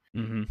whatever.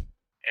 Mm-hmm.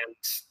 And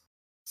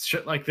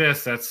shit like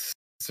this, that's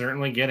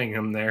certainly getting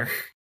him there.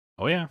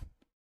 Oh yeah.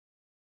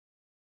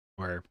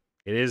 Where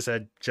it is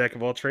a jack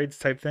of all trades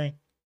type thing.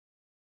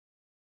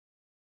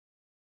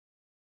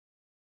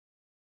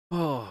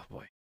 Oh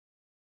boy.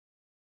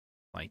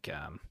 Like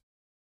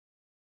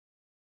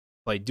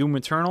play Doom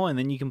Eternal and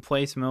then you can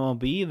play some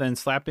MLB, then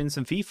slap in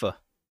some FIFA.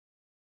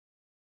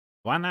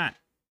 Why not?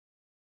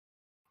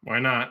 Why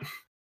not?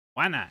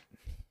 Why not?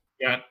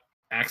 Got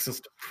access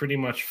to pretty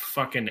much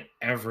fucking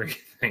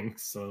everything,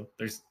 so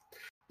there's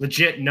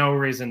legit no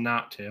reason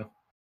not to.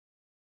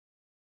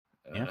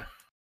 Yeah.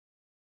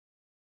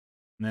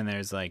 And then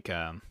there's like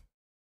I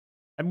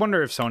I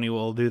wonder if Sony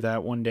will do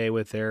that one day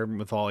with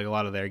all like, a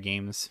lot of their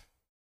games.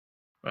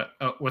 But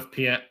with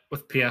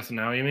PS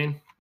Now, you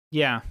mean?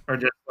 Yeah, Or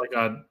just like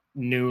a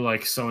new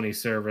like Sony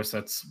service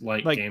that's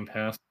like like Game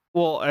Pass?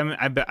 well, I mean,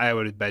 I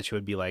would bet you it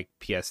would be like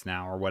PS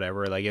Now or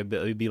whatever. Like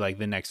it'd be like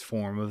the next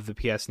form of the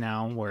PS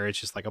Now, where it's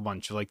just like a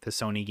bunch of like the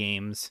Sony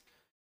games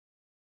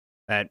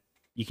that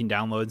you can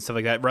download and stuff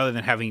like that, rather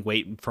than having to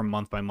wait from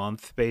month by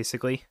month.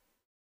 Basically,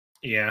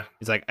 Yeah.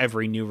 it's like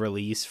every new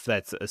release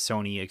that's a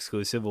Sony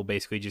exclusive will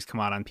basically just come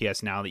out on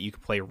PS Now that you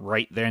can play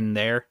right then and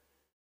there.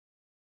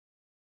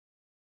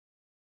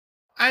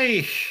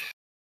 I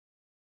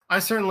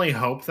certainly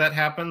hope that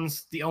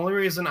happens. The only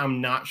reason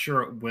I'm not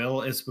sure it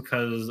will is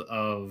because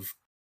of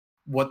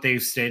what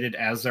they've stated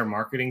as their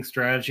marketing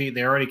strategy.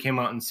 They already came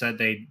out and said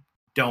they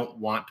don't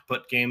want to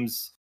put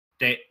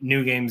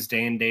new games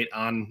day and date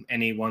on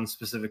any one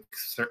specific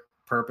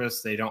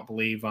purpose. They don't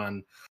believe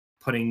on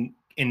putting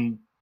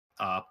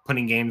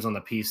games on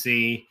the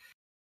PC.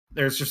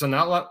 There's just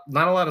not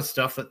a lot of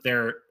stuff that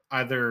they're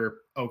either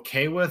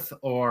okay with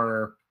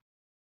or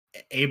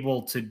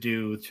able to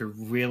do to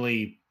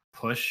really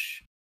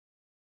push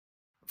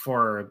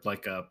for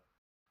like a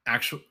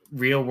actual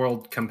real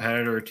world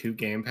competitor to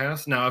Game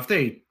Pass. Now, if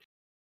they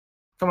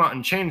come out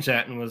and change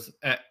that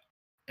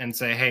and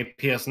say, "Hey,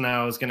 PS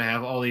Now is going to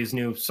have all these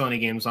new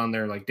Sony games on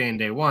there like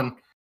day one,"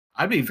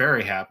 I'd be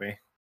very happy.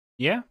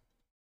 Yeah,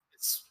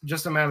 It's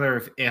just a matter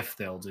of if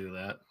they'll do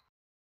that.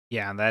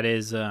 yeah, that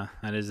is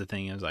the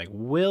thing. Is like,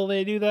 will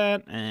they do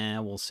that?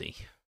 We'll see.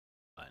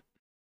 But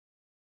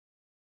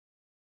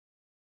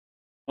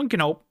one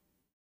can hope.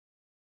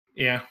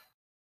 Yeah.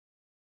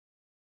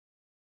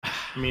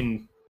 I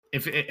mean,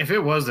 if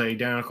it was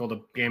identical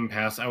to Game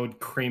Pass, I would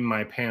cream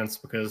my pants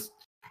because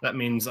that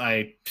means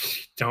I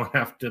don't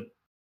have to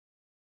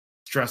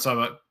stress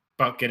about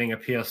getting a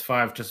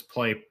PS5 just to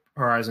play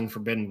Horizon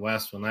Forbidden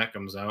West when that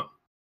comes out.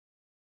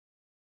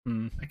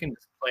 I can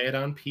just play it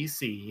on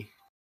PC.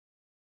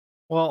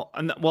 Well,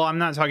 I'm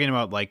not talking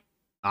about like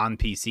on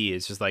PC.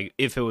 It's just like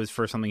if it was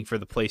for something for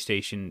the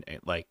PlayStation,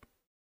 like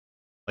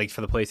for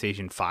the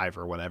PlayStation 5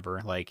 or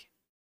whatever. Like,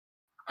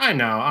 I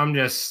know, I'm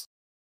just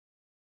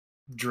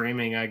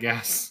dreaming, I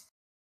guess.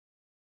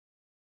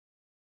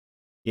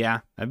 yeah,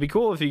 that'd be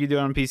cool if you could do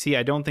it on PC.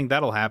 I don't think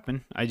that'll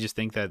happen. I just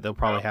think that they'll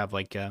probably have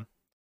like an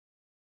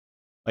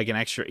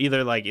extra,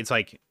 either like it's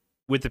like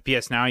with the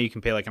PS Now you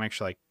can pay like an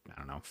extra like I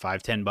don't know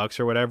 $5-10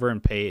 or whatever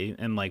and pay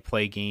and like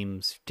play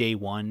games day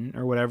one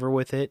or whatever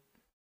with it.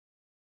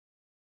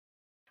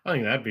 I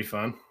think that'd be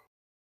fun.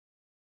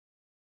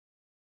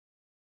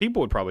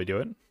 People would probably do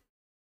it.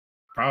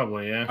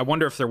 Probably, yeah. I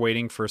wonder if they're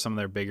waiting for some of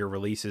their bigger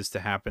releases to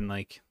happen,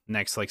 like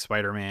next, like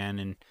Spider-Man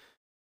and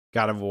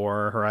God of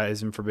War,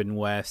 Horizon Forbidden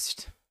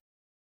West.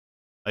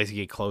 Like to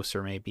get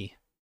closer, maybe.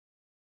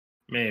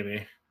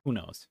 Maybe. Who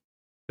knows?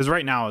 Because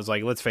right now, it's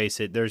like, let's face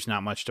it, there's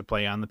not much to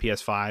play on the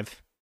PS5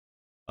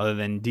 other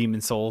than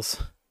Demon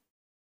Souls.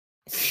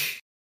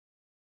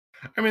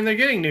 I mean, they're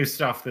getting new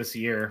stuff this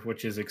year,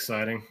 which is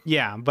exciting.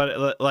 Yeah,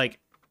 but like,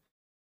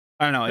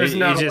 I don't know. It's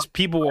just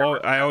people.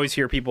 I always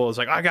hear people. It's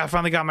like,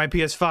 finally got my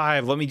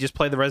PS5. Let me just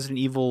play the Resident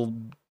Evil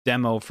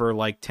demo for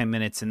like 10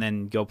 minutes and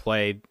then go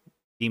play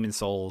Demon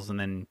Souls and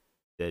then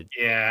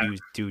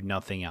do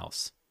nothing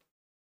else.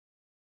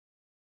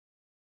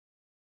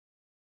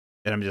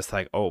 And I'm just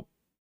like, oh,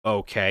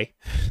 okay.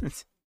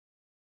 It's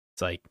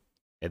like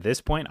at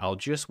this point, I'll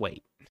just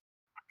wait.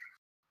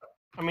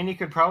 I mean, you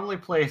could probably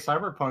play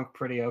Cyberpunk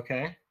pretty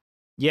okay.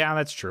 Yeah,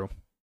 that's true.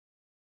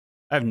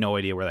 I have no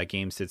idea where that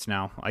game sits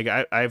now. Like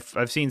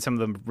I've seen some of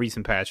the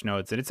recent patch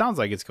notes, and it sounds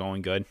like it's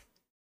going good.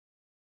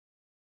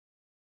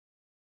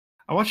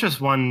 I watched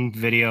this one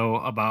video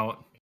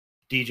about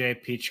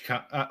DJ Peach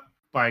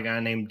by a guy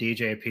named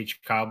DJ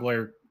Peach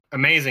Cobbler.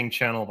 Amazing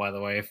channel, by the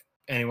way. If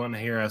anyone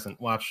here hasn't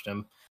watched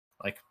him,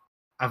 like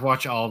I've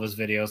watched all of his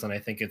videos, and I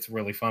think it's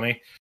really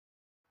funny.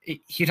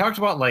 He talked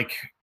about like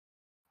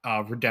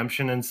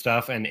redemption and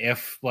stuff, and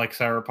if like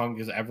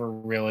Cyberpunk is ever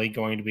really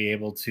going to be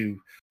able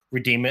to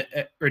redeem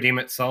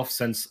itself,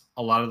 since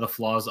a lot of the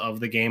flaws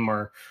of the game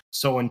are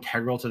so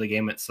integral to the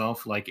game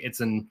itself. Like it's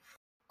an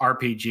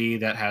RPG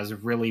that has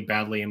really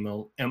badly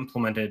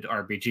implemented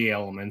RPG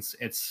elements.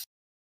 It's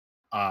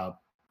a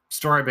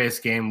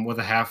story-based game with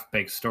a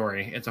half-baked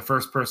story. It's a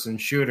first-person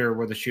shooter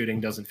where the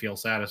shooting doesn't feel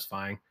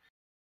satisfying.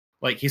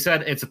 Like he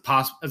said, as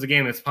a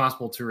game it's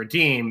possible to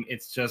redeem.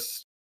 It's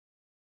just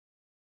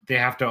they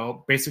have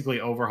to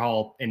basically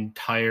overhaul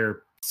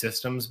entire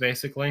systems,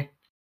 basically.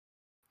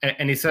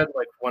 And he said,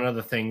 like, one of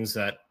the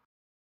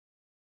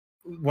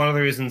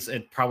reasons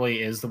it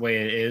probably is the way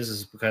it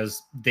is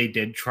because they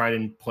did try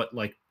to put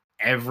like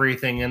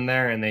everything in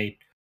there, and they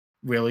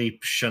really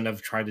shouldn't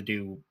have tried to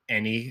do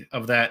any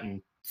of that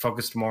and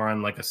focused more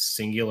on like a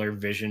singular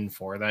vision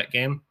for that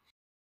game.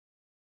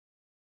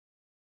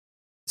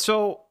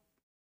 So,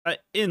 I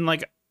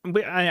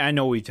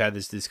know we've had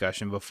this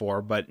discussion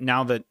before, but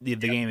now that the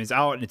game is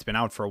out and it's been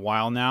out for a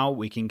while now,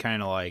 we can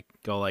kind of like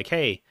go like,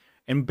 hey,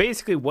 and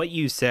basically what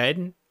you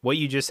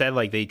just said,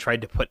 like they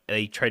tried to put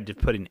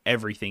in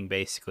everything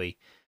basically.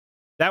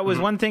 That was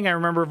one thing I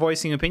remember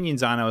voicing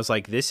opinions on. I was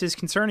like, this is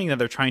concerning that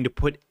they're trying to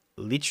put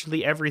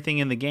literally everything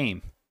in the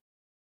game.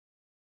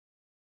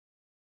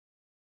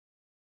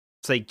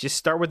 It's like, just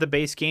start with the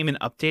base game and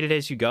update it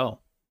as you go.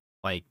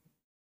 Like,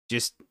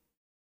 just.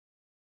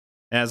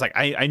 And I was like,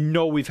 I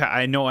know we've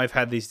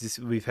had these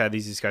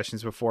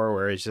discussions before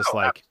where it's just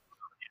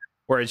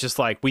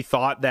we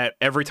thought that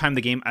every time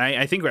the game,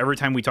 I think every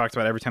time we talked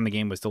about every time the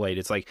game was delayed,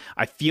 it's like,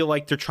 I feel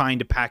like they're trying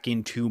to pack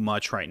in too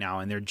much right now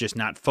and they're just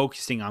not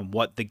focusing on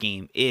what the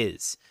game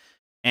is.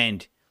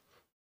 And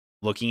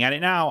looking at it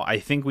now, I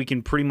think we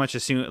can pretty much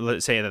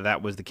say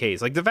that was the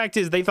case. Like, the fact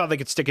is, they thought they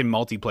could stick in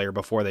multiplayer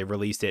before they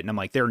released it, and I'm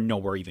like, they're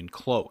nowhere even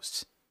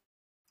close.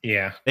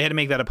 Yeah, they had to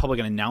make that a public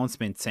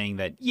announcement saying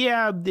that,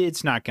 yeah,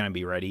 it's not going to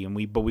be ready,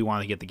 but we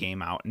want to get the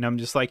game out. And I'm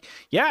just like,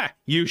 yeah,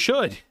 you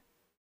should.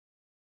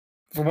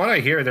 From what I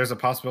hear, there's a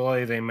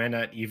possibility they may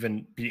not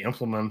even be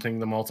implementing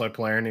the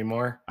multiplayer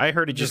anymore. I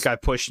heard it just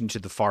got pushed into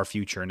the far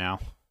future now.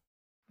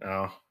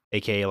 Oh,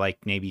 aka like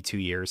maybe 2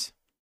 years.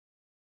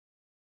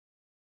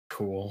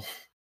 Cool.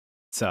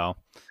 So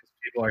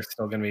people are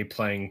still going to be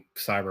playing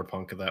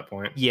Cyberpunk at that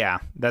point. Yeah,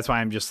 that's why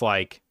I'm just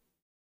like,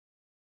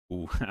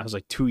 ooh, I was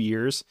like 2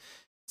 years,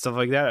 stuff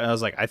like that. And I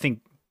was like, I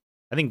think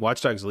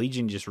Watch Dogs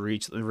Legion just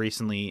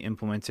recently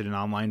implemented an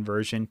online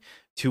version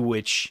to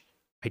which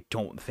I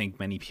don't think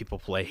many people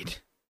played.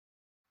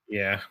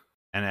 Yeah,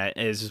 and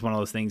it's just one of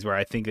those things where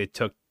I think it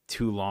took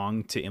too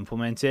long to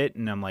implement it,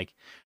 and I'm like,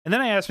 and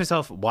then I asked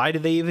myself, why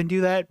did they even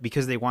do that?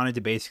 Because they wanted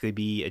to basically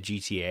be a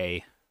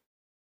GTA,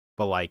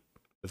 but like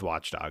with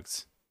Watch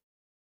Dogs.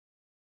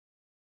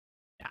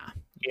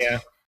 Yeah.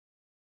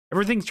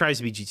 Everything tries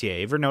to be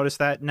GTA. Ever notice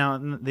that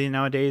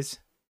nowadays?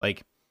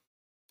 Like,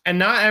 and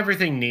not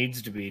everything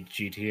needs to be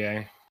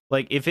GTA.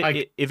 Like, if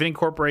it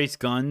incorporates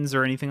guns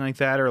or anything like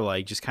that, or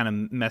like just kind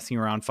of messing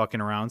around, fucking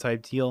around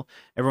type deal,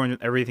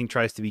 everything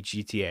tries to be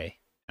GTA.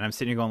 And I'm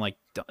sitting here going like,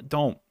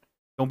 don't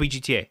be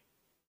GTA.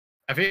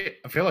 I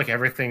feel like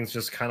everything's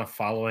just kind of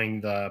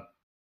following the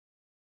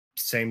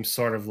same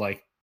sort of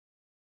like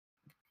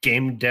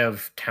game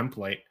dev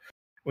template,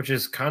 which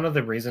is kind of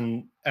the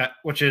reason,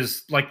 which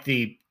is like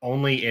the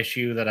only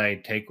issue that I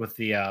take with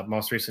the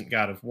most recent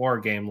God of War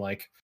game.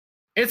 Like,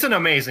 it's an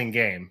amazing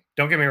game.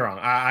 Don't get me wrong.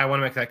 I want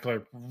to make that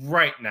clear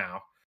right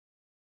now.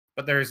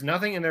 But there's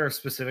nothing in there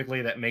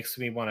specifically that makes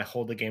me want to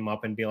hold the game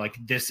up and be like,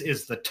 this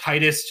is the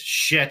tightest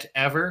shit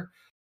ever.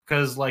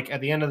 Because, like,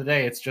 at the end of the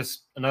day, it's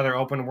just another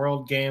open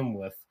world game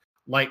with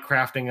light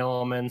crafting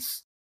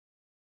elements,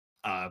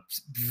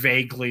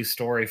 vaguely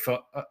story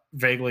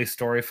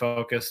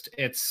focused.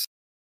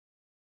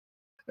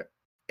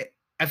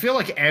 I feel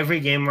like every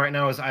game right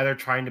now is either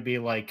trying to be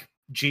like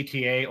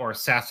GTA or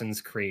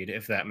Assassin's Creed,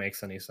 if that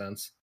makes any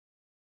sense.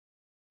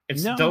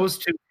 It's those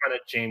two kind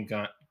of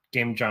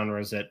game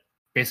genres that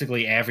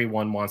basically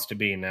everyone wants to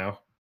be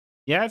now.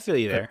 Yeah, I feel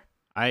you there.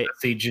 That's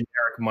the generic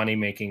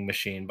money-making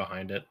machine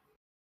behind it.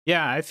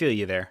 Yeah, I feel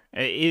you there.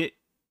 I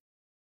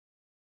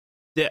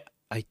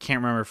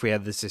can't remember if we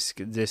had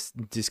this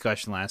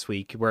discussion last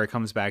week where it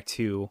comes back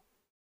to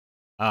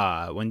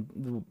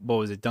when, what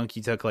was it? Donkey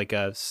took like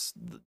a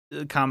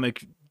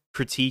comic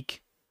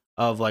critique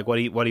of like what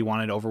he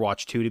wanted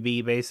Overwatch 2 to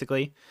be,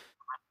 basically.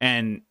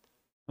 And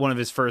one of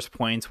his first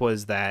points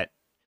was that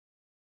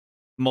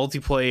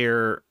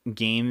multiplayer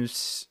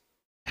games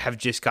have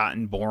just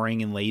gotten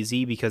boring and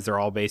lazy because they're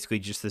all basically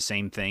just the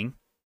same thing.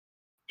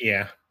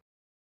 Yeah.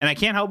 And I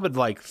can't help but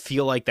like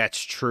feel like that's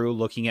true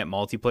looking at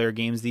multiplayer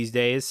games these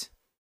days.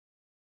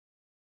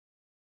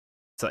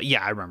 So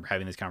yeah, I remember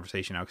having this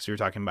conversation now because we were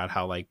talking about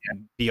how like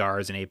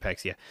BRs and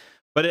Apex, yeah.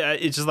 But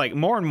it's just like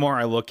more and more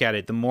I look at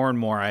it, the more and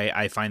more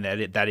I find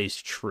that that is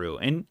true.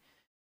 And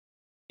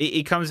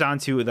it comes down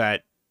to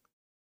that.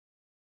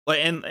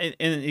 And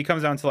it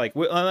comes down to like,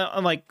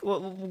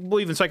 we'll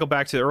even cycle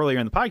back to earlier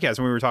in the podcast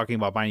when we were talking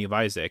about Binding of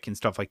Isaac and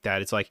stuff like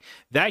that. It's like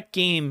that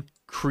game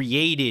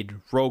created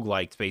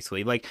roguelikes,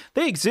 basically. Like,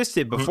 they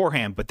existed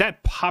beforehand, but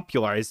that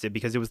popularized it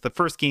because it was the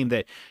first game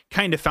that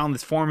kind of found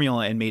this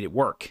formula and made it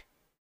work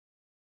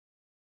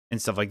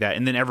and stuff like that.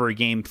 And then every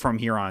game from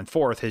here on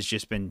forth has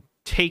just been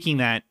taking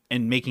that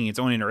and making its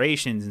own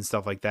iterations and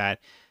stuff like that.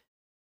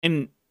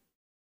 And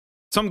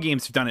some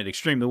games have done it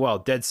extremely well.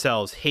 Dead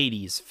Cells,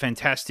 Hades,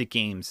 fantastic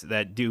games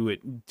that do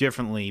it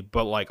differently,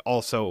 but like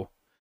also,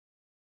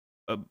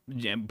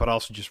 but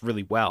also just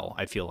really well.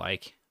 I feel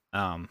like,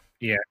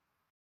 yeah,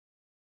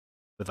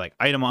 with like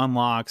item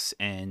unlocks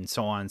and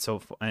so on and so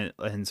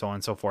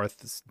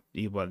forth,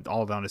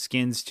 all down to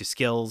skins to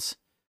skills.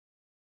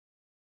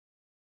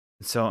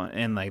 So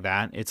and like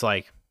that, it's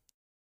like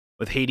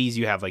with Hades,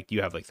 you have like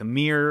the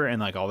mirror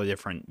and like all the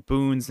different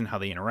boons and how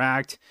they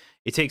interact.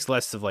 It takes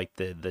less of like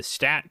the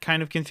stat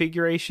kind of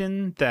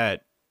configuration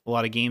that a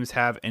lot of games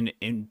have, and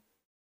it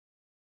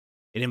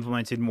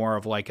implemented more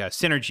of like a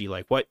synergy,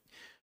 like what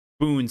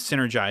boons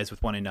synergize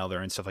with one another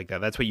and stuff like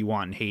that. That's what you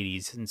want in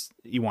Hades, and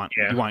you want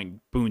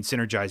boons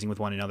synergizing with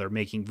one another,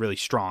 making really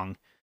strong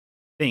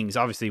things.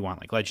 Obviously, you want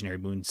like legendary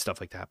boons,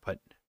 stuff like that, but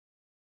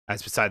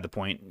that's beside the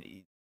point.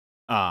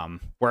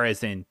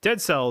 Whereas in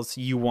Dead Cells,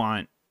 you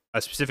want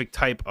a specific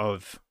type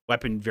of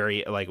weapon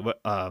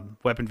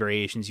weapon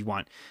variations. You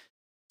want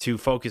to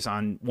focus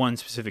on one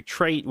specific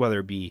trait, whether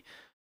it be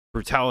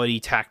brutality,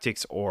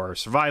 tactics, or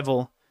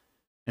survival,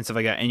 and stuff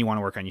like that. And you want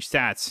to work on your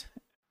stats,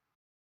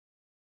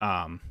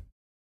 and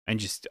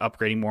just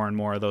upgrading more and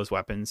more of those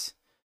weapons.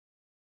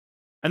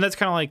 And that's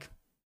kind of like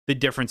the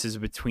differences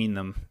between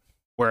them.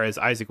 Whereas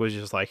Isaac was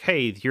just like,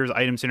 hey, here's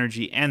item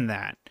synergy and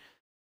that.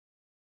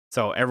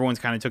 So everyone's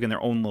kind of taking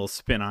their own little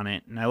spin on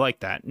it, and I like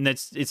that. And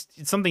it's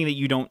something that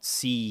you don't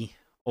see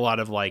a lot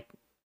of like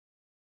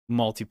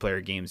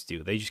multiplayer games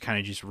do. They just kind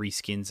of just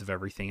reskins of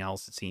everything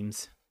else, it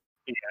seems.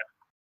 Yeah.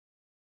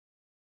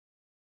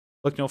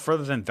 Look no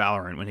further than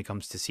Valorant when it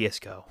comes to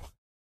CS:GO.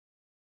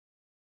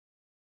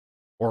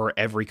 Or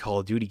every Call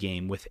of Duty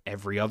game with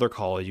every other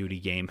Call of Duty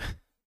game.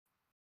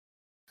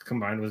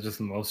 Combined with just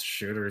most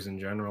shooters in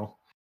general.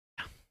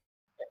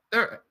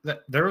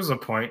 There was a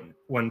point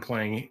when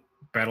playing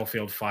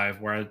Battlefield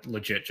 5 where I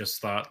legit just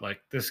thought,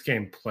 like, this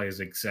game plays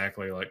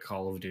exactly like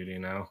Call of Duty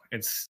now.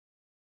 It's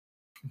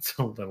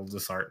a little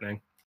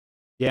disheartening.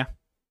 Yeah.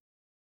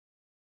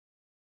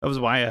 That was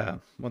why,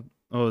 what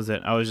was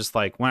it? I was just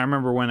like, when I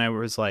remember when I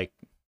was like,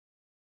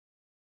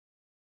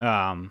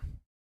 no,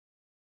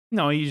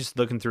 you just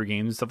looking through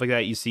games and stuff like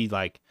that. You see,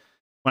 like,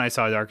 when I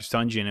saw Darkest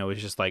Dungeon, it was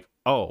just like,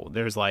 oh,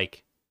 there's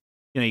like,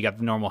 you got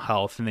the normal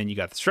health and then you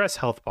got the stress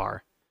health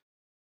bar.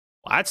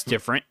 Well, that's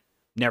different.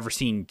 Never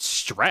seen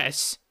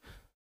stress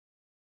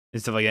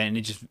and stuff like that, and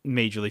it just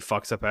majorly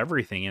fucks up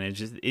everything.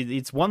 And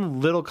it's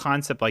one little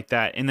concept like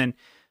that. And then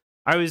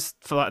I always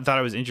thought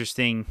it was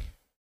interesting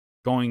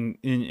going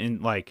in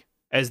like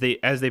as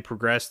they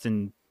progressed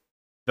in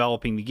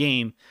developing the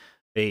game,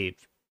 they've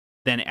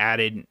then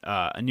added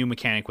a new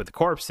mechanic with the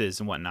corpses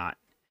and whatnot,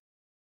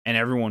 and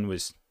everyone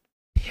was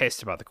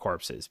pissed about the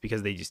corpses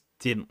because they just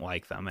didn't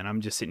like them. And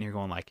I'm just sitting here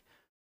going like,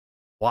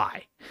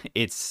 why?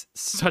 It's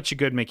such a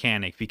good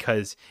mechanic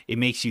because it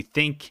makes you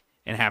think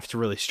and have to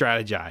really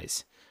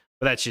strategize.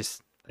 But that's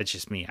just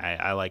me.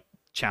 I like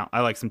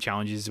some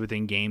challenges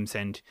within games,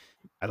 and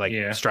I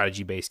like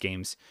strategy based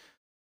games.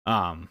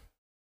 But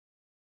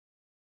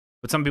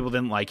some people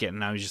didn't like it,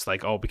 and I was just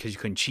like, oh, because you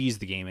couldn't cheese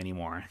the game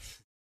anymore.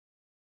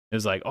 It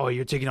was like, oh,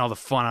 you're taking all the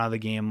fun out of the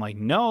game. I'm like,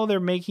 no,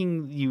 they're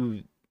making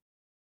you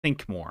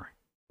think more,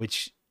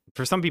 which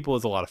for some people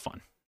is a lot of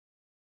fun.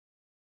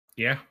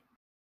 Yeah.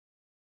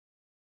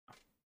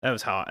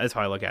 That's how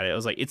I look at it. I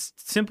was like, it's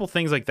simple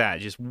things like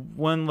that, just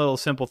one little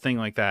simple thing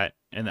like that,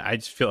 and I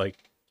just feel like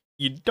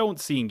you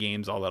don't see in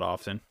games all that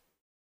often.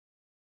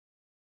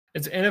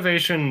 It's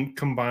innovation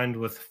combined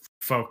with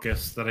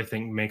focus that I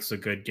think makes a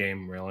good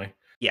game, really.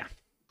 Yeah.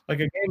 Like,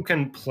 a game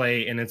can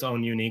play in its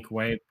own unique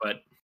way,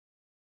 but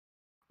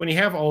when you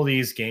have all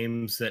these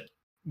games that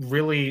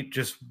really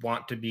just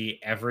want to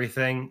be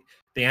everything,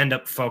 they end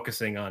up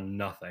focusing on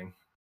nothing.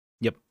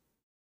 Yep,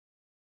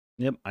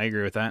 I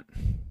agree with that.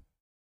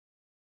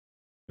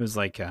 It was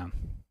like, going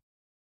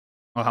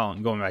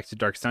back to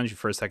Darkest Dungeon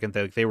for a second,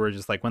 they were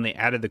just like, when they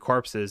added the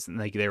corpses, and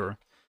like they were,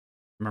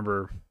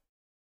 remember,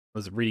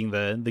 was reading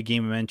the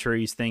game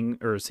entries thing,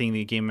 or seeing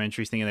the game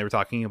entries thing, and they were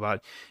talking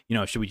about,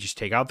 should we just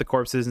take out the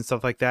corpses and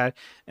stuff like that?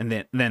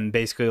 And then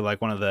basically like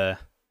one of the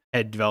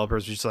head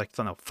developers was just like,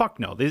 no,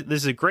 fuck no, this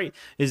is a great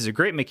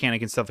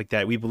mechanic and stuff like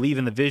that. We believe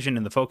in the vision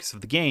and the focus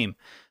of the game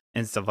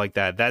and stuff like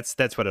that. That's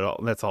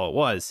all it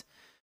was.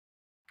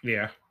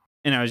 Yeah.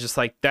 And I was just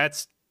like,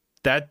 that.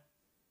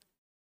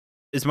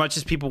 As much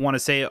as people want to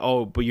say,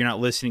 oh, but you're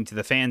not listening to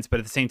the fans, but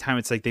at the same time,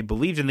 it's like they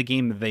believed in the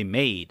game that they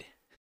made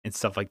and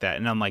stuff like that.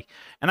 And I'm like,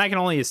 and I can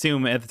only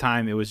assume at the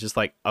time it was just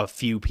like a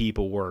few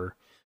people were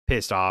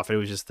pissed off. It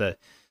was just the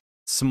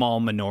small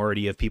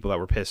minority of people that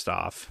were pissed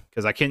off.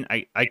 Because I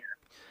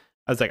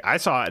was like, I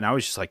saw it and I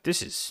was just like,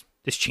 this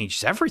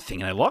changes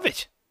everything and I love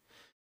it.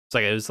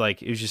 It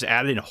was just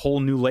adding a whole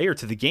new layer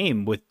to the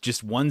game with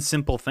just one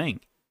simple thing.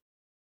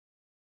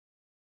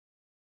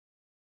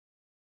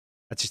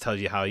 That just tells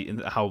you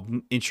how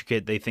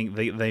intricate they think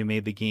they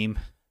made the game,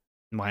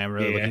 and why I'm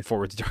really looking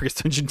forward to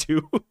Darkest Dungeon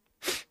 2.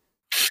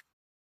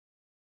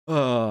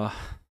 And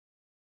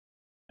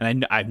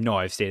I know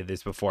I've stated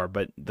this before,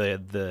 but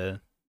the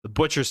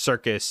Butcher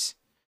Circus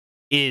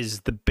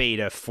is the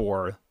beta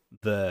for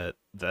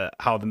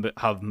how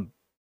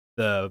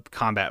the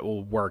combat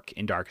will work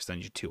in Darkest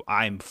Dungeon 2.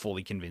 I'm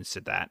fully convinced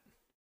of that.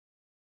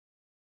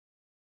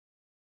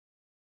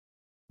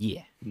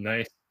 Yeah.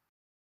 Nice.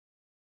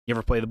 You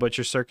ever play the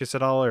Butcher Circus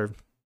at all or stuff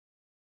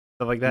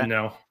like that?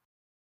 No.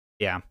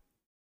 Yeah.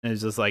 And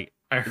it's just like,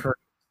 I heard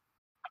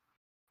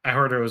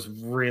it was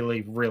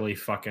really, really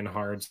fucking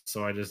hard,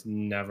 so I just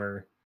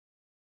never.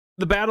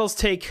 The battles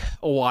take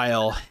a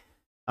while,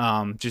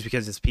 just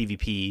because it's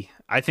PvP.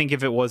 I think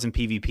if it wasn't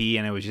PvP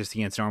and it was just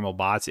against normal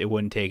bots, it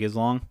wouldn't take as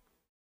long.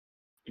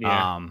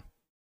 Yeah.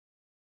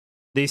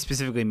 They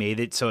specifically made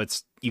it so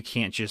you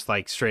can't just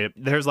like straight up.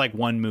 There's like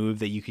one move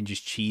that you can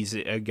just cheese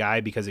a guy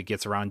because it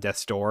gets around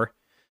death's door.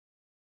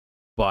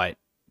 But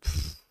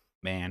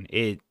man,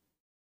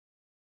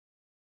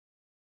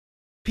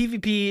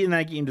 PvP in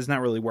that game does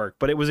not really work,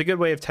 but it was a good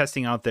way of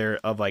testing out there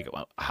of like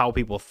how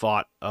people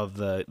thought of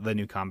the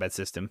new combat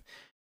system.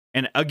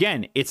 And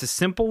again, it's a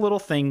simple little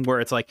thing where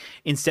it's like,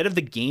 instead of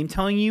the game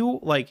telling you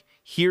like,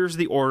 here's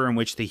the order in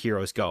which the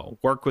heroes go,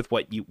 work with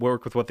what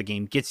the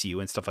game gets you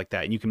and stuff like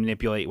that, and you can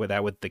manipulate with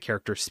that with the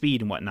character's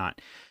speed and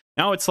whatnot.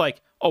 Now it's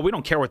like, oh, we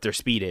don't care what their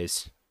speed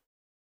is,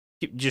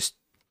 just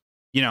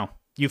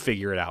you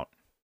figure it out.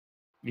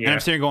 Yeah. And I'm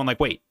sitting here going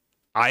like, wait,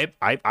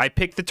 I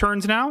pick the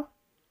turns now.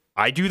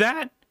 I do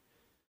that?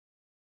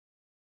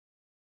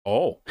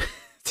 Oh.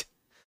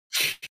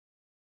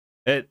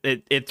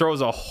 It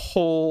throws a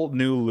whole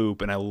new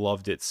loop, and I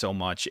loved it so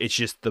much. It's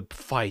just the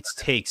fights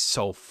take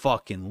so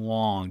fucking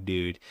long,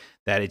 dude,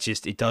 that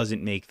it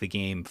doesn't make the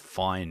game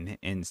fun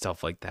and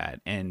stuff like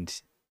that.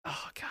 And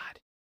oh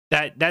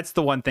god. That's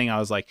the one thing I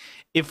was like,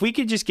 if we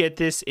could just get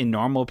this in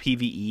normal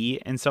PvE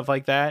and stuff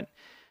like that,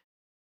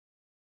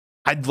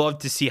 I'd love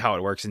to see how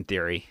it works in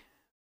theory.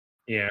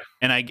 Yeah.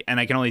 And I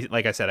can only,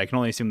 like I said, I can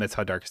only assume that's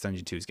how Darkest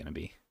Dungeon 2 is going to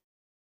be.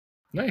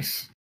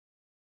 Nice.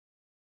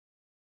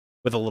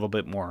 With a little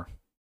bit more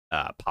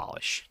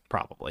polish,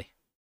 probably.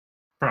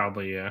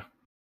 Probably, yeah.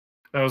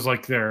 That was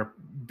like their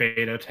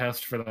beta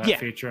test for that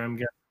feature, I'm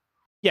guessing.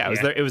 Yeah,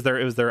 it was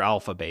their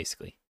alpha,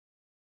 basically. It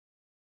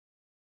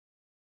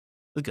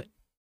was good.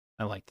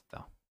 I liked it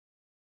though.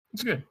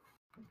 It's good.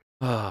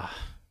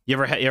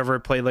 You ever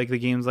played like the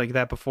games like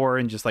that before,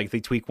 and just like they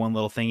tweak one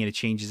little thing and it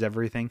changes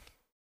everything?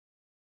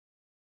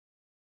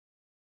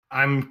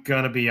 I'm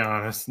gonna be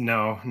honest.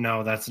 No,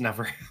 that's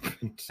never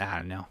happened. I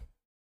don't know.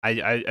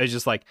 I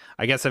just like,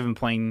 I guess I've been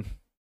playing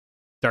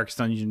Darkest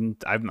Dungeon.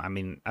 I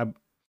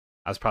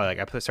was probably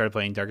like, I started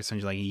playing Darkest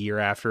Dungeon like a year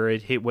after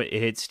it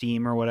hit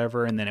Steam or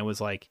whatever, and then it was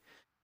like,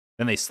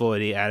 then they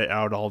slowly added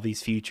out all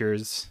these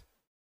features,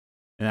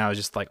 and I was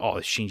just like, oh,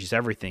 this changes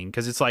everything,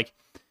 because it's like,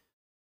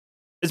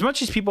 as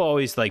much as people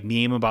always like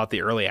meme about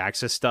the early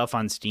access stuff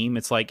on Steam,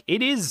 it's like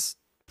it is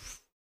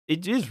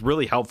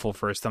really helpful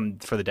for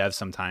the devs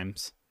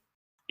sometimes.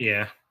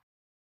 Yeah.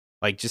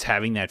 Like just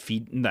having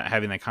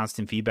that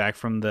constant feedback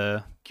from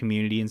the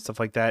community and stuff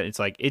like that. It's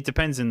like, it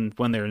depends on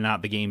whether or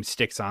not the game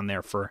sticks on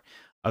there for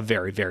a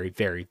very, very,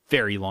 very,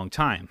 very long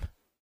time.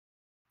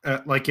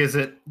 Is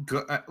it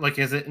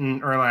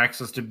in early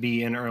access to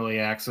be in early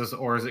access,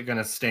 or is it going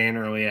to stay in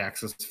early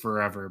access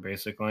forever,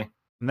 basically?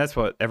 And that's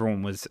what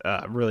everyone was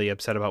really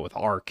upset about with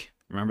Ark.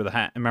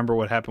 Remember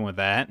what happened with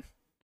that?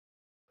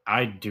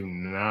 I do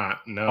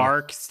not know.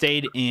 Ark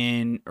stayed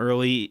in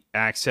early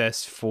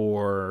access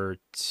for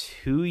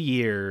 2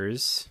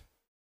 years.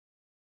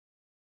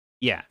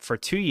 Yeah, for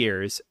 2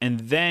 years.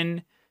 And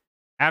then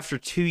after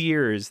 2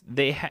 years,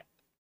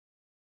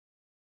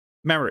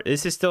 remember,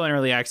 this is still in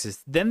early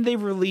access. Then they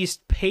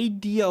released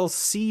paid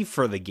DLC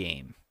for the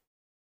game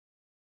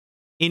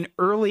in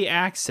early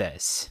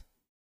access.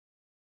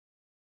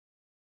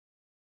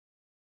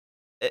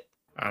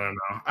 I don't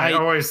know. I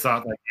always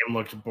thought that game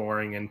looked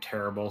boring and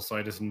terrible, so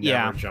I just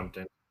never jumped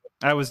in.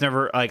 I was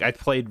never like, I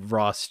played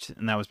Rust,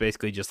 and that was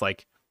basically just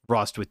like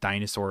Rust with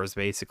dinosaurs,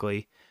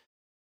 basically.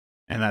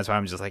 And that's why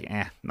I'm just like,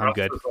 I'm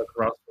good. Like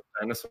Rust with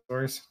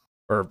dinosaurs,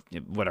 or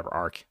whatever,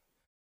 Ark.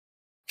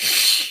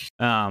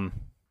 So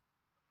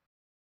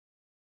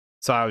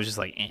I was just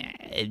like,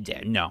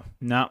 no,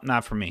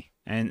 not for me,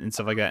 and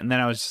stuff like that. And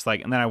then I was just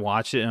like, and then I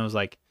watched it, and I was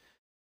like,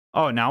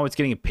 oh, now it's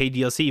getting a paid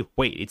DLC.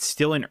 Wait, it's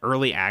still in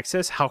early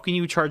access? How can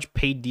you charge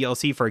paid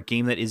DLC for a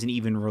game that isn't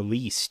even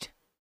released?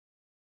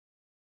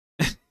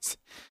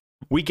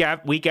 Week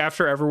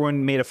after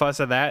everyone made a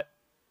fuss of that,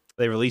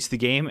 they released the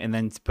game and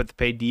then put the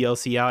paid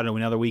DLC out, and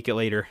another week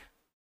later.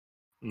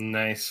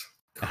 Nice.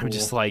 Cool. I'm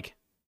just like,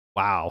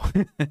 wow.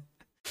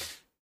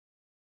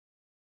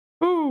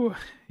 Ooh,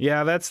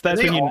 yeah, that's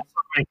when you.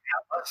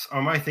 Atlas? Or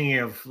am I thinking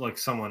of like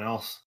someone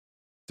else?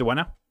 Do what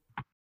now?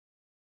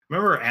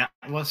 Remember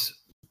Atlas?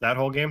 That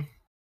whole game?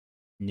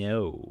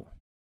 No.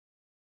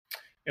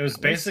 It was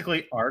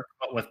basically Ark,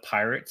 but with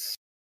pirates.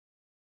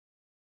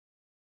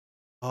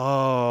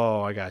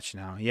 Oh, I got you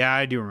now. Yeah,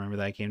 I do remember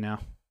that game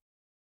now.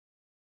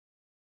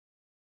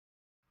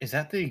 Is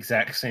that the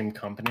exact same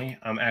company?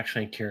 I'm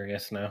actually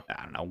curious now.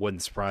 I don't know.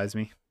 Wouldn't surprise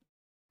me.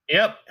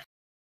 Yep.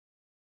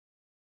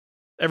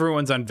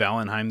 Everyone's on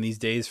Valheim these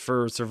days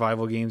for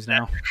survival games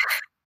now.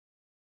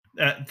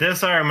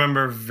 This I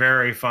remember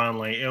very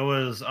fondly. It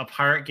was a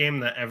pirate game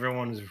that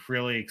everyone was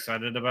really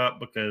excited about,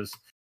 because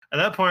at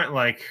that point,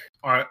 like,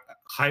 our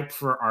hype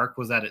for Ark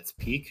was at its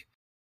peak,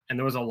 and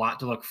there was a lot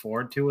to look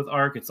forward to with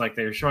Ark. It's like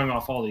they were showing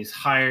off all these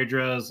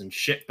hydras and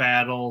ship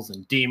battles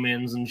and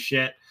demons and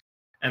shit,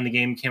 and the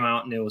game came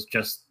out and it was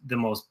just the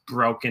most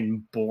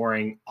broken,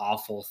 boring,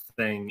 awful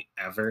thing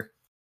ever,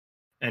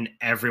 and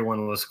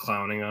everyone was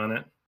clowning on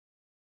it.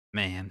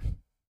 Man.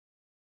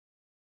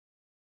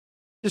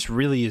 Just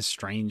really is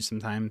strange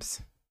sometimes.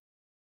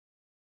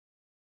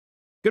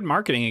 Good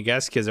marketing, I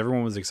guess, because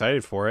everyone was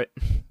excited for it,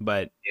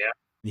 but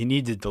you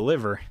need to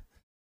deliver.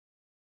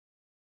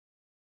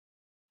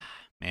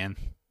 Man,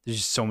 there's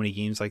just so many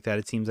games like that,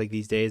 it seems like,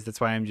 these days.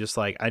 That's why I'm just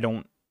like, I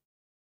don't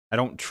I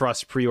don't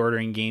trust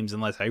pre-ordering games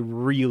unless I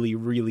really,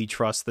 really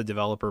trust the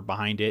developer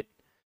behind it,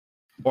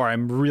 or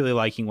I'm really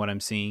liking what I'm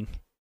seeing.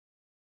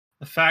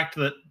 The fact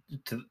that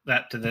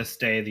to this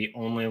day the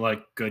only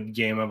like good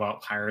game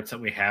about pirates that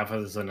we have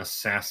is an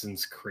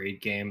Assassin's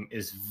Creed game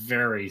is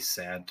very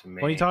sad to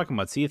me. What are you talking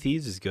about? Sea of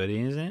Thieves is good,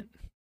 isn't it?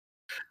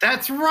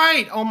 That's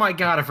right. Oh my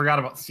god, I forgot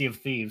about Sea of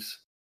Thieves.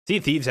 Sea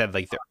of Thieves had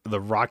like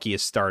the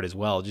rockiest start as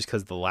well, just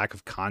because of the lack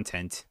of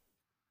content.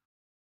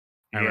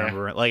 I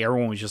remember like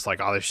everyone was just like,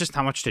 oh, there's just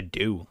not much to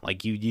do.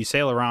 Like you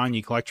sail around,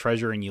 you collect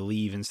treasure, and you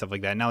leave and stuff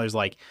like that. Now there's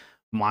like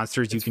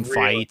monsters you can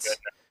fight.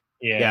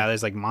 Yeah,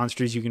 there's like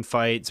monsters you can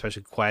fight,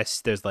 special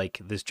quests. There's like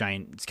this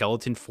giant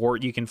skeleton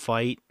fort you can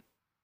fight.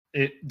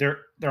 There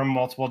are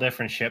multiple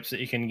different ships that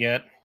you can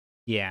get.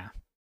 Yeah.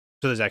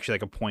 So there's actually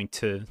like a point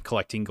to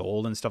collecting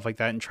gold and stuff like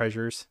that and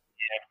treasures.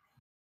 Yeah.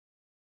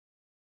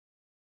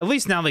 At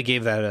least now they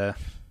gave that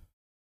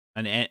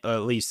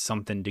at least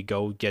something to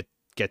go get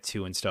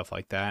to and stuff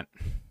like that.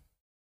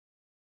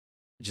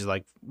 Which is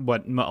like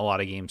what a lot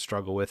of games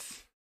struggle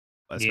with,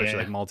 especially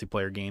like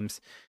multiplayer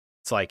games.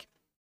 It's like,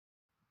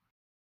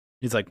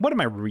 what am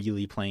I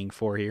really playing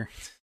for here?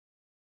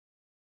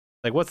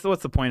 Like, what's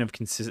the point of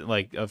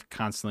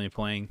constantly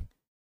playing?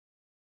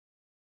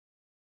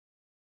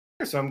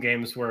 There's some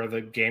games where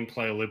the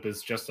gameplay loop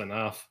is just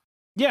enough.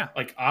 Yeah,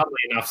 like oddly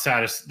enough,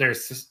 there's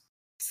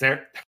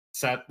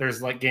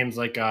like games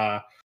like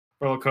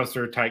Roller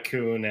Coaster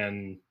Tycoon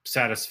and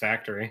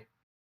Satisfactory.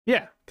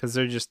 Yeah, because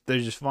they're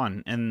just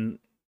fun, and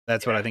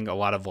that's what I think a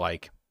lot of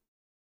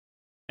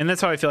and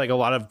that's how I feel like a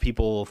lot of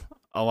people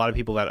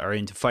that are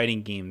into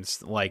fighting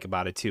games like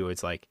about it too.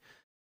 It's like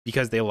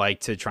because they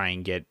like to try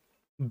and get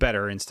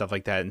better and stuff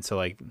like that, and so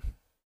like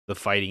the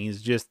fighting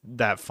is just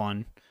that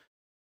fun.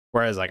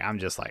 Whereas like I'm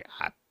just like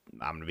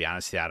I'm gonna be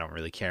honest, I don't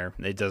really care.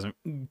 It doesn't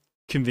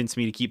convince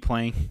me to keep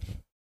playing.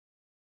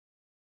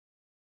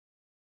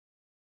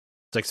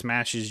 It's like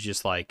Smash is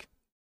just like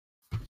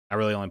I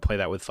really only play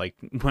that with like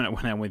when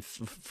I'm with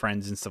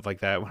friends and stuff like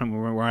that.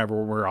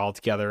 Whenever we're all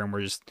together and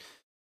we're just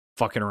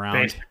fucking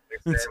around.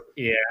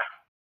 Yeah.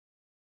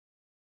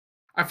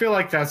 I feel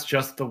like that's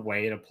just the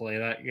way to play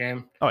that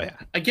game. Oh yeah.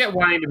 I get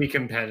wanting to be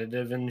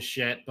competitive and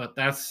shit, but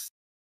that's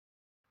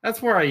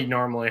where I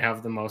normally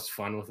have the most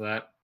fun with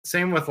that.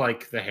 Same with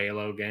like the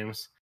Halo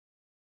games.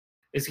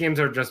 These games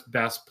are just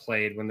best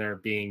played when they're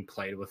being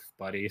played with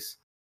buddies.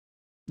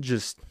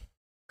 Just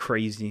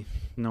crazy.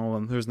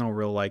 No, there's no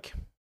real like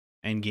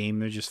end game.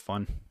 They're just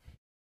fun.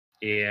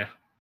 Yeah.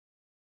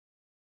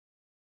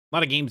 A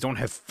lot of games don't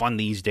have fun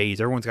these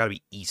days. Everyone's got to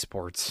be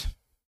esports.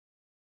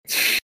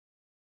 The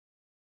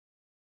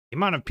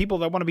amount of people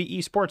that want to be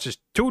esports is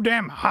too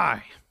damn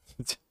high.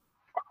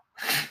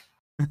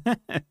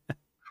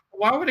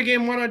 Why would a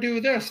game want to do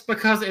this?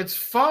 Because it's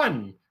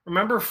fun.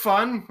 Remember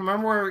fun?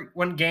 Remember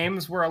when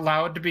games were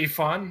allowed to be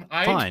fun?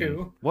 I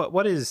do.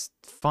 What is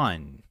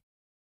fun?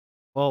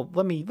 Well,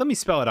 let me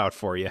spell it out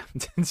for you.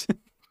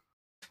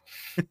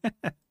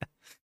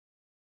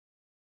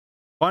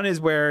 Fun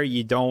is where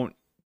you don't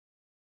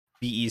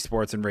be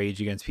esports and rage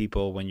against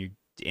people when you're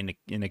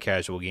in a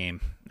casual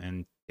game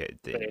and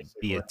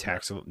be a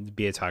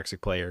toxic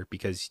player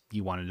because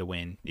you wanted to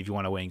win. If you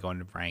want to win, go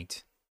into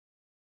ranked.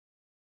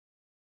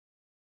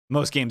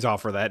 Most games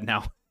offer that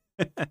now.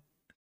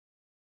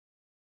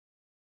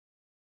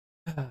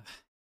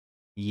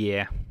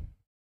 Yeah.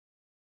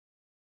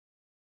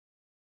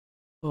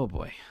 Oh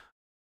boy.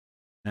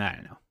 I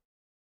don't know.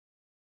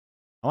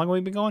 How long have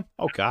we been going?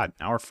 Oh god,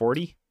 hour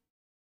 40?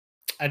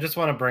 I just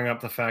want to bring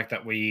up the fact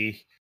that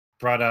we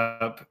brought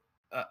up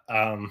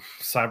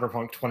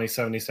Cyberpunk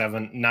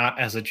 2077 not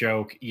as a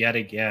joke yet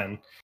again.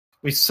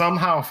 We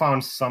somehow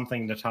found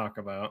something to talk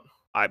about.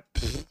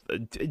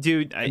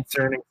 Dude,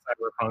 concerning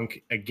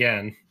Cyberpunk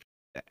again.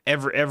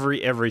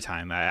 Every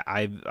time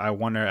I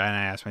wonder, and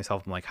I ask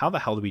myself, I'm like, how the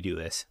hell do we do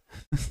this?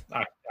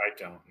 I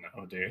don't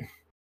know, dude.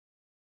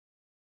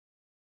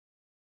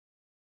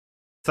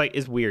 It's like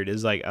it's weird.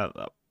 It's like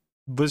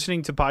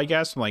listening to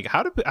podcasts. I'm like,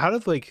 how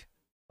did like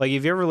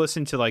if you ever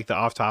listen to like the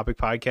Off Topic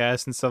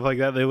podcast and stuff like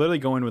that, they literally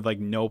go in with like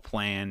no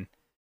plan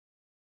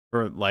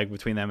for like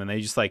between them, and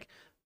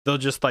they'll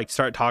just like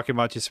start talking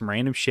about just some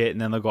random shit,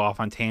 and then they'll go off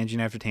on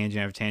tangent after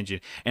tangent after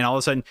tangent, and all of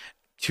a sudden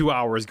 2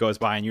 hours goes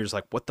by, and you're just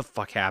like, what the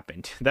fuck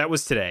happened? That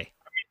was today.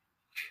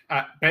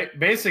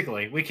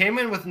 Basically, we came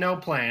in with no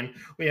plan.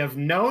 We have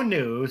no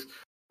news.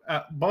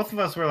 Both of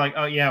us were like,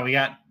 oh yeah, we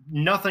got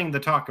nothing to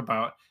talk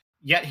about.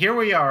 Yet here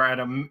we are at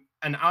an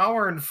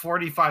hour and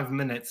 45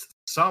 minutes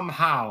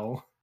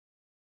somehow.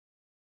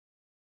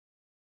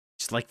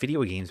 Just like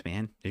video games,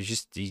 man. There's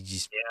just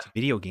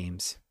video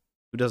games.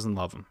 Who doesn't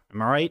love them?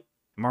 Am I right?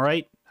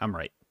 I'm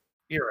right.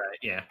 You're right.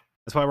 Yeah.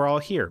 That's why we're all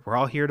here. We're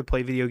all here to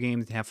play video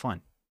games and have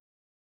fun.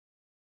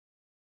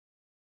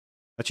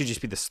 That should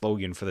just be the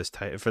slogan for this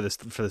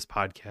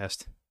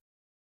podcast.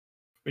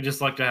 We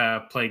just like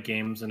to play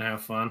games and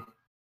have fun.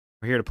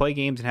 We're here to play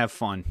games and have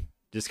fun.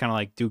 Just kind of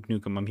like Duke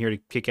Nukem. I'm here to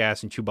kick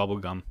ass and chew bubble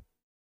gum.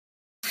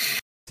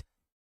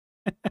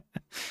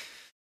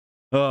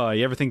 Oh,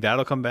 you ever think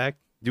that'll come back?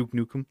 Duke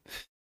Nukem?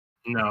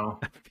 No.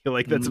 I feel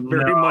like that's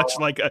very much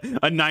like a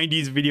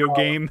 90s video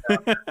game.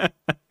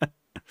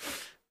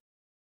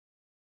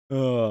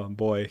 Oh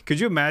boy. Could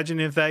you imagine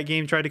if that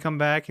game tried to come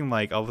back and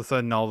like all of a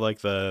sudden all like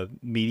the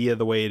media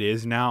the way it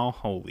is now?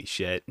 Holy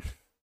shit.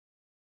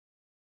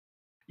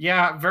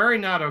 Yeah, very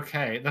not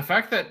okay. The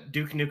fact that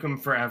Duke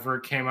Nukem Forever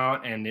came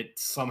out and it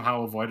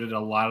somehow avoided a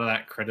lot of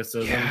that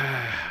criticism,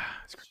 Yeah.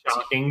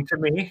 shocking to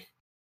me.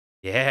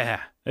 Yeah.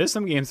 There's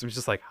some games I'm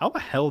just like, how the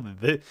hell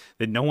did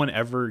no one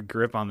ever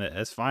grip on that?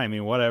 That's fine. I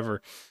mean,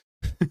 whatever.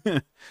 Yeah,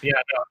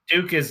 no,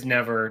 Duke is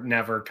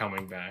never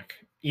coming back.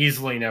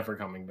 Easily never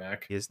coming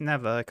back. He is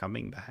never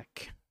coming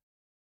back.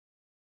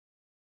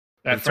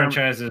 That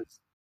franchise is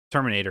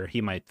Terminator.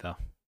 He might though.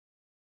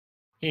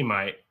 He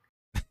might.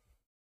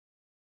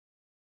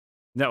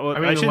 No, I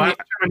mean, the last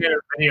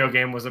Terminator video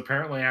game was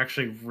apparently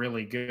actually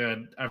really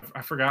good.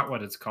 I forgot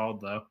what it's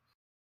called though.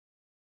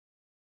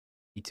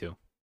 Me too.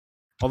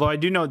 Although I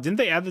do know, didn't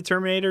they add the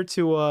Terminator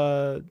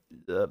to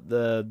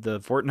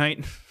the Fortnite?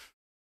 I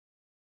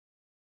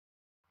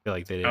feel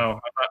like they did. Oh,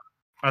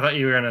 I thought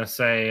you were gonna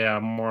say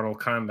Mortal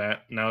Kombat,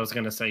 and I was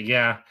gonna say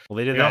yeah. Well,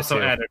 they did They that also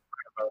too. added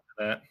to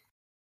that.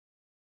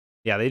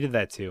 Yeah, they did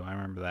that too. I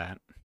remember that.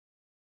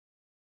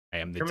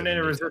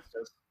 Terminator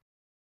Resistance.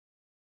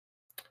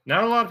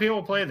 Not a lot of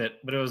people played it,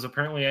 but it was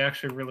apparently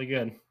actually really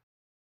good.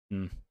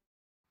 Hmm.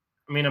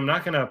 I mean, I'm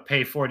not gonna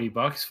pay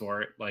 $40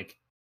 for it. Like,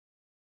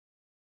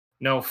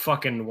 no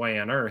fucking way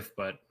on earth.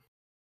 But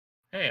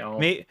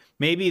hey,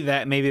 maybe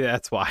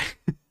that's why.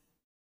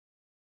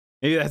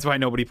 Maybe that's why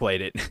nobody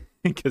played it,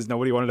 because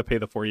nobody wanted to pay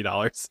the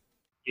 $40.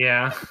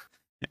 Yeah.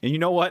 And you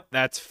know what?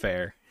 That's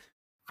fair.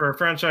 For a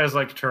franchise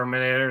like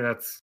Terminator,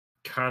 that's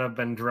kind of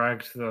been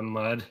dragged through the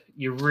mud.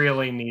 You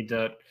really need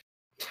to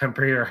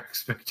temper your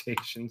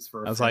expectations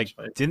for. I was like,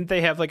 didn't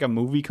they have like a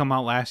movie come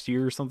out last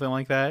year or something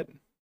like that?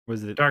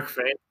 Was it Dark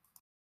Fate?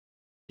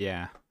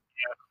 Yeah.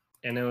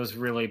 Yeah, and it was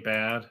really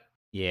bad.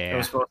 Yeah. It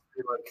was supposed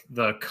to be like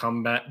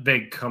the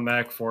big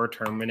comeback for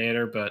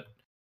Terminator, but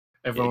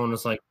everyone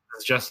was like,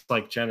 "It's just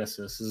like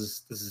Genesis.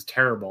 This is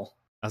terrible."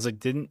 I was like,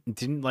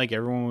 didn't like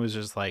everyone was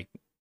just like,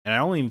 and I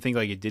don't even think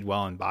like it did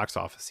well in box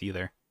office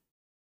either.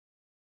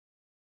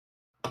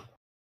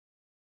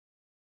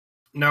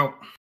 No.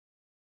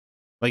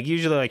 Like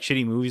usually like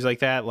shitty movies like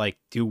that like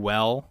do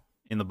well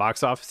in the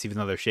box office even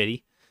though they're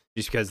shitty,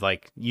 just because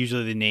like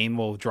usually the name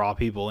will draw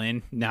people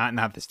in.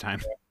 Not this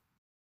time.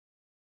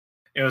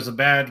 It was a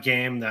bad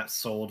game that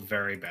sold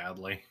very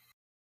badly.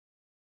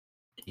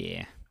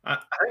 Yeah. I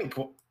think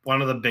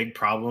one of the big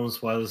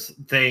problems was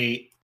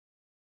they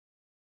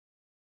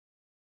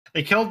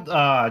killed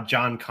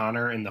John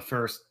Connor in the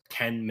first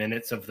 10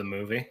 minutes of the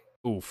movie.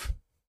 Oof.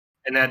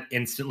 And that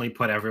instantly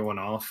put everyone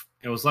off.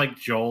 It was like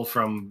Joel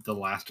from The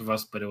Last of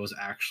Us, but it was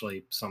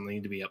actually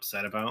something to be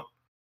upset about.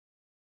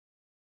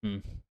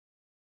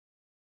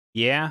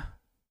 Yeah.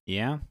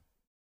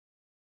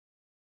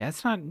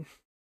 That's not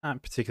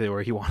particularly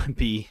where you want to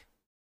be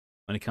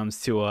when it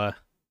comes to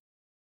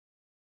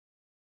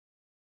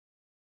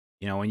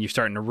when you're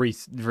starting to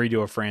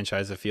redo a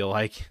franchise. I feel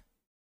like,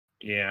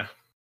 yeah,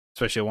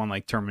 especially one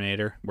like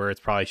Terminator, where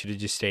it probably should have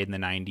just stayed in the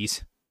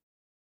 90s.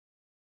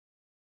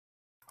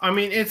 I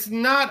mean, it's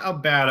not a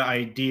bad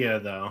idea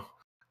though.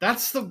 I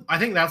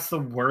think that's the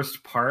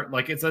worst part.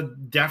 Like, it's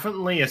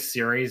definitely a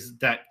series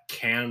that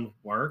can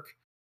work,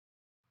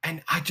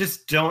 and I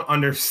just don't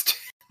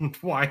understand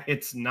why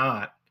it's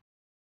not.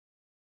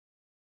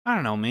 I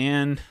don't know,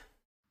 man.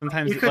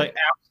 Sometimes you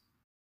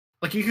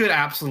could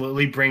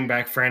absolutely bring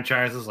back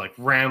franchises like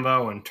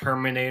Rambo and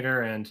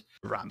Terminator, and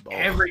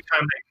every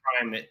time they try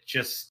them, it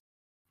just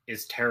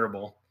is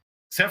terrible.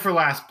 Except for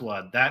Last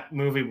Blood. That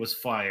movie was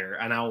fire,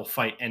 and I will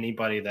fight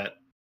anybody that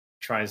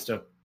tries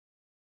to.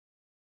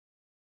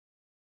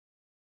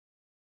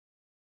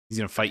 He's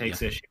gonna fight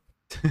takes you.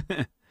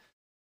 Issue.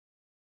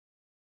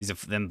 These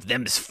are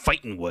them's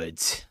fighting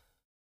words.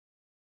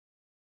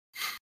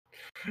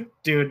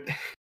 Dude.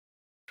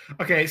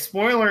 Okay,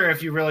 spoiler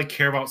if you really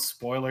care about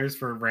spoilers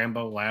for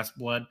Rambo Last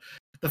Blood.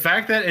 The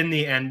fact that in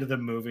the end of the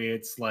movie,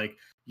 it's like,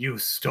 you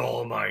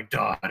stole my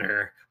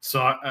daughter,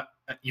 so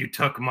you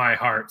took my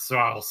heart, so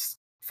I'll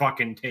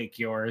fucking take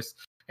yours.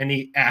 And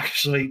he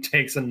actually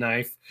takes a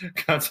knife,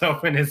 cuts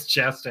open his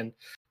chest, and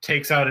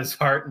takes out his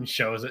heart and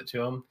shows it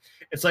to him.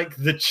 It's like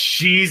the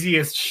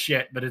cheesiest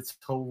shit, but it's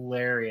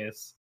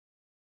hilarious.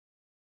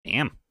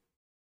 Damn.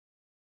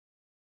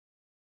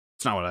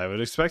 It's not what I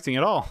was expecting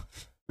at all.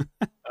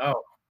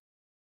 Oh.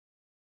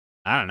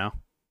 I don't know.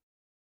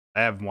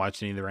 I haven't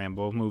watched any of the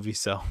Rambo movies,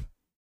 so.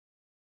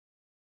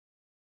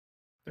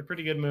 They're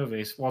pretty good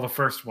movies. Well, the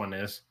first one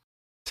is.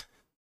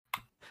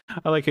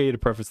 I like how you had to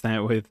preface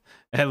that with,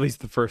 at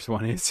least the first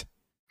one is.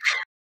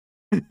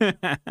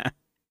 The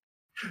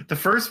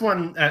first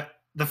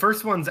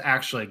one's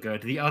actually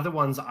good. The other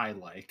ones I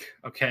like.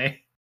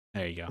 Okay.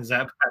 There you go. Is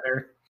that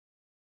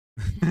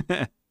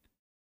better?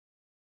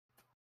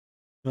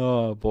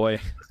 Oh boy.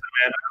 Listen,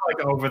 man, I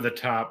like over the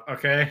top.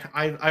 Okay.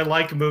 I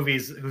like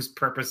movies whose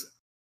purpose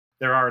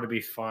there are to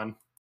be fun.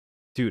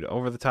 Dude,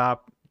 Over the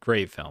Top,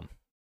 great film.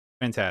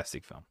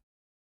 Fantastic film.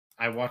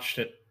 I watched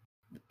it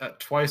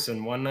twice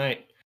in one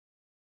night.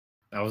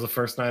 That was the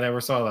first night I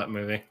ever saw that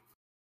movie.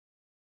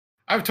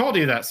 I've told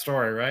you that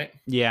story, right?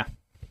 Yeah.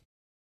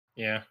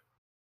 Yeah.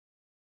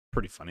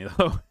 Pretty funny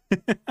though.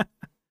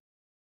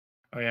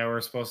 Oh yeah, we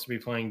were supposed to be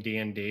playing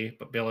D&D,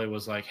 but Billy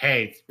was like,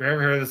 "Hey, you ever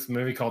heard of this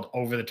movie called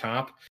Over the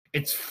Top?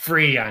 It's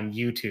free on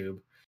YouTube."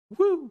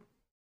 Woo!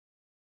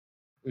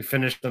 We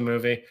finished the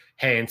movie.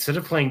 Hey, instead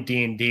of playing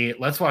D&D,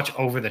 let's watch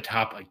Over the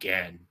Top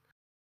again.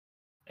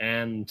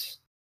 And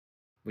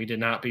we did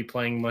not be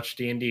playing much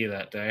D&D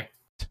that day.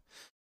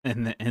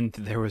 And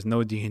there was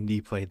no D&D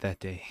played that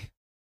day.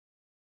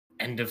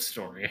 End of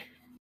story.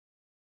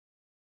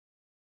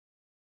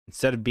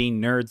 Instead of being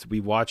nerds, we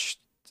watched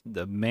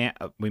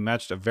we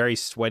matched a very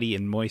sweaty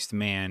and moist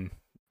man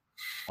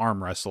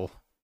arm wrestle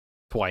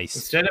twice.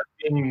 Instead of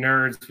being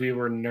nerds, we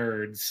were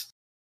nerds.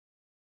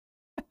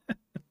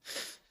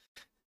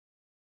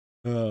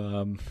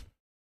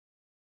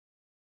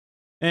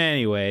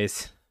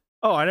 Anyways.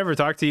 Oh, I never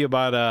talked to you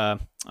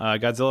about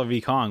Godzilla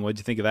v Kong. What'd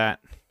you think of that?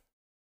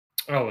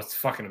 Oh, it's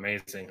fucking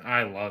amazing.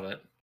 I love it.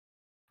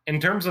 In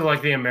terms of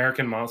like the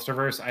American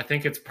Monsterverse, I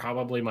think it's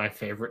probably my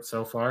favorite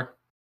so far.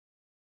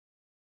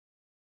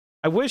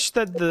 I wish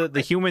that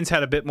the humans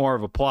had a bit more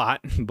of a plot,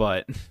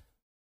 but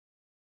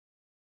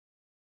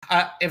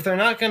if they're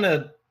not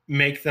gonna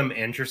make them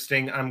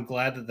interesting, I'm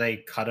glad that they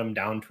cut them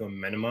down to a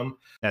minimum.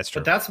 That's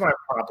true. But that's my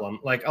problem.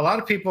 Like a lot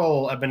of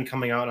people have been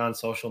coming out on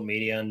social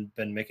media and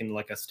been making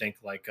like a stink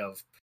like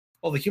of,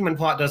 well, the human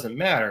plot doesn't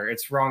matter.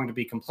 It's wrong to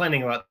be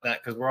complaining about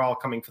that because we're all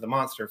coming for the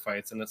monster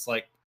fights, and it's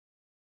like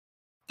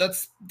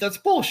that's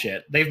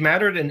bullshit. They've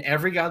mattered in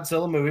every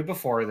Godzilla movie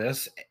before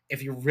this.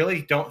 If you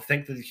really don't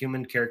think that the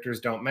human characters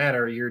don't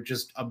matter, you're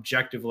just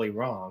objectively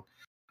wrong.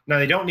 Now,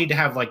 they don't need to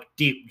have like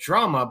deep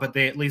drama, but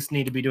they at least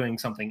need to be doing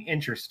something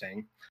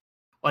interesting.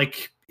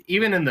 Like,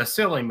 even in the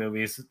silly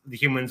movies, the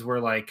humans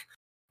were like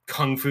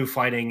kung fu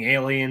fighting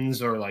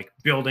aliens or like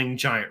building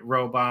giant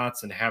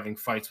robots and having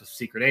fights with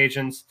secret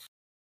agents.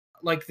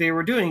 Like, they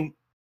were doing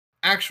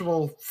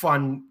actual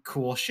fun,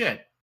 cool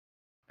shit.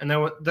 And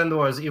then there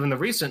was even the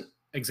recent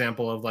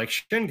example of like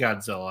Shin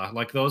Godzilla.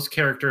 Like, those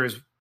characters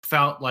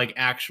felt like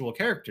actual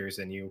characters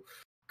and you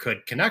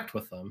could connect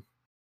with them.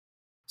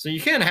 So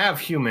you can have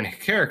human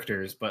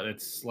characters, but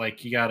it's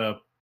like you gotta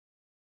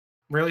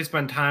really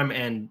spend time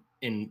in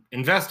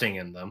investing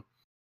in them.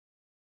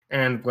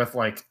 And with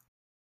like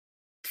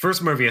the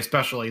first movie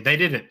especially, they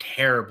did it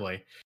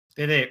terribly.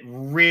 They did it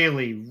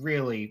really,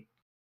 really,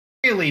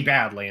 really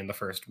badly in the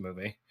first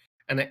movie.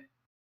 And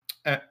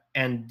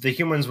and the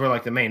humans were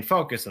like the main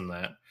focus in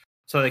that.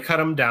 So they cut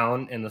them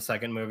down in the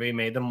second movie,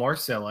 made them more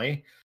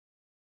silly.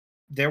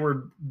 They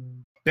were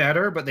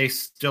better, but they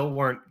still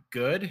weren't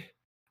good.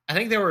 I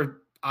think they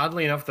were,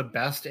 oddly enough, the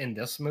best in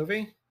this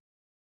movie.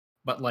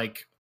 But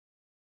like,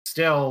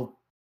 still,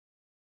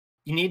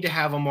 you need to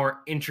have a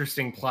more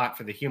interesting plot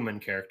for the human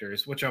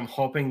characters, which I'm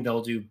hoping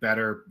they'll do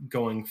better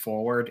going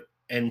forward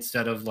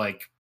instead of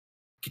like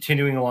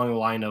continuing along the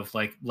line of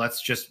like,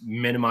 let's just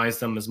minimize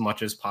them as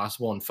much as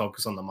possible and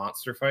focus on the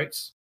monster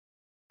fights.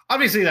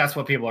 Obviously, that's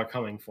what people are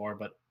coming for,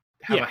 but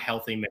have a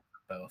healthy mix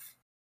of both.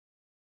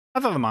 I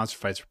thought the monster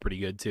fights were pretty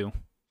good too.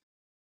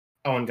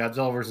 Oh, and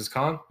Godzilla vs.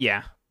 Kong?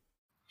 Yeah.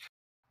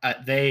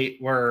 They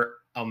were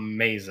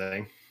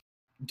amazing.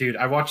 Dude,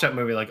 I watched that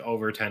movie like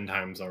over 10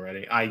 times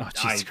already.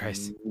 Jesus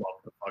Christ. Love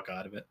the fuck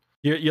out of it.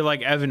 You're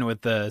like Evan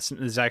with the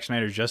Zack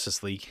Snyder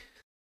Justice League.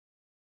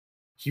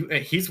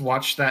 He's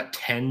watched that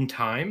 10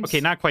 times? Okay,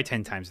 not quite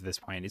 10 times at this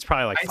point. It's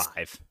probably like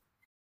 5.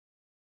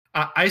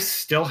 I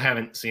still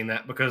haven't seen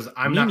that because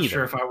I'm not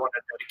sure if I want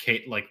to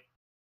dedicate like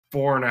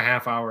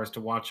 4.5 hours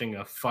to watching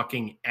a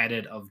fucking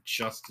edit of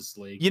Justice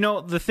League. You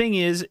know, the thing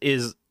is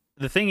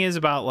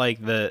about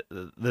like the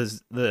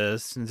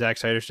Zack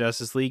Snyder's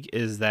Justice League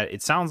is that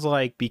it sounds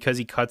like because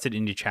he cuts it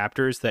into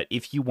chapters that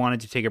if you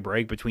wanted to take a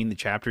break between the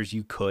chapters,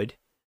 you could.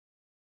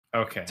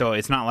 Okay. So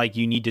it's not like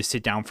you need to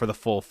sit down for the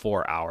full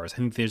 4 hours. I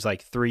think there's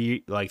like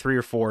three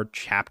or 4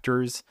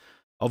 chapters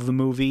of the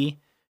movie,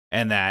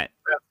 and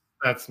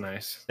that's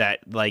nice. That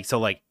like, so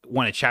like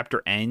when a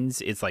chapter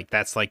ends, it's like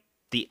that's like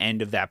the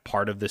end of that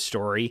part of the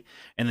story,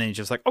 and then it's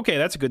just like, okay,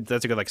 that's a good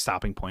like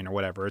stopping point or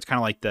whatever. It's kind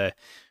of like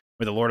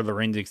with the Lord of the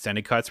Rings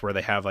extended cuts where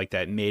they have like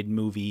that mid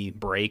movie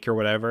break or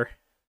whatever.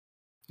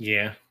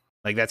 Yeah,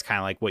 like that's kind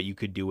of like what you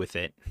could do with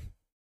it.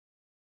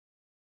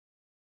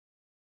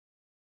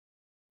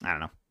 I don't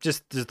know.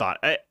 Just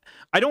thought.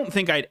 I don't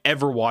think I'd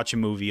ever watch a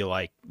movie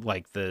like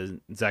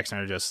the Zack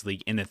Snyder Justice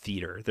League in a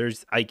theater.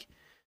 There's like,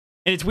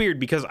 and it's weird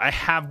because I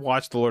have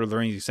watched the Lord of the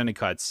Rings extended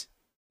cuts,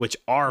 which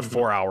are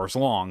 4 hours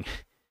long,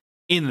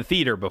 in the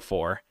theater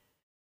before.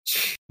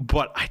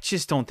 But I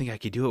just don't think I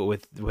could do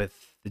it with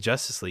the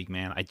Justice League,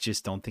 man. I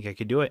just don't think I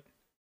could do it.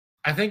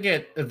 I think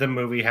the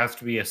movie has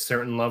to be a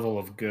certain level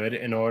of good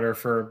in order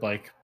for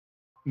like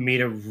me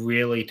to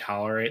really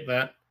tolerate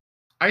that.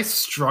 I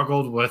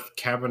struggled with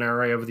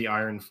Cabaneri of the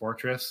Iron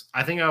Fortress.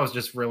 I think I was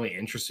just really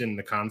interested in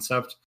the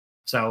concept,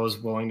 so I was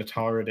willing to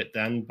tolerate it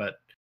then. But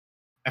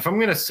if I'm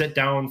gonna sit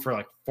down for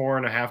like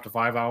 4.5 to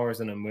 5 hours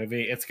in a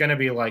movie, it's gonna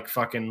be like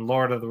fucking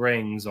Lord of the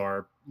Rings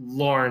or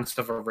Lawrence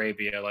of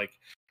Arabia. Like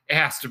it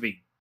has to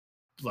be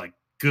like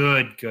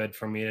good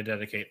for me to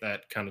dedicate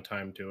that kind of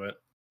time to it.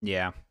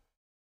 Yeah.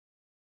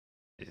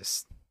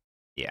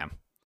 Yeah.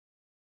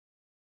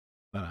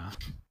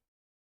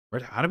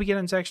 But how did we get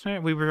on Zack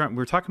Snyder? We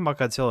were talking about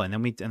Godzilla, and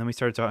then we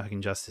started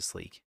talking Justice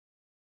League.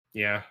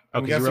 Yeah.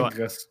 I'm guessing like,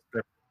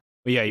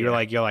 you're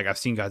like I've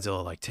seen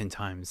Godzilla like 10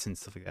 times and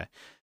stuff like that.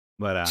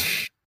 But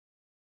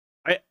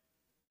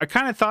I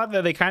kind of thought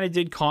that they kind of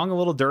did Kong a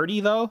little dirty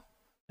though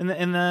in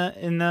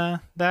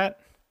the that.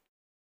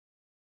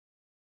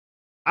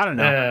 I don't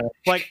know.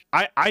 Like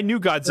I knew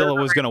Godzilla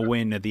was gonna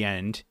win at the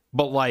end,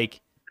 but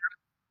like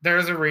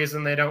there's a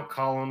reason they don't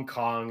call him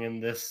Kong in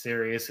this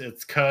series.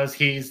 It's because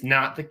he's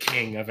not the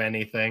king of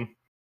anything.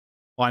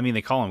 Well, I mean,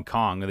 they call him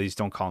Kong, they just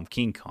don't call him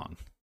King Kong.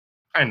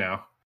 I know.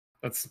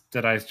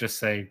 Did I just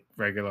say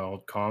regular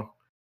old Kong?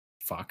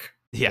 Fuck.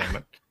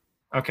 Yeah.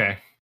 Okay.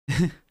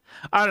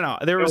 I don't know.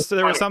 There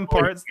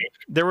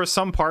were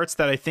some parts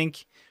that I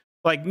think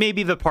like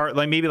maybe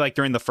like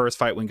during the first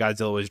fight when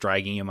Godzilla was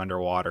dragging him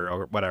underwater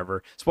or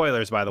whatever.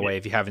 Spoilers, by the way,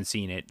 if you haven't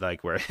seen it,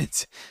 like where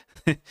it's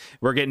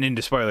we're getting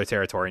into spoiler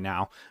territory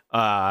now.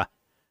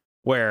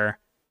 Where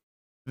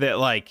that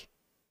like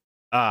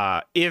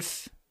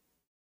if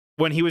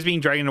when he was being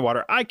dragged into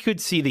water, I could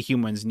see the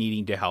humans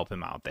needing to help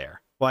him out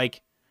there.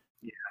 Like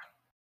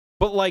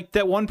but like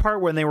that one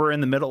part when they were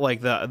in the middle,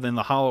 like in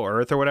the Hollow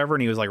Earth or whatever,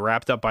 and he was like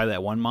wrapped up by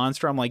that one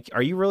monster. I'm like,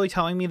 are you really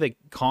telling me that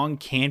Kong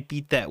can't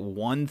beat that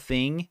one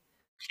thing?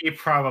 He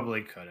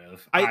probably could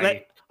have.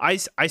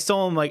 I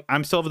still am like,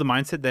 I'm still of the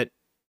mindset that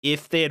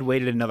if they had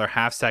waited another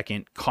half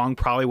second, Kong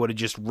probably would have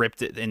just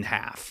ripped it in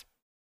half.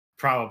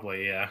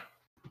 Probably, yeah.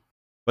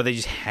 But they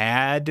just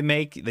had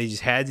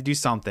to do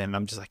something. And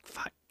I'm just like,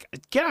 fuck,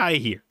 get out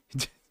of here.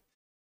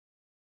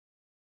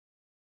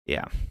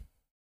 Yeah.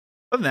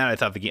 Other than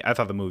that, I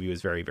thought the movie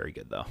was very, very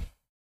good though.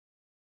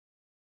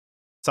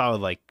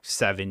 Solid like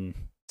 7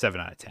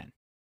 out of 10.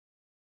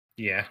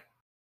 Yeah.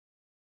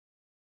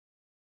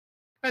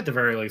 At the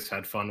very least,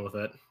 had fun with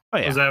it. Oh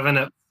yeah. Was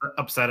Evan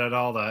upset at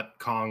all that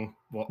Kong?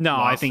 No,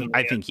 I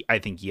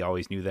think he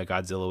always knew that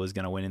Godzilla was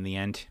going to win in the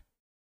end.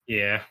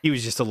 Yeah. He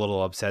was just a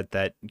little upset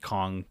that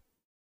Kong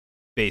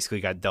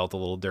basically got dealt a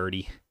little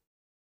dirty.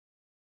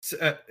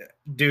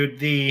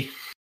 Dude,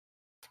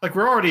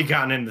 we're already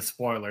gotten into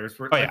spoilers.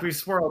 We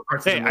spoiled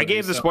parts of the movie, I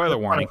gave the spoiler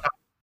warning.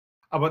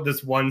 About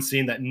this one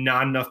scene that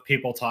not enough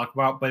people talk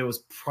about, but it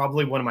was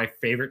probably one of my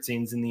favorite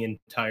scenes in the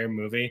entire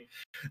movie.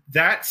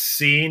 That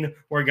scene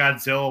where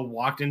Godzilla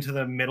walked into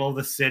the middle of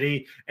the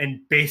city and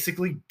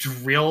basically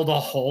drilled a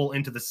hole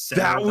into the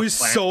center. That was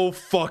so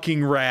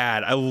fucking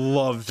rad. I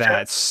love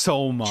that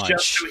so much.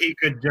 Just so he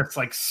could just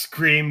like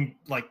scream,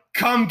 like,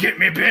 "Come get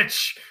me,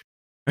 bitch!"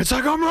 It's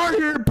like, I'm right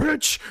here,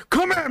 bitch.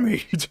 Come at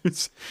me.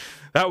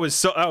 That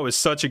was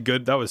such a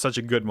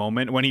good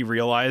moment when he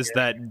realized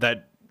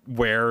that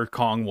where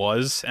Kong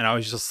was, and I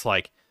was just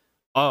like,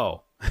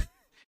 oh,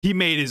 he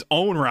made his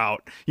own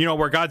route. You know,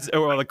 where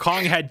the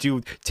Kong had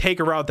to take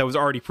a route that was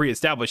already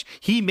pre-established.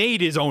 He made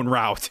his own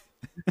route.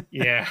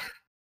 Yeah.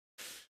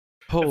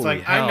 Holy it's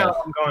like, hell. I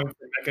know I'm going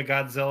for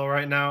Mechagodzilla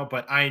right now,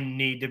 but I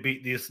need to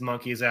beat this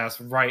monkey's ass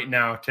right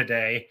now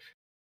today.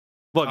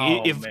 Look,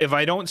 if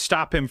I don't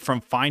stop him from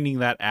finding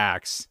that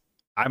axe,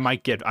 I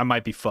might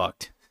be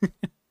fucked.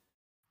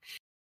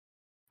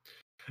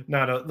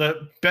 No,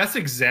 the best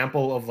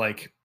example of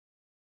like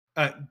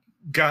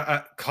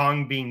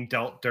Kong being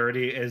dealt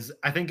dirty is,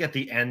 I think, at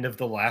the end of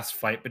the last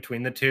fight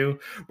between the two,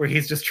 where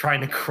he's just trying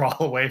to crawl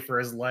away for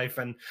his life,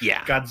 and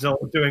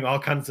Godzilla doing all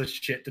kinds of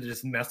shit to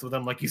just mess with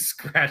him, like he's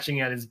scratching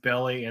at his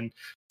belly and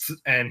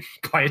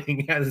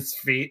biting at his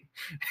feet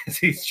as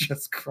he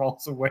just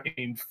crawls away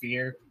in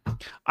fear.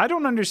 I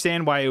don't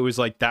understand why it was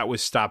like that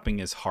was stopping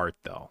his heart,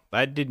 though.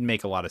 That didn't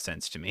make a lot of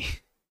sense to me.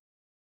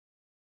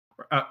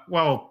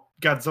 Well,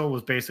 Godzilla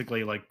was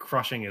basically like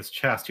crushing his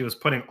chest. He was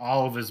putting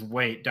all of his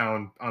weight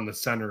down on the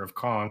center of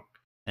Kong.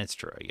 That's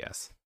true, I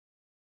guess.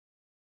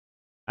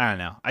 I don't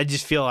know. I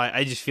just feel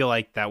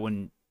like that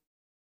wouldn't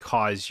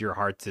cause your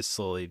heart to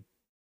slowly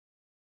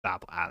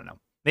stop. I don't know.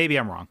 Maybe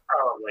I'm wrong.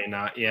 Probably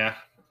not. Yeah.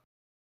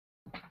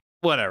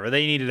 Whatever.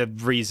 They needed a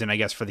reason, I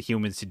guess, for the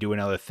humans to do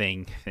another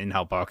thing and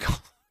help out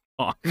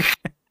Kong.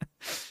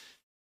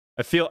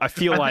 I feel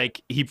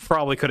like he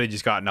probably could have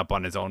just gotten up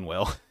on his own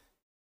will.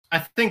 I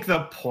think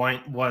the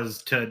point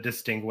was to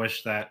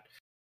distinguish that,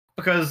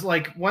 because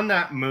like when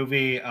that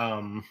movie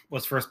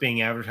was first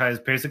being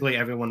advertised, basically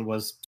everyone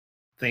was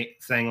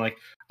saying like,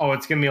 oh,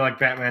 it's gonna be like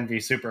Batman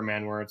v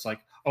Superman, where it's like,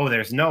 oh,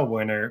 there's no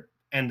winner,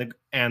 and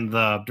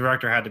the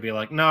director had to be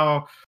like,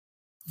 no,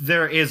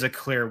 there is a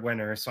clear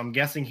winner. So I'm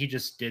guessing he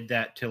just did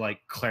that to like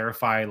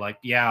clarify, like,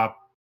 yeah,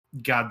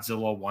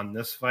 Godzilla won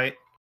this fight.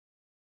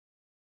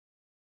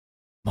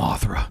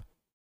 Mothra.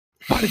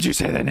 Why did you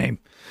say that name?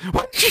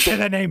 Why did you say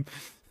that name?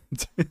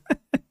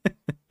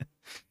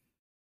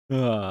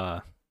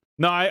 No,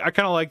 I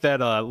kind of like that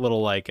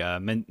little like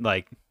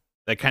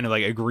that kind of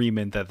like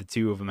agreement that the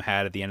two of them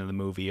had at the end of the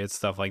movie. It's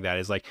stuff like that.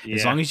 It's like,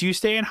 as Yeah. long as you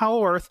stay in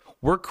Hollow Earth,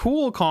 we're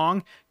cool,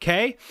 Kong.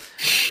 Okay.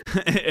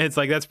 It's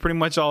like, that's pretty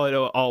much all it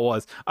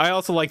was. I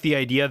also like the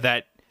idea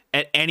that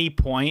at any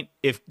point,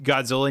 if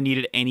Godzilla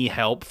needed any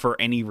help for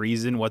any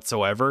reason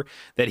whatsoever,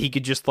 that he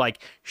could just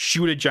like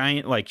shoot a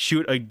giant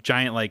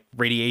like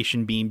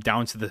radiation beam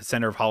down to the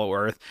center of Hollow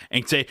Earth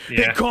and say, "Hey,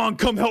 Yeah. Kong,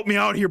 come help me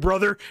out here,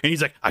 brother." And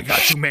he's like, "I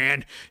got you,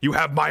 man. You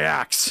have my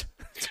axe."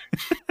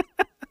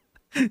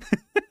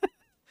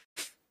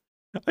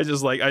 I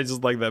just like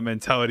that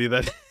mentality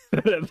that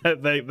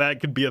that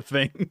could be a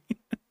thing.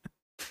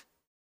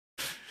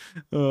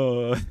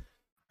 I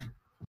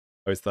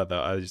just thought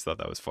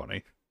that was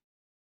funny.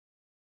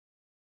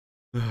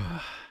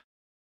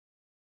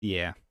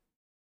 Yeah.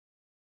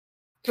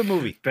 The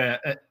movie.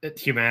 But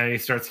humanity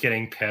starts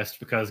getting pissed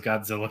because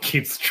Godzilla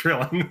keeps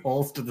drilling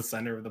holes to the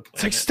center of the planet.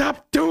 It's like,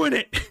 stop doing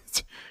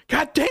it.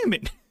 God damn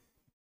it.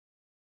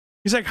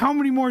 He's like, how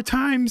many more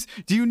times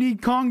do you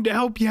need Kong to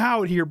help you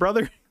out here,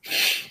 brother?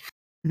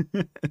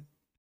 When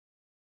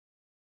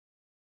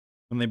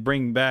they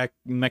bring back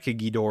Mecha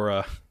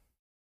Ghidorah.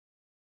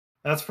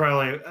 That's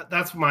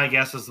my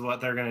guess is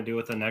what they're going to do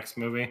with the next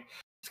movie.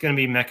 It's going to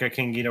be Mecha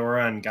King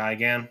Ghidorah and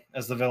Gigan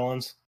as the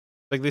villains.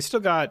 Like, they still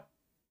got,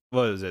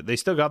 what is it? They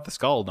still got the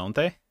skull, don't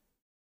they?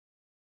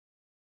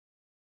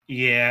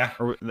 Yeah.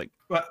 Or like,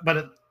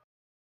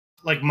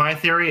 like my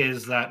theory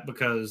is that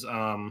because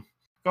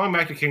going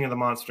back to King of the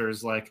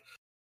Monsters, like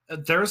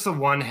there's the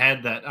one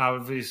head that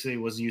obviously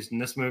was used in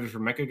this movie for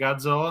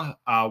Mechagodzilla.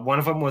 One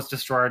of them was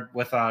destroyed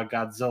with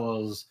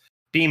Godzilla's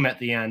beam at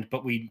the end,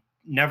 but we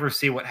never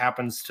see what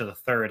happens to the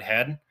third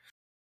head.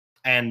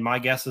 And my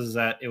guess is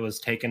that it was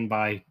taken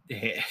by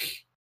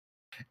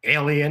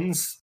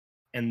aliens,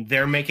 and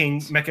they're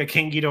making Mecha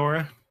King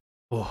Ghidorah.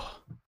 oh.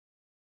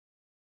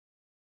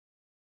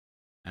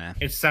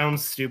 It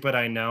sounds stupid,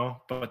 I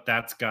know, but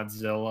that's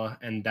Godzilla,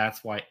 and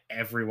that's why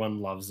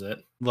everyone loves it.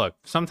 Look,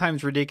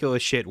 sometimes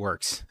ridiculous shit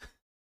works.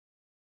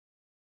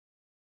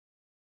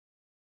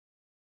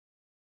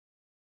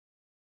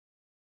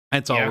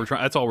 That's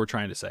all we're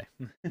trying to say.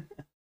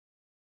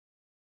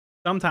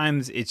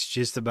 Sometimes it's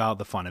just about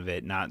the fun of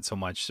it, not so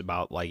much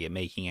about like it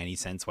making any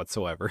sense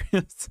whatsoever.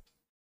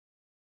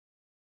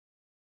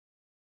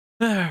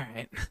 All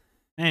right.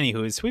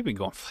 Anywho's, we've been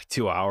going for like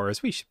 2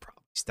 hours. We should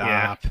probably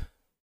stop. Yeah.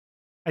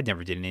 I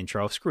never did an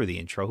intro. Screw the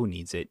intro. Who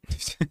needs it?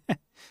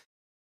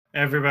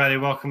 Everybody,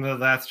 welcome to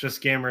That's Just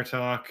Gamer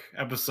Talk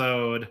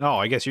episode. Oh,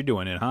 I guess you're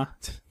doing it, huh?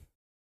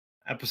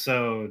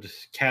 Episode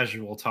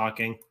casual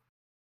talking.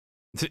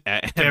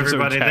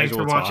 Everybody, thanks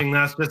for watching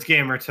That's Just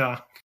Gamer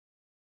Talk.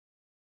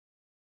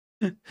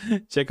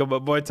 Check out my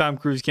boy Tom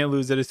Cruise. Can't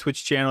lose at his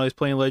Twitch channel. He's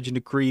playing Legend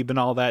of Creep and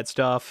all that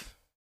stuff.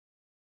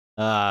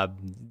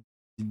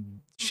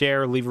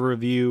 Share, leave a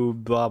review,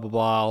 blah blah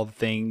blah, all the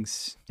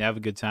things. Have a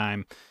good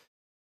time.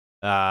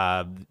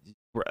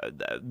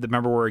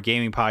 Remember, we're a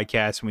gaming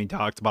podcast and we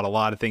talked about a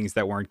lot of things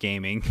that weren't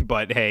gaming,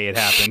 but hey, it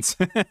happens.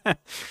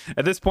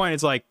 At this point,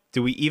 it's like,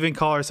 do we even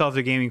call ourselves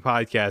a gaming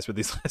podcast with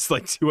these last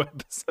like 2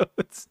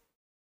 episodes?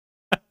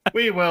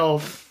 We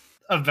will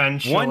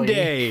eventually. One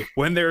day,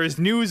 when there is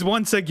news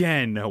once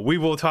again, we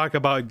will talk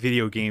about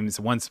video games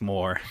once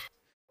more.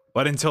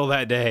 But until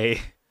that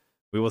day,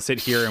 we will sit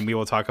here and we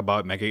will talk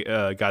about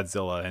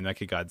Godzilla and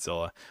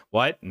Mechagodzilla.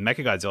 What?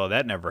 Mechagodzilla?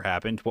 That never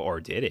happened. Or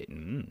did it?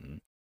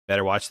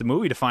 Better watch the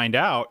movie to find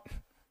out.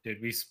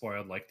 Dude, we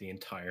spoiled like the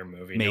entire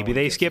movie. Maybe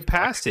they skipped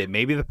past it.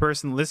 Maybe the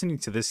person listening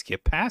to this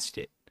skipped past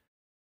it.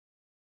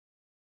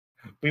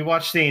 We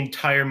watched the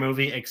entire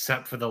movie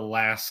except for the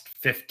last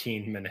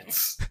 15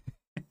 minutes.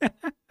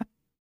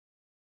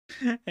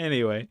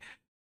 Anyway,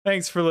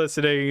 thanks for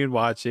listening and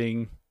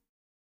watching.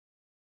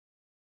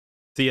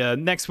 See you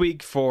next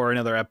week for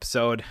another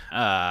episode.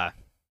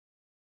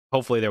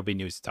 Hopefully there'll be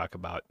news to talk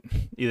about.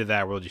 Either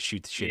that or we'll just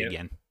shoot the shit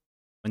again.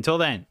 Until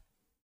then,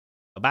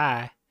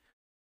 bye-bye.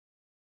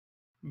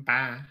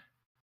 Bye.